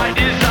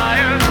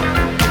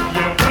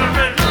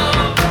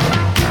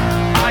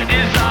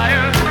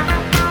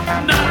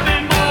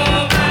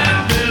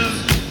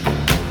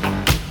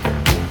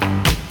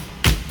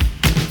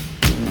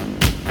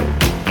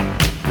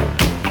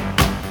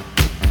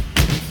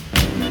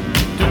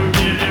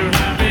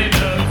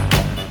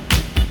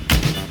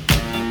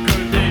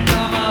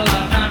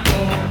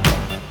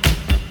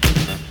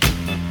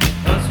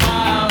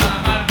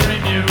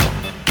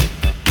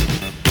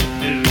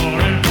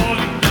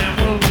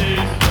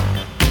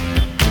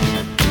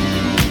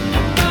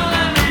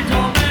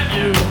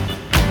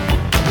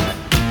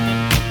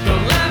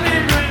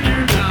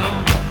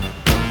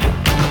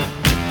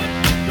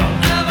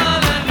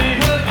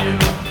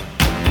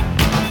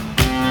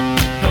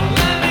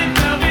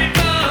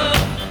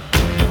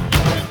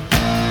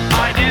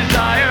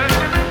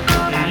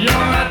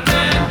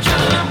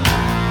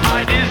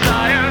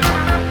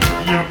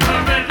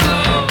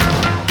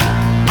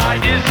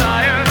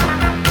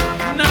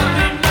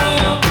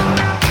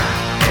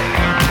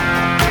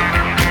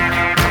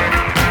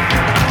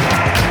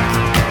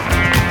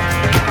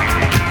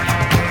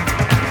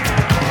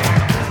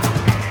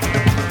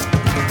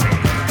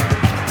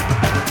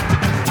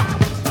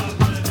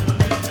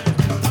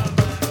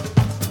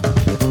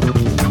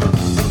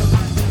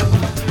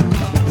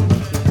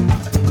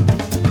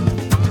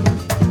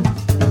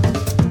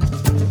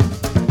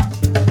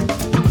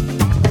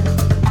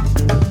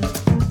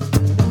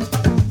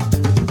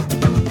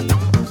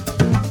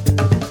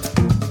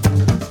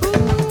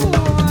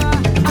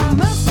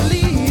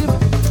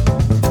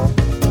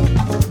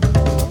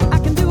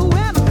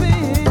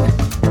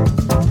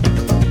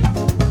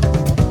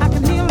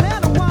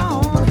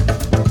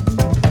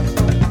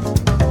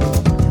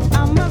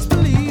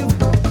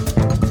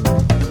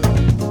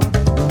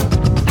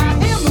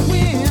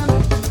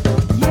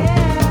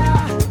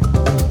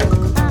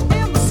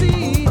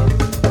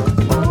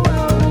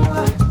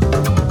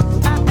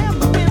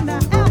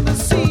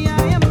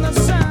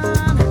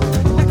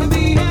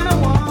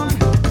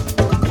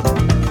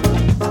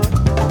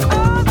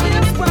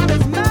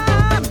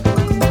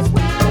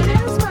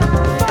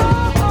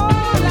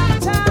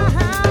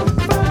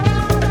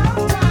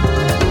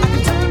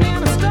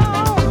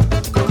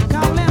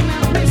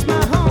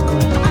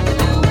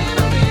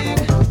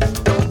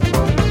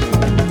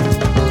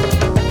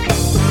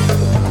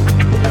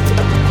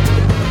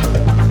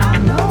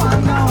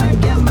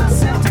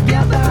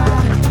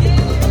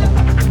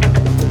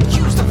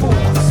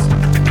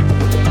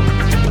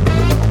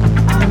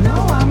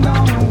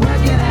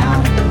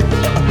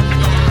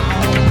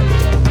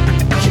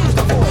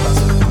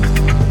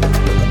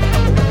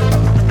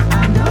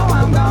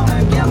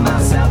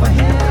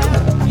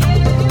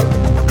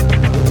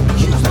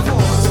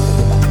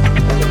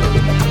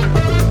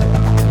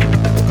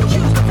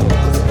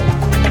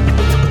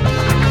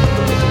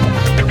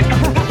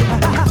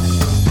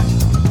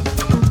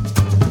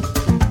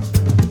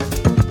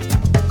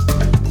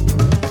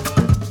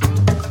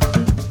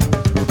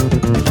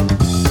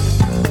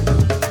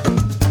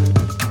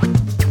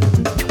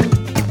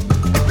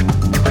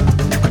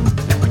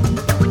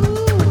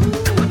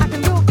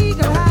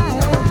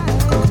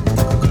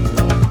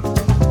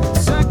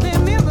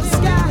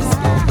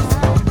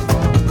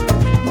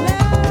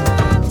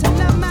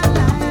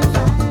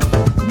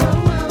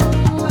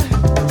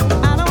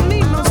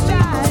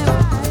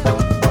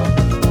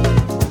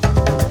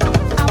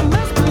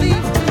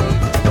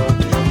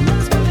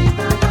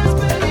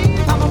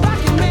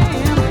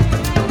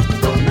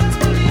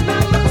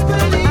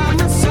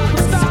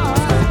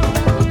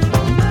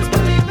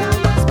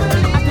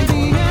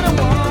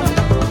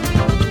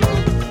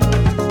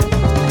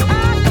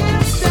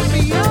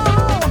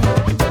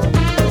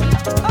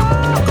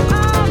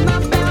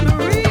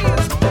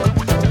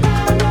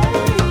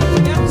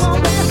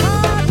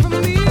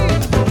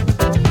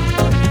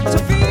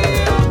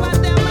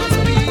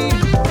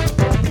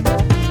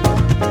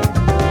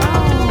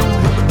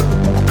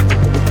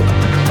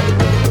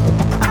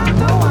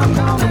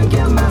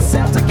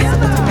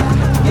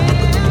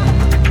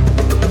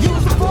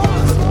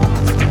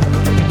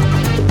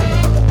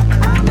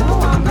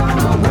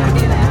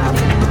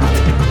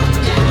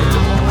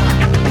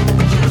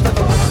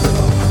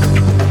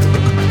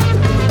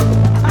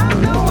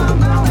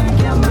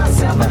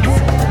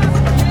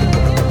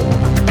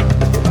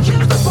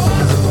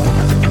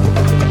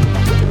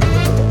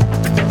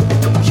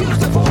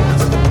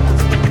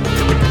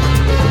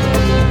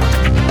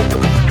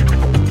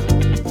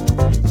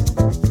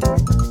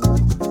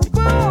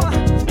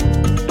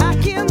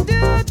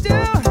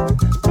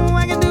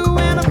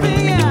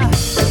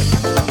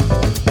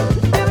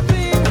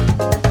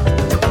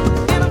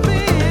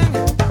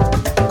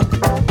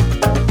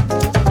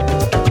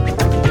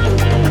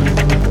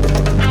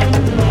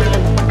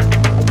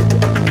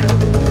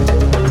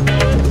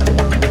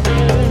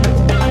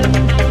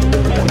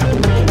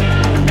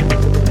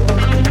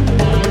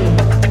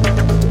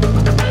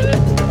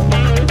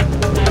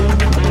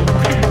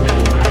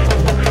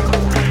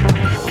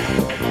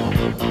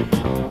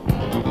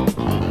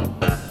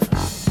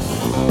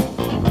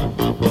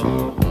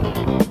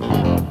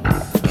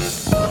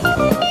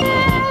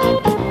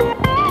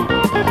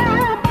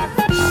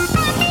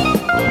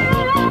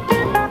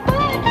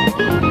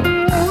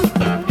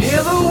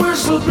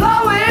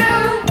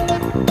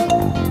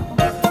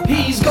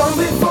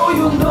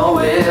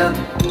 it.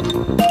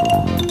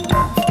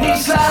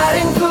 He's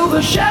sliding through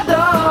the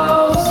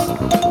shadows.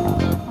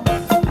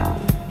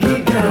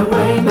 He get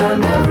away,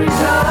 man, every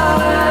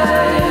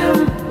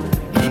time.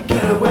 He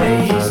get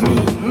away, he's me.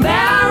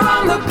 There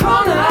on the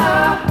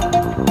corner,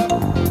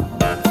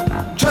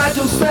 try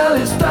to sell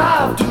his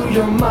stuff to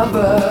your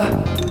mother.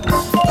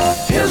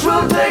 His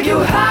will take you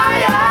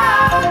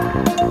higher.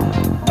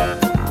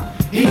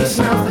 He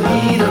smells the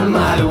heat a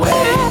mile away.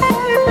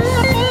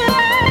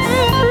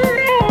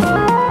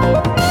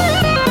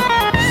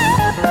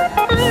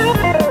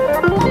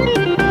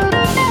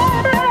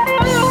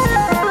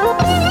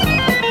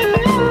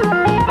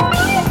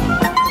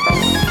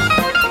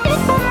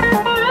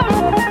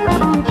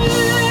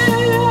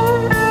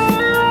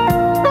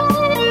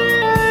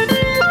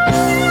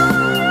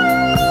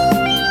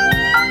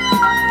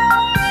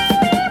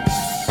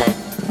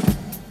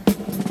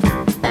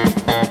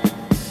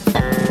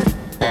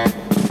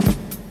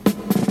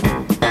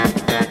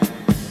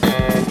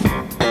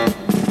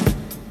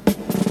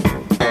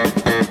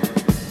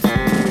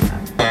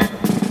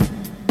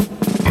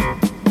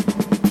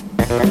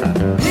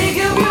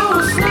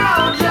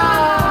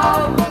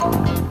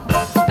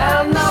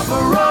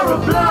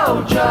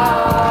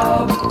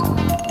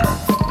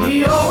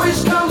 He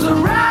always comes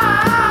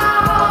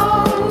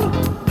around,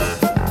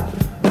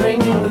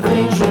 bringing the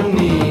things we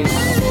need.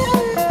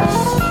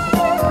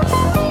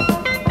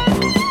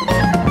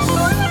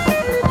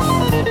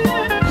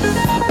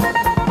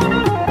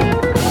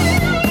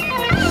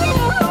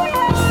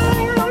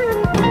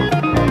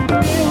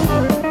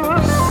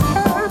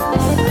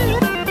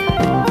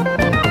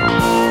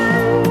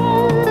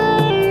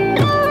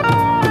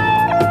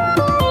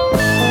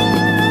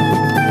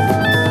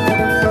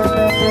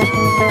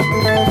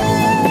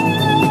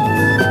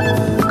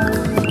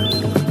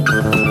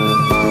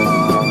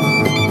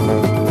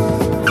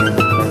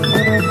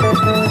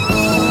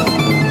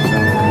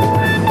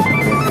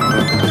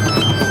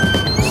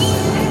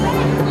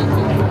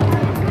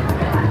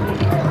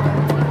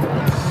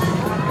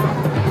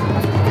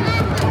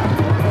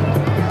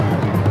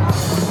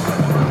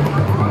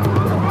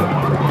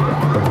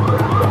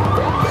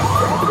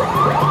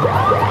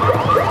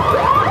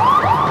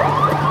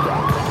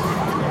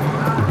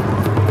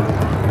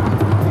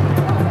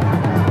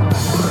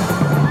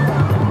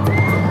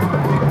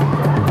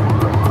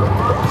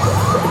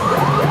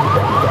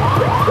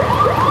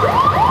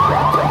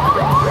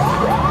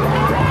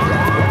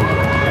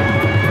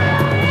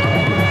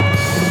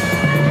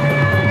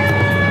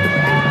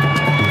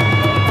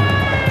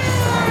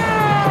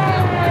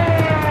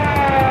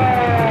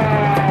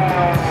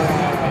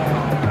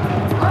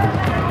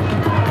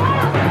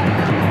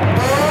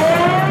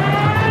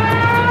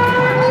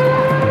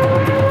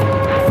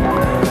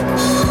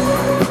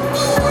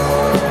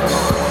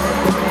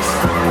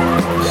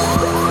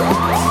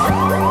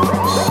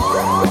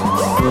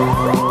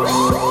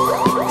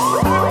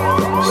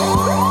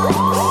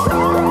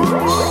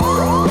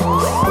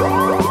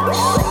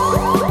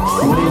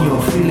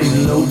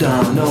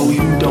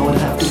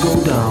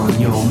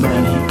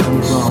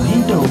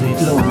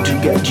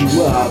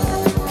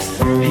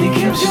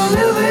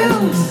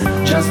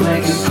 Just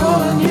make a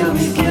call and you'll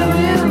be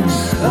given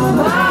a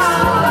ride.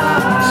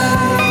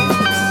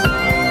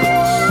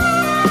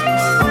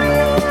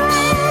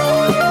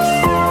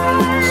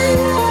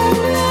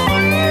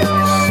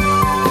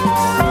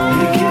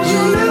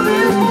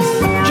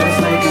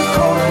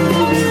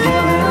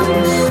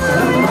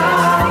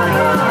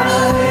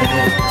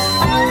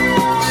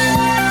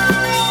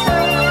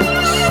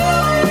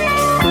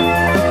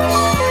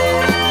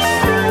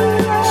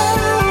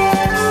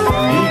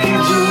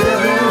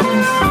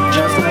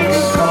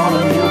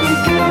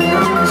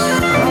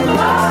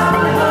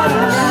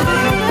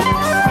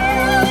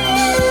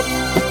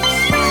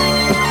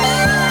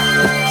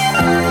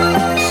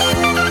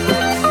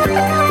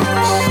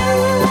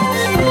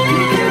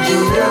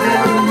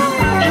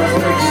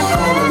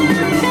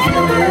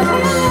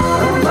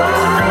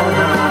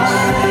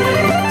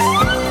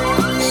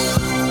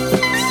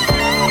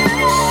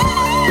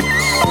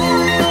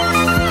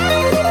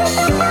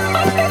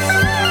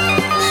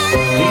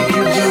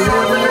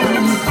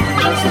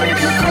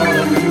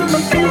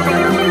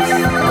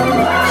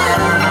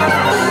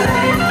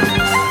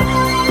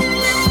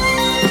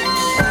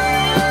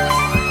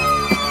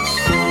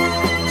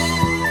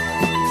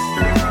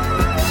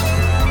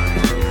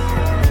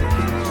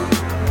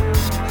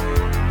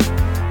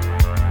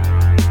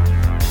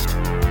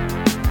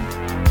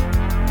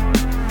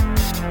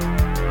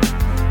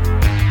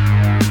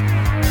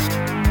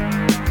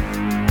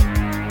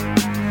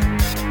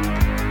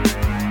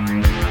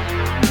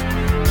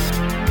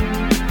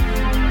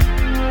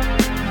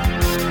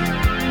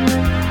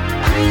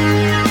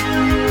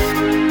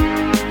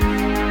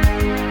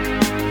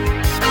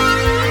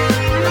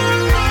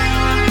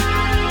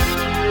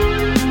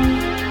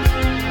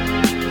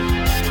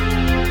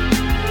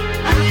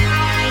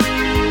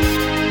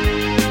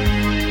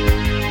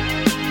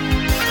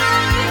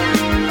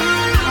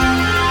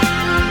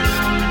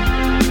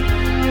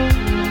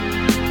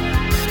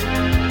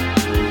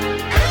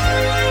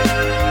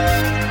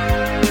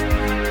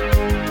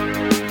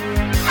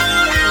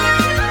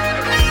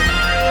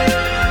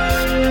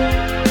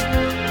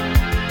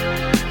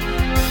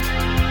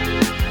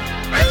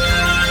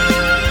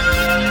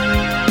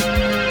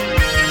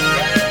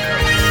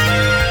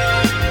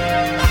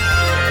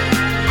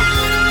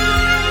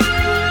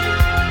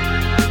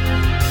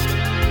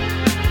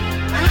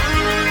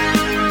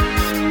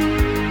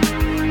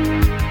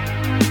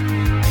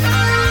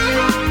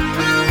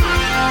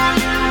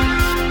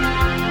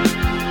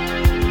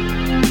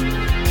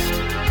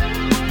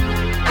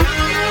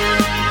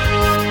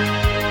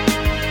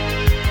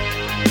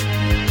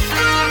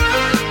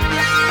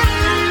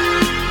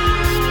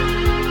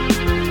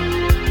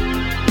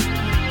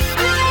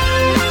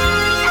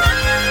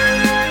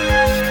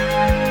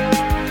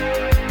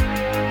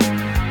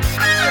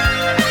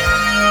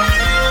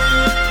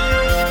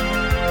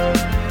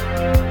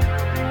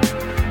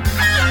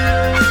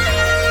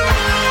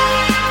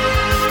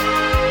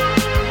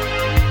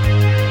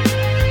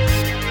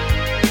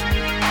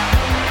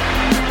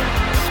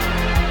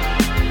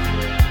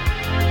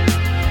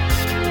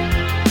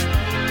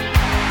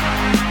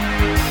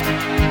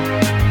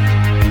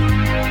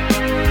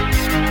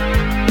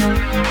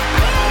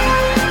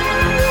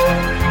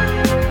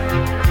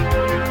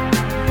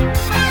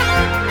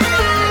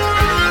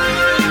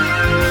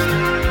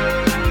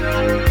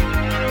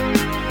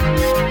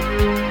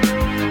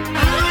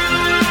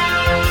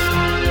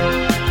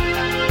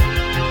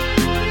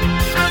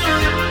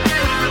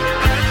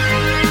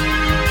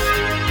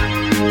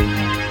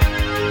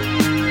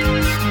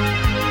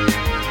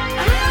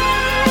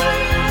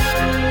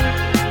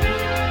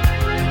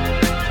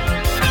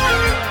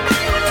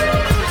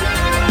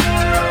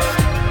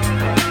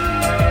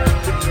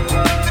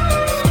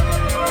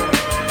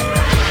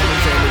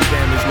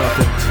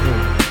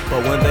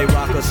 when they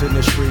rock us in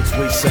the streets,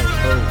 we say,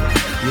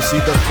 oh. You see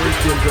the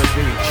freak in the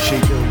beat, she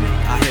do me.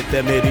 I hit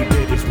them itty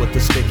bitties with the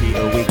sticky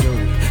ooey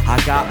gooey.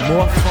 I got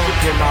more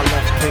funk in my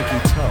left pinky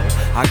toe.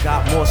 I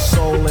got more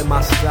soul in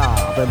my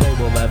style than they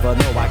will ever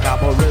know. I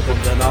got more rhythm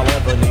than I'll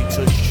ever need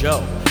to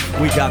show.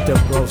 We got them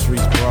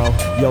groceries, bro.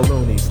 Yo,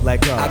 loonies,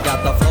 let go. I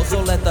got the flow,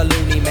 so let the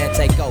loony man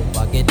take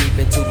over. Get deep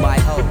into my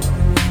hole.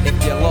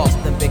 If you're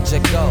lost, then picture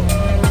go.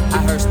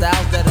 I heard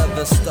styles that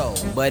others stole,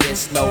 but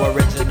it's no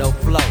original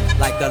flow.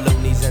 Like the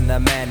loonies and the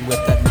man with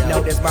the no.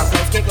 Notice my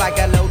flows kick like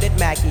a loaded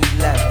Mac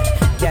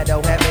 11.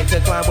 Ghetto heaven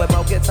could climb with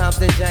Mo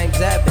Thompson, James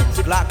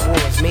Evans. Block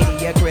wars,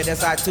 media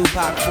criticize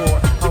Tupac for.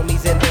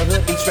 Homies in the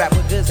hood be strapped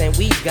with goods and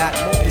we got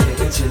more.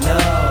 Didn't you know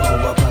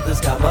our brothers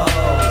got more?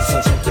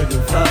 So check the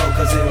new flow,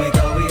 cause here we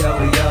go, we go.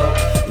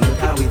 Look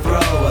how we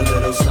throw a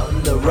little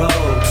something to roll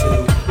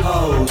to.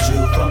 Hold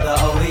you from the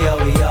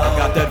OEO. I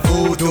got that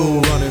voodoo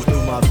running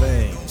through my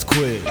veins.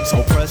 Quiz,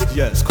 oppressed,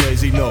 yes,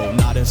 crazy, no,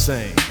 not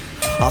insane.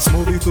 I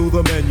smoothie through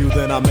the menu,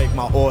 then I make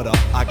my order.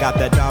 I got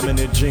that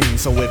dominant gene,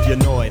 so if you're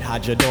annoyed,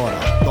 hide your daughter.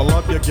 The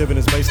love you're giving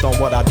is based on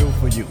what I do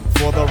for you.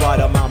 For the right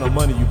amount of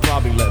money, you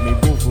probably let me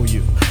boo for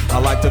you. I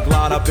like to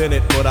glide up in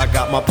it, but I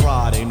got my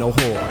pride, ain't no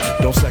whore.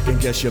 Don't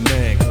second guess your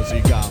man, cause he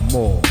got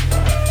more.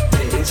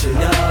 Didn't you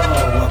know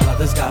our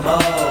brothers got more?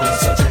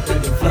 So check the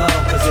new flow,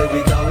 cause here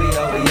we go, we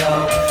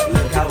go.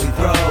 Look how we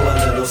throw a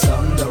little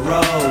something to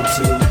roll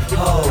to.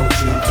 Hold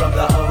you from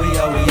the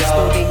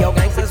OEO. Studio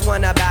gangsters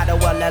wanna battle,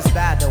 well let's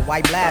battle.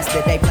 White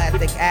blasted, they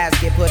plastic ass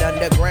get put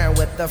underground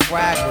with the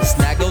fragments.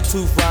 Snaggle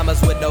two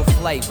rhymers with no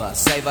flavor.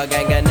 Save a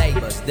gang of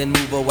neighbors, then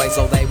move away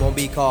so they won't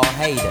be called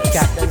haters.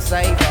 Captain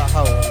save a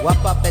hoe,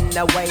 up and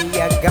away you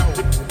go.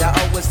 The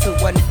O is too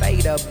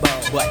unfadable.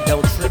 But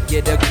don't trip,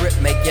 get a grip,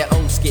 make your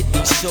own skit.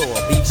 Be sure,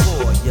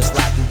 before you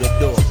slide through the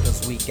door,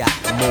 cause we got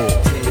more.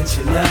 Didn't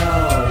you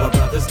know our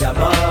brothers got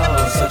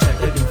more? So check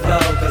the new flow,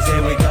 cause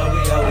here we go,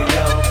 we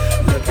go.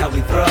 Look how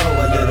we throw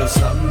a little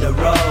something to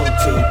roll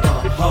to.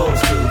 Pump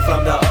holes to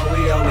from the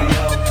OEO.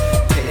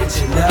 Didn't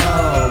you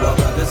know our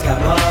brothers got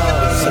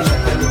more? So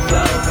check the new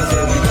flow, cause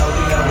here we go,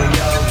 we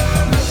go.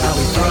 Look how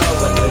we throw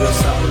a little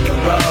something to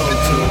roll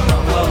to.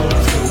 Pump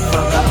holes to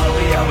from the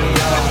OEO.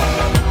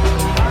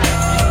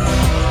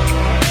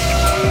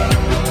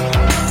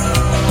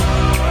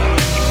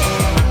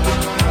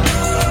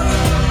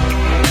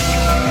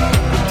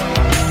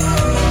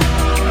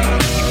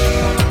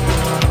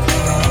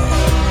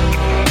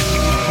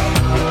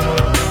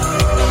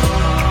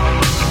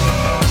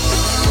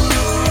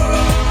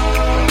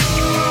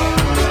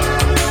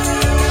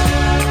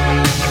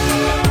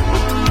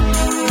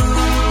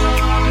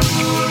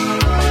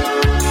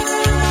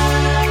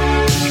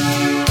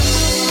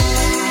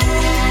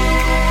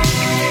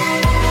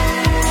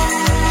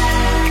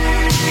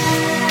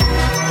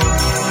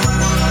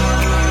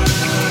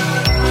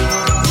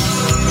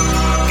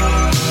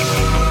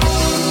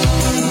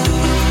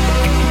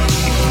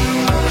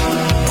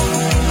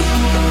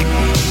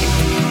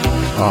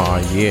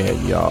 Yeah,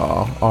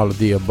 y'all. All of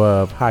the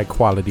above, high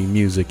quality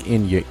music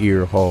in your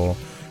ear hole,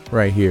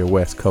 right here,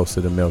 west coast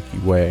of the Milky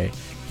Way,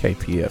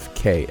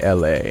 KPFK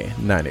LA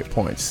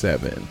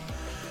 90.7.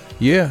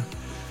 Yeah,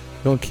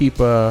 gonna keep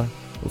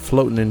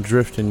floating and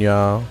drifting,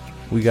 y'all.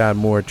 We got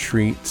more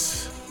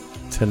treats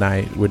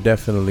tonight. We're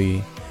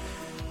definitely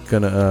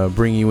gonna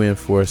bring you in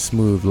for a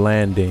smooth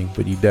landing,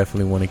 but you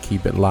definitely want to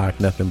keep it locked.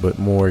 Nothing but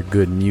more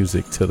good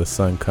music till the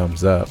sun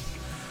comes up.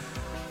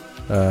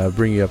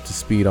 Bring you up to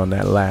speed on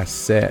that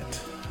last set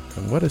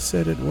and what a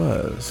set it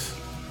was.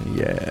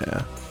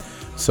 Yeah,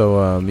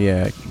 so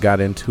got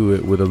into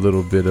it with a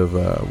little bit of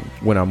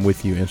When I'm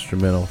With You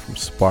instrumental from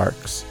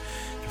Sparks.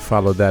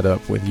 Followed that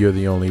up with You're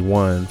the Only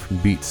One from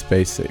Beats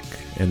Basic,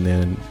 and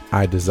then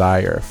I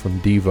Desire from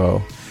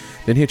Devo.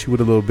 Then hit you with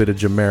a little bit of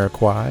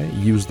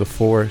Jamiroquai, Use the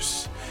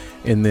Force,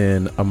 and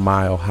then A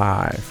Mile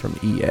High from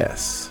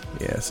ES.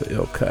 Yeah, it's an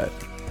ill cut.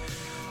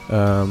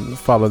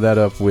 Follow that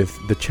up with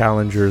The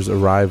Challenger's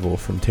Arrival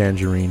from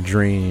Tangerine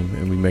Dream,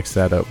 and we mix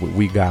that up with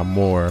We Got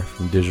More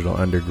from Digital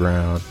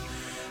Underground.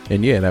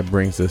 And yeah, that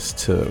brings us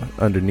to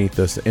underneath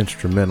us the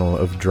instrumental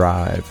of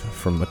Drive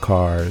from The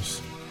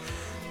Cars.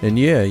 And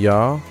yeah,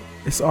 y'all,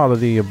 it's all of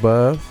the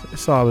above.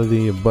 It's all of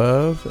the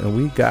above, and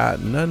we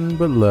got nothing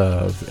but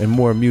love and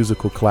more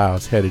musical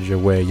clouds headed your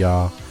way,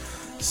 y'all.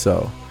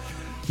 So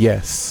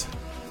yes,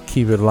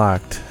 keep it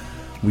locked.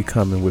 We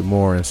coming with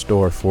more in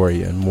store for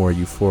you and more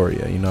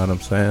euphoria, you know what I'm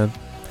saying?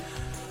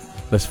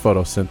 Let's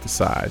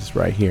photosynthesize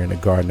right here in the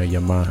garden of your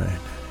mind.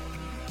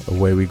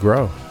 Away we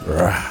grow.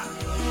 Rah.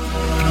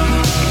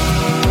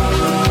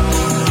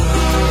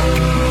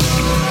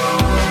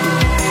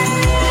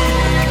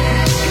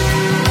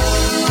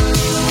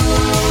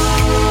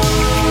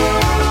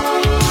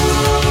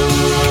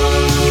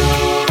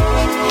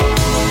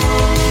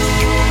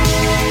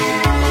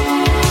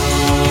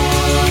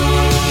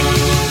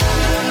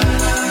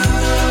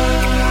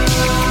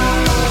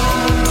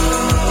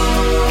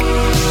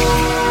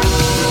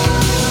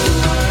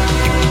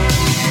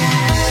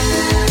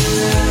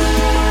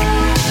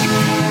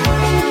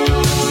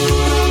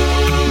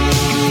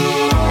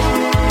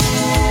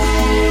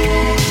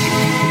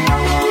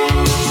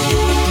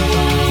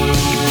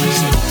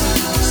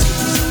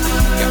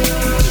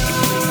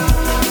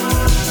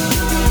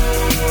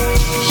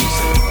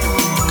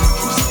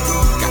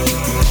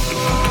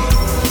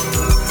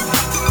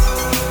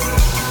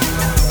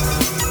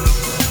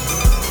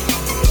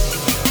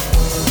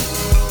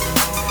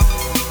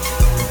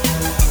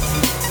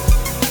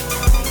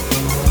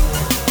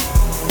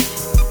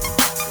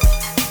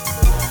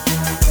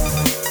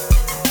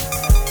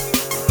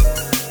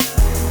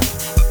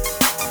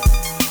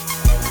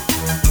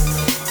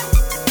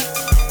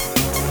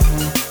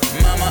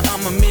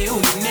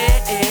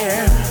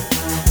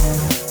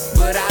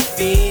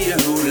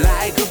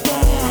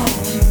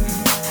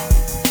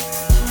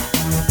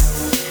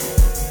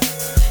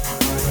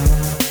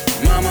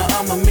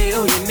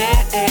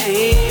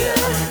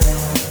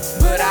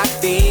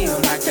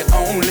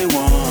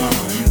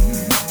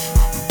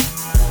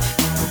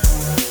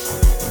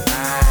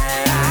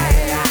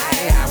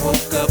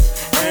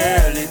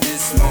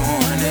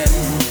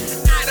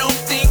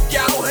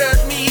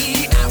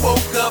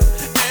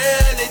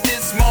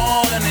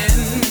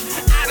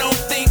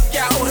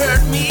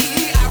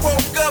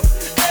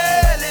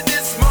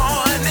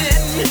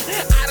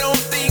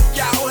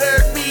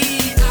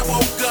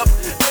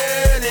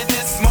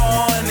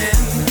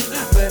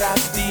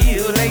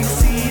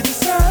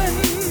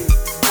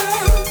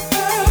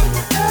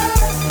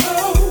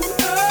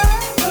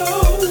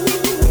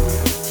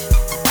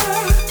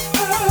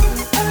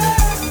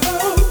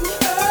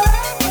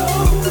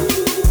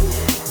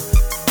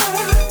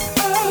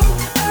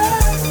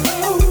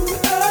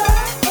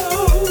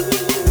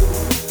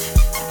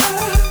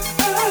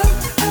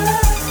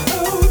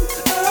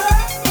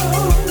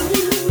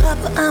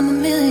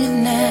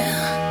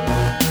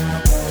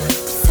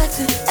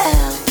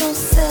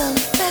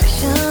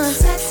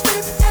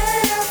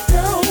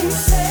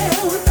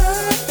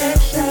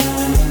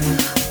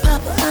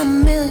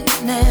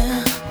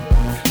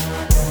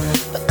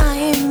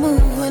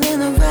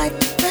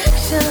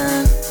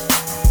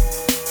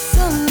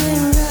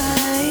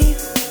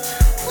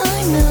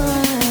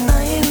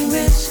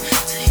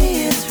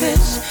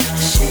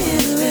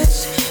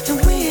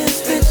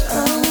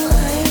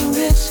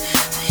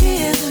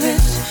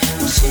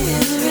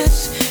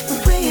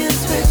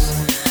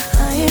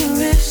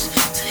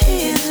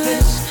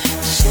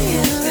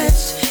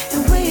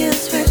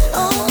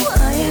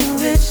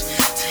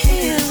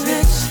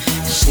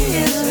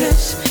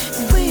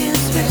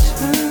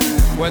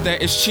 there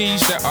is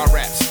cheese, there are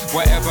rats.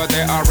 Wherever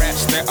there are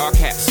rats, there are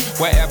cats.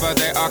 Wherever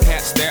there are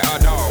cats, there are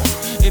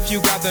dogs. If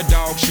you got the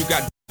dogs, you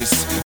got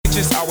bitches.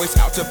 Bitches always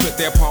out to put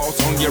their paws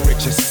on your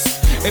riches.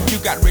 If you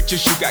got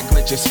riches, you got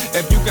glitches.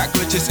 If you got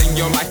glitches in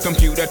your life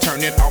computer,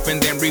 turn it off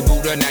and then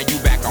reboot her, now you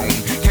back on.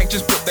 Can't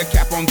just put the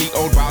cap on the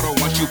old bottle.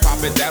 Once you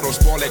pop it, that'll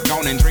spoil it.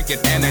 Gone and drink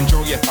it and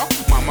enjoy it. Oh,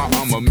 mama,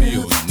 I'm a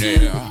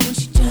millionaire.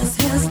 She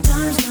just has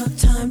times, no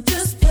time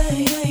to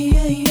play.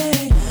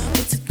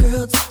 What's a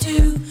girl to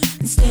do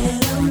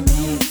instead of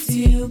me?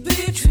 To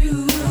be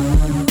true.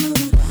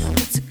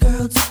 What's a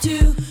girl to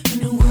do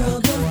in a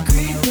world of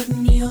greed? But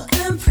kneel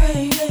and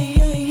pray.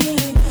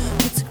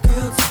 What's a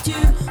girl to do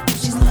when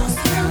she's lost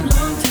her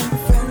long-time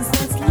friends?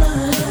 That's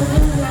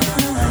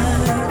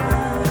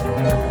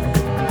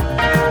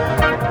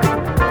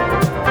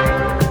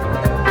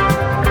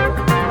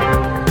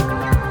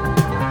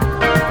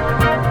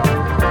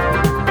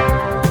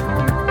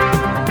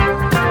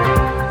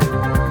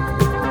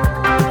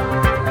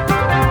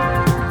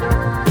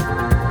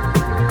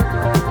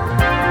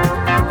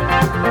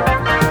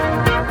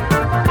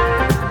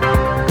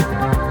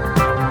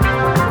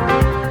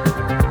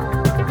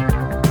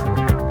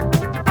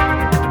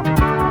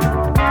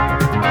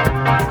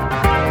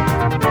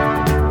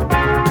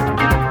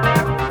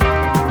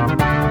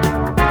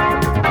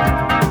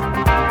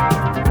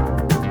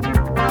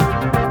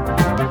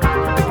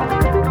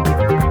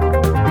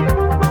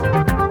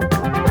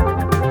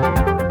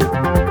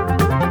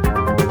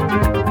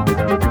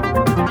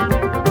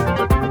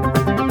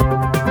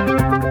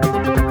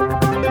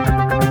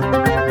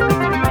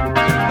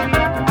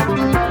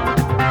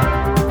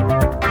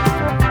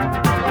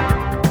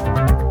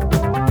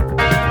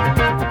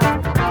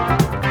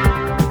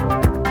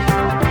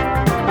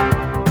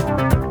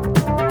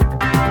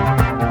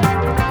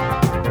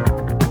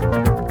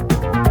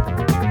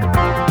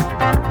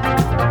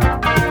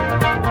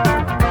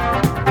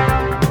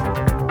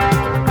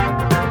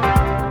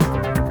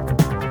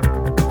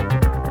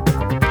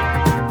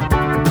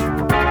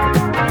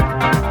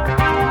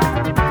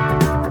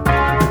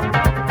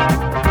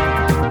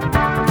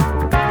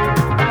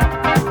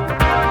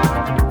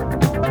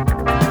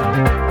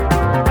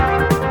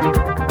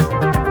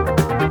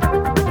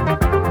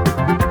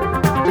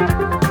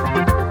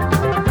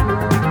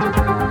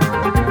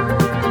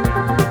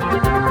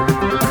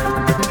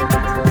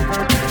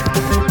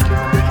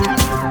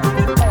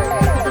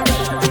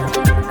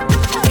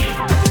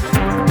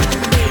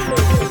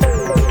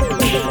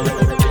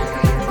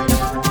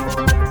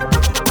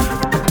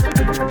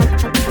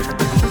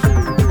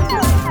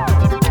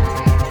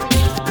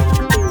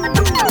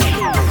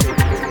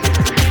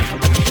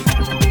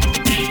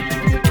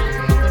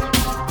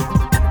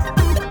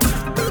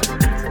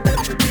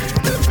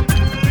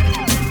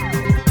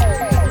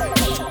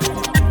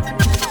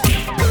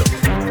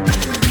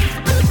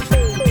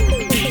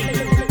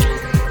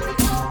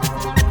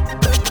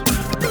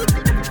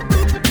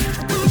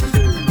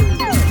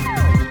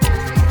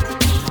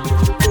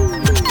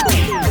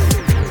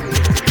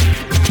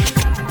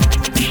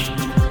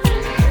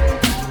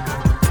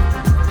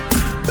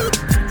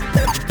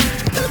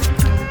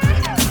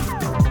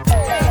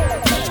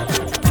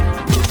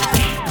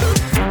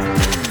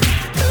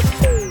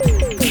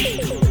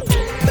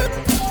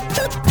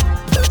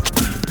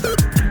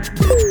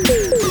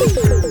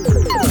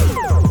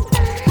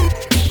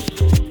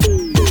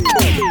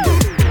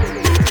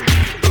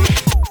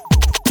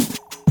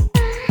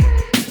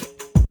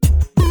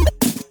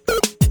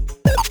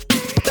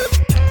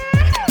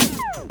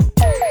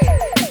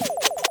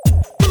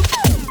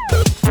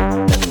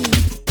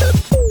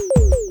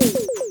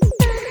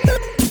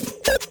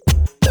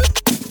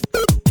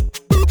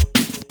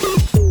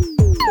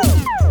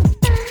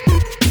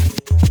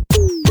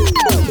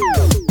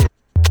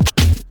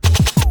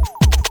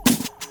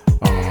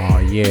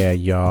Yeah,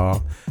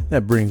 y'all.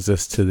 That brings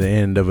us to the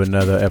end of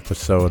another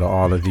episode of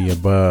All of the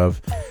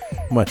Above.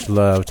 Much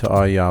love to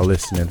all y'all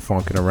listening,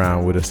 funking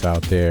around with us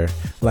out there.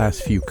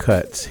 Last few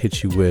cuts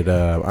hit you with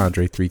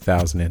Andre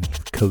 3000 and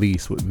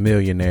Khalees with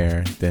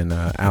Millionaire, then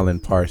Alan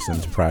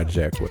Parsons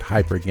Project with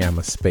Hyper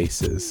Gamma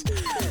Spaces.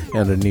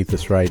 Underneath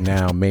us right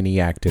now,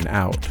 Maniac'd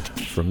Out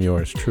from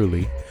yours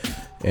truly.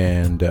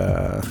 And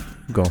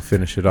gonna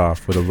finish it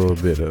off with a little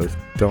bit of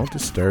Don't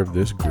Disturb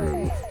This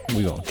Groove.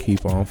 We gonna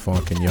keep on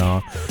funking,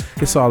 y'all.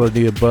 It's All of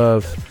the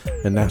Above,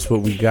 and that's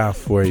what we got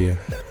for you.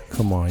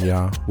 Come on,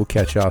 y'all. We'll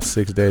catch y'all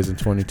 6 days and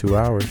 22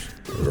 hours.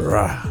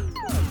 Rah.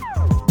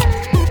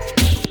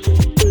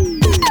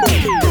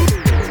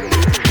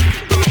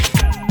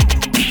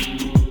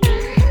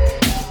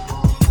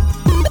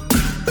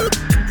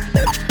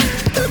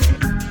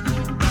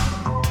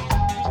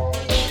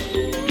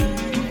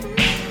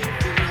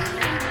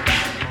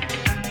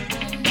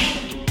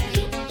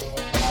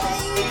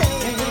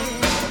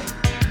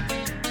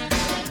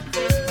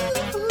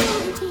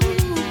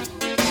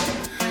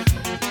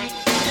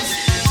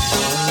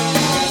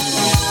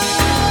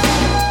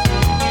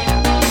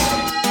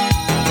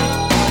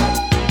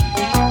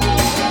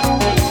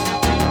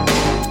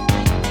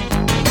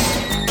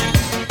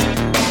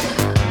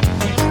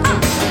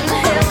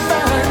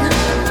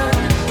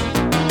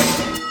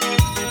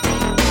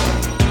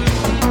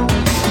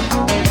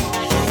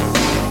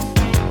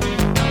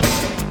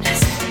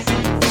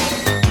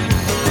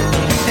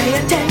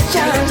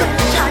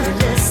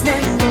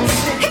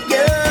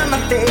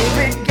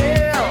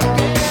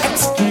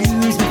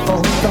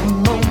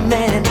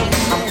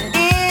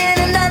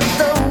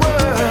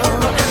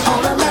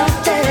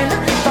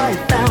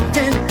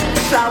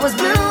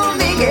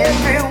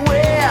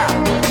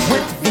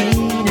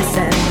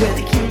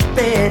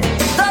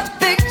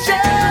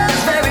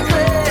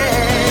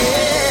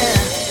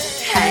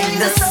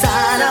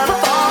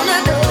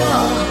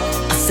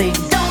 Say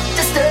don't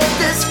disturb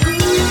this groove.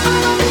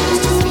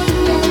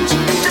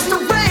 Just a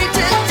way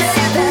to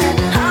say that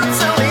I'm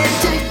so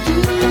into you.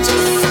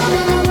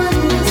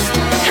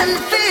 And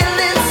the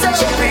feeling's so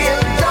real.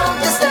 Don't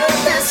disturb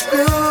this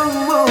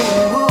groove.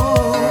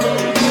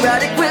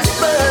 Erotic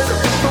whispers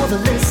for the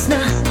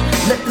listener.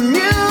 Let the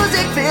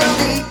music fill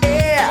the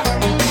air.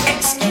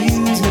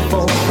 Excuse me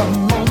for a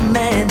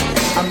moment.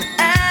 I'm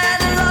at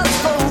a loss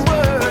for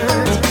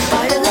words.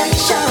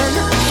 Violation,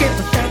 sheer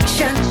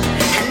perfection.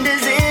 And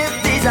as if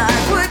these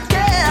eyes would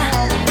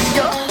care,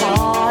 your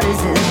heart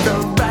is in the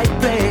right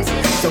place.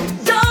 So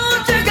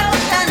don't you go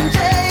and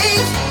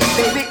change.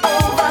 Baby,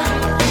 over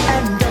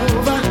and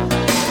over,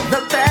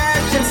 the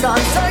passion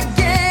starts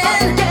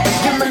again.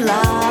 Give me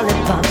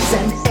lollipops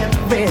and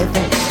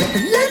everything. Let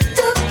the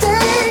little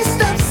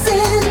taste of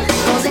sin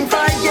causing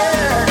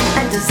fire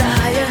and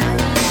desire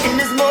in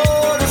this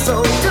mortal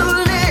soul to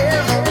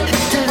live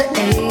till the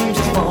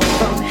angels fall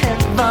from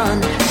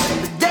heaven.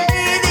 The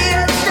day the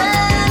earth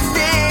stands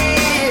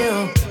still,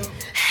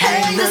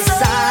 hang the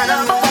sign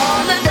up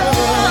on the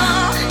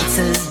door. It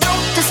says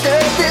don't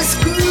disturb this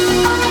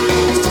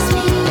groove.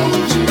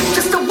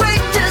 Just a way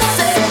to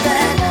say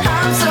that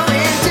I'm so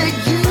into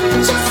you.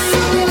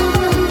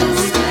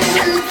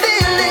 And the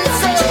feeling's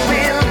so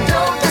real.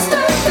 Don't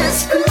disturb this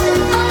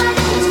groove.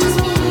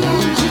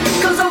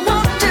 'Cause I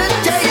want to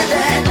tell you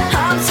that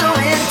I'm so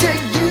into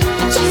you.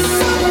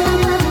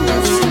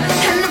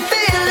 And the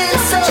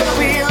feeling's so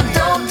real.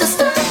 Don't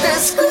disturb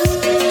this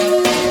groove.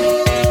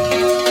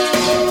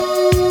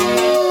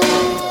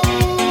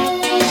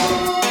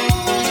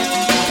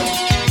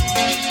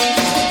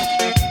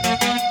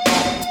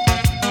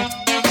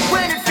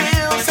 When it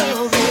feels so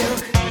real,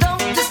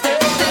 don't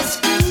disturb this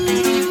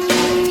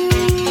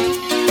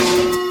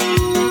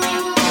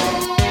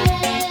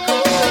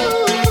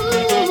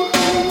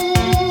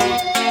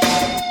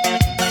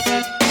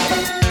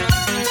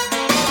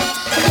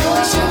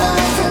Close your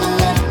eyes and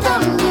let the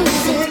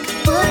music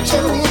put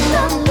you in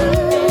the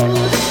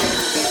mood.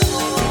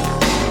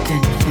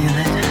 Can you feel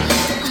it?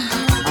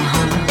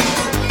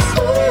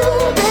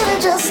 Ooh, baby,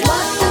 just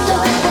lock the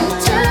door and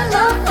turn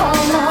the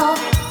phone off.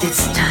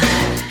 It's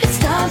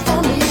time for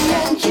me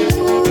and you.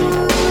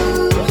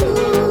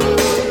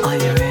 Are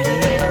you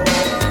ready?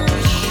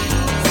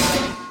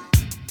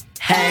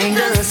 Hang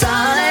the sign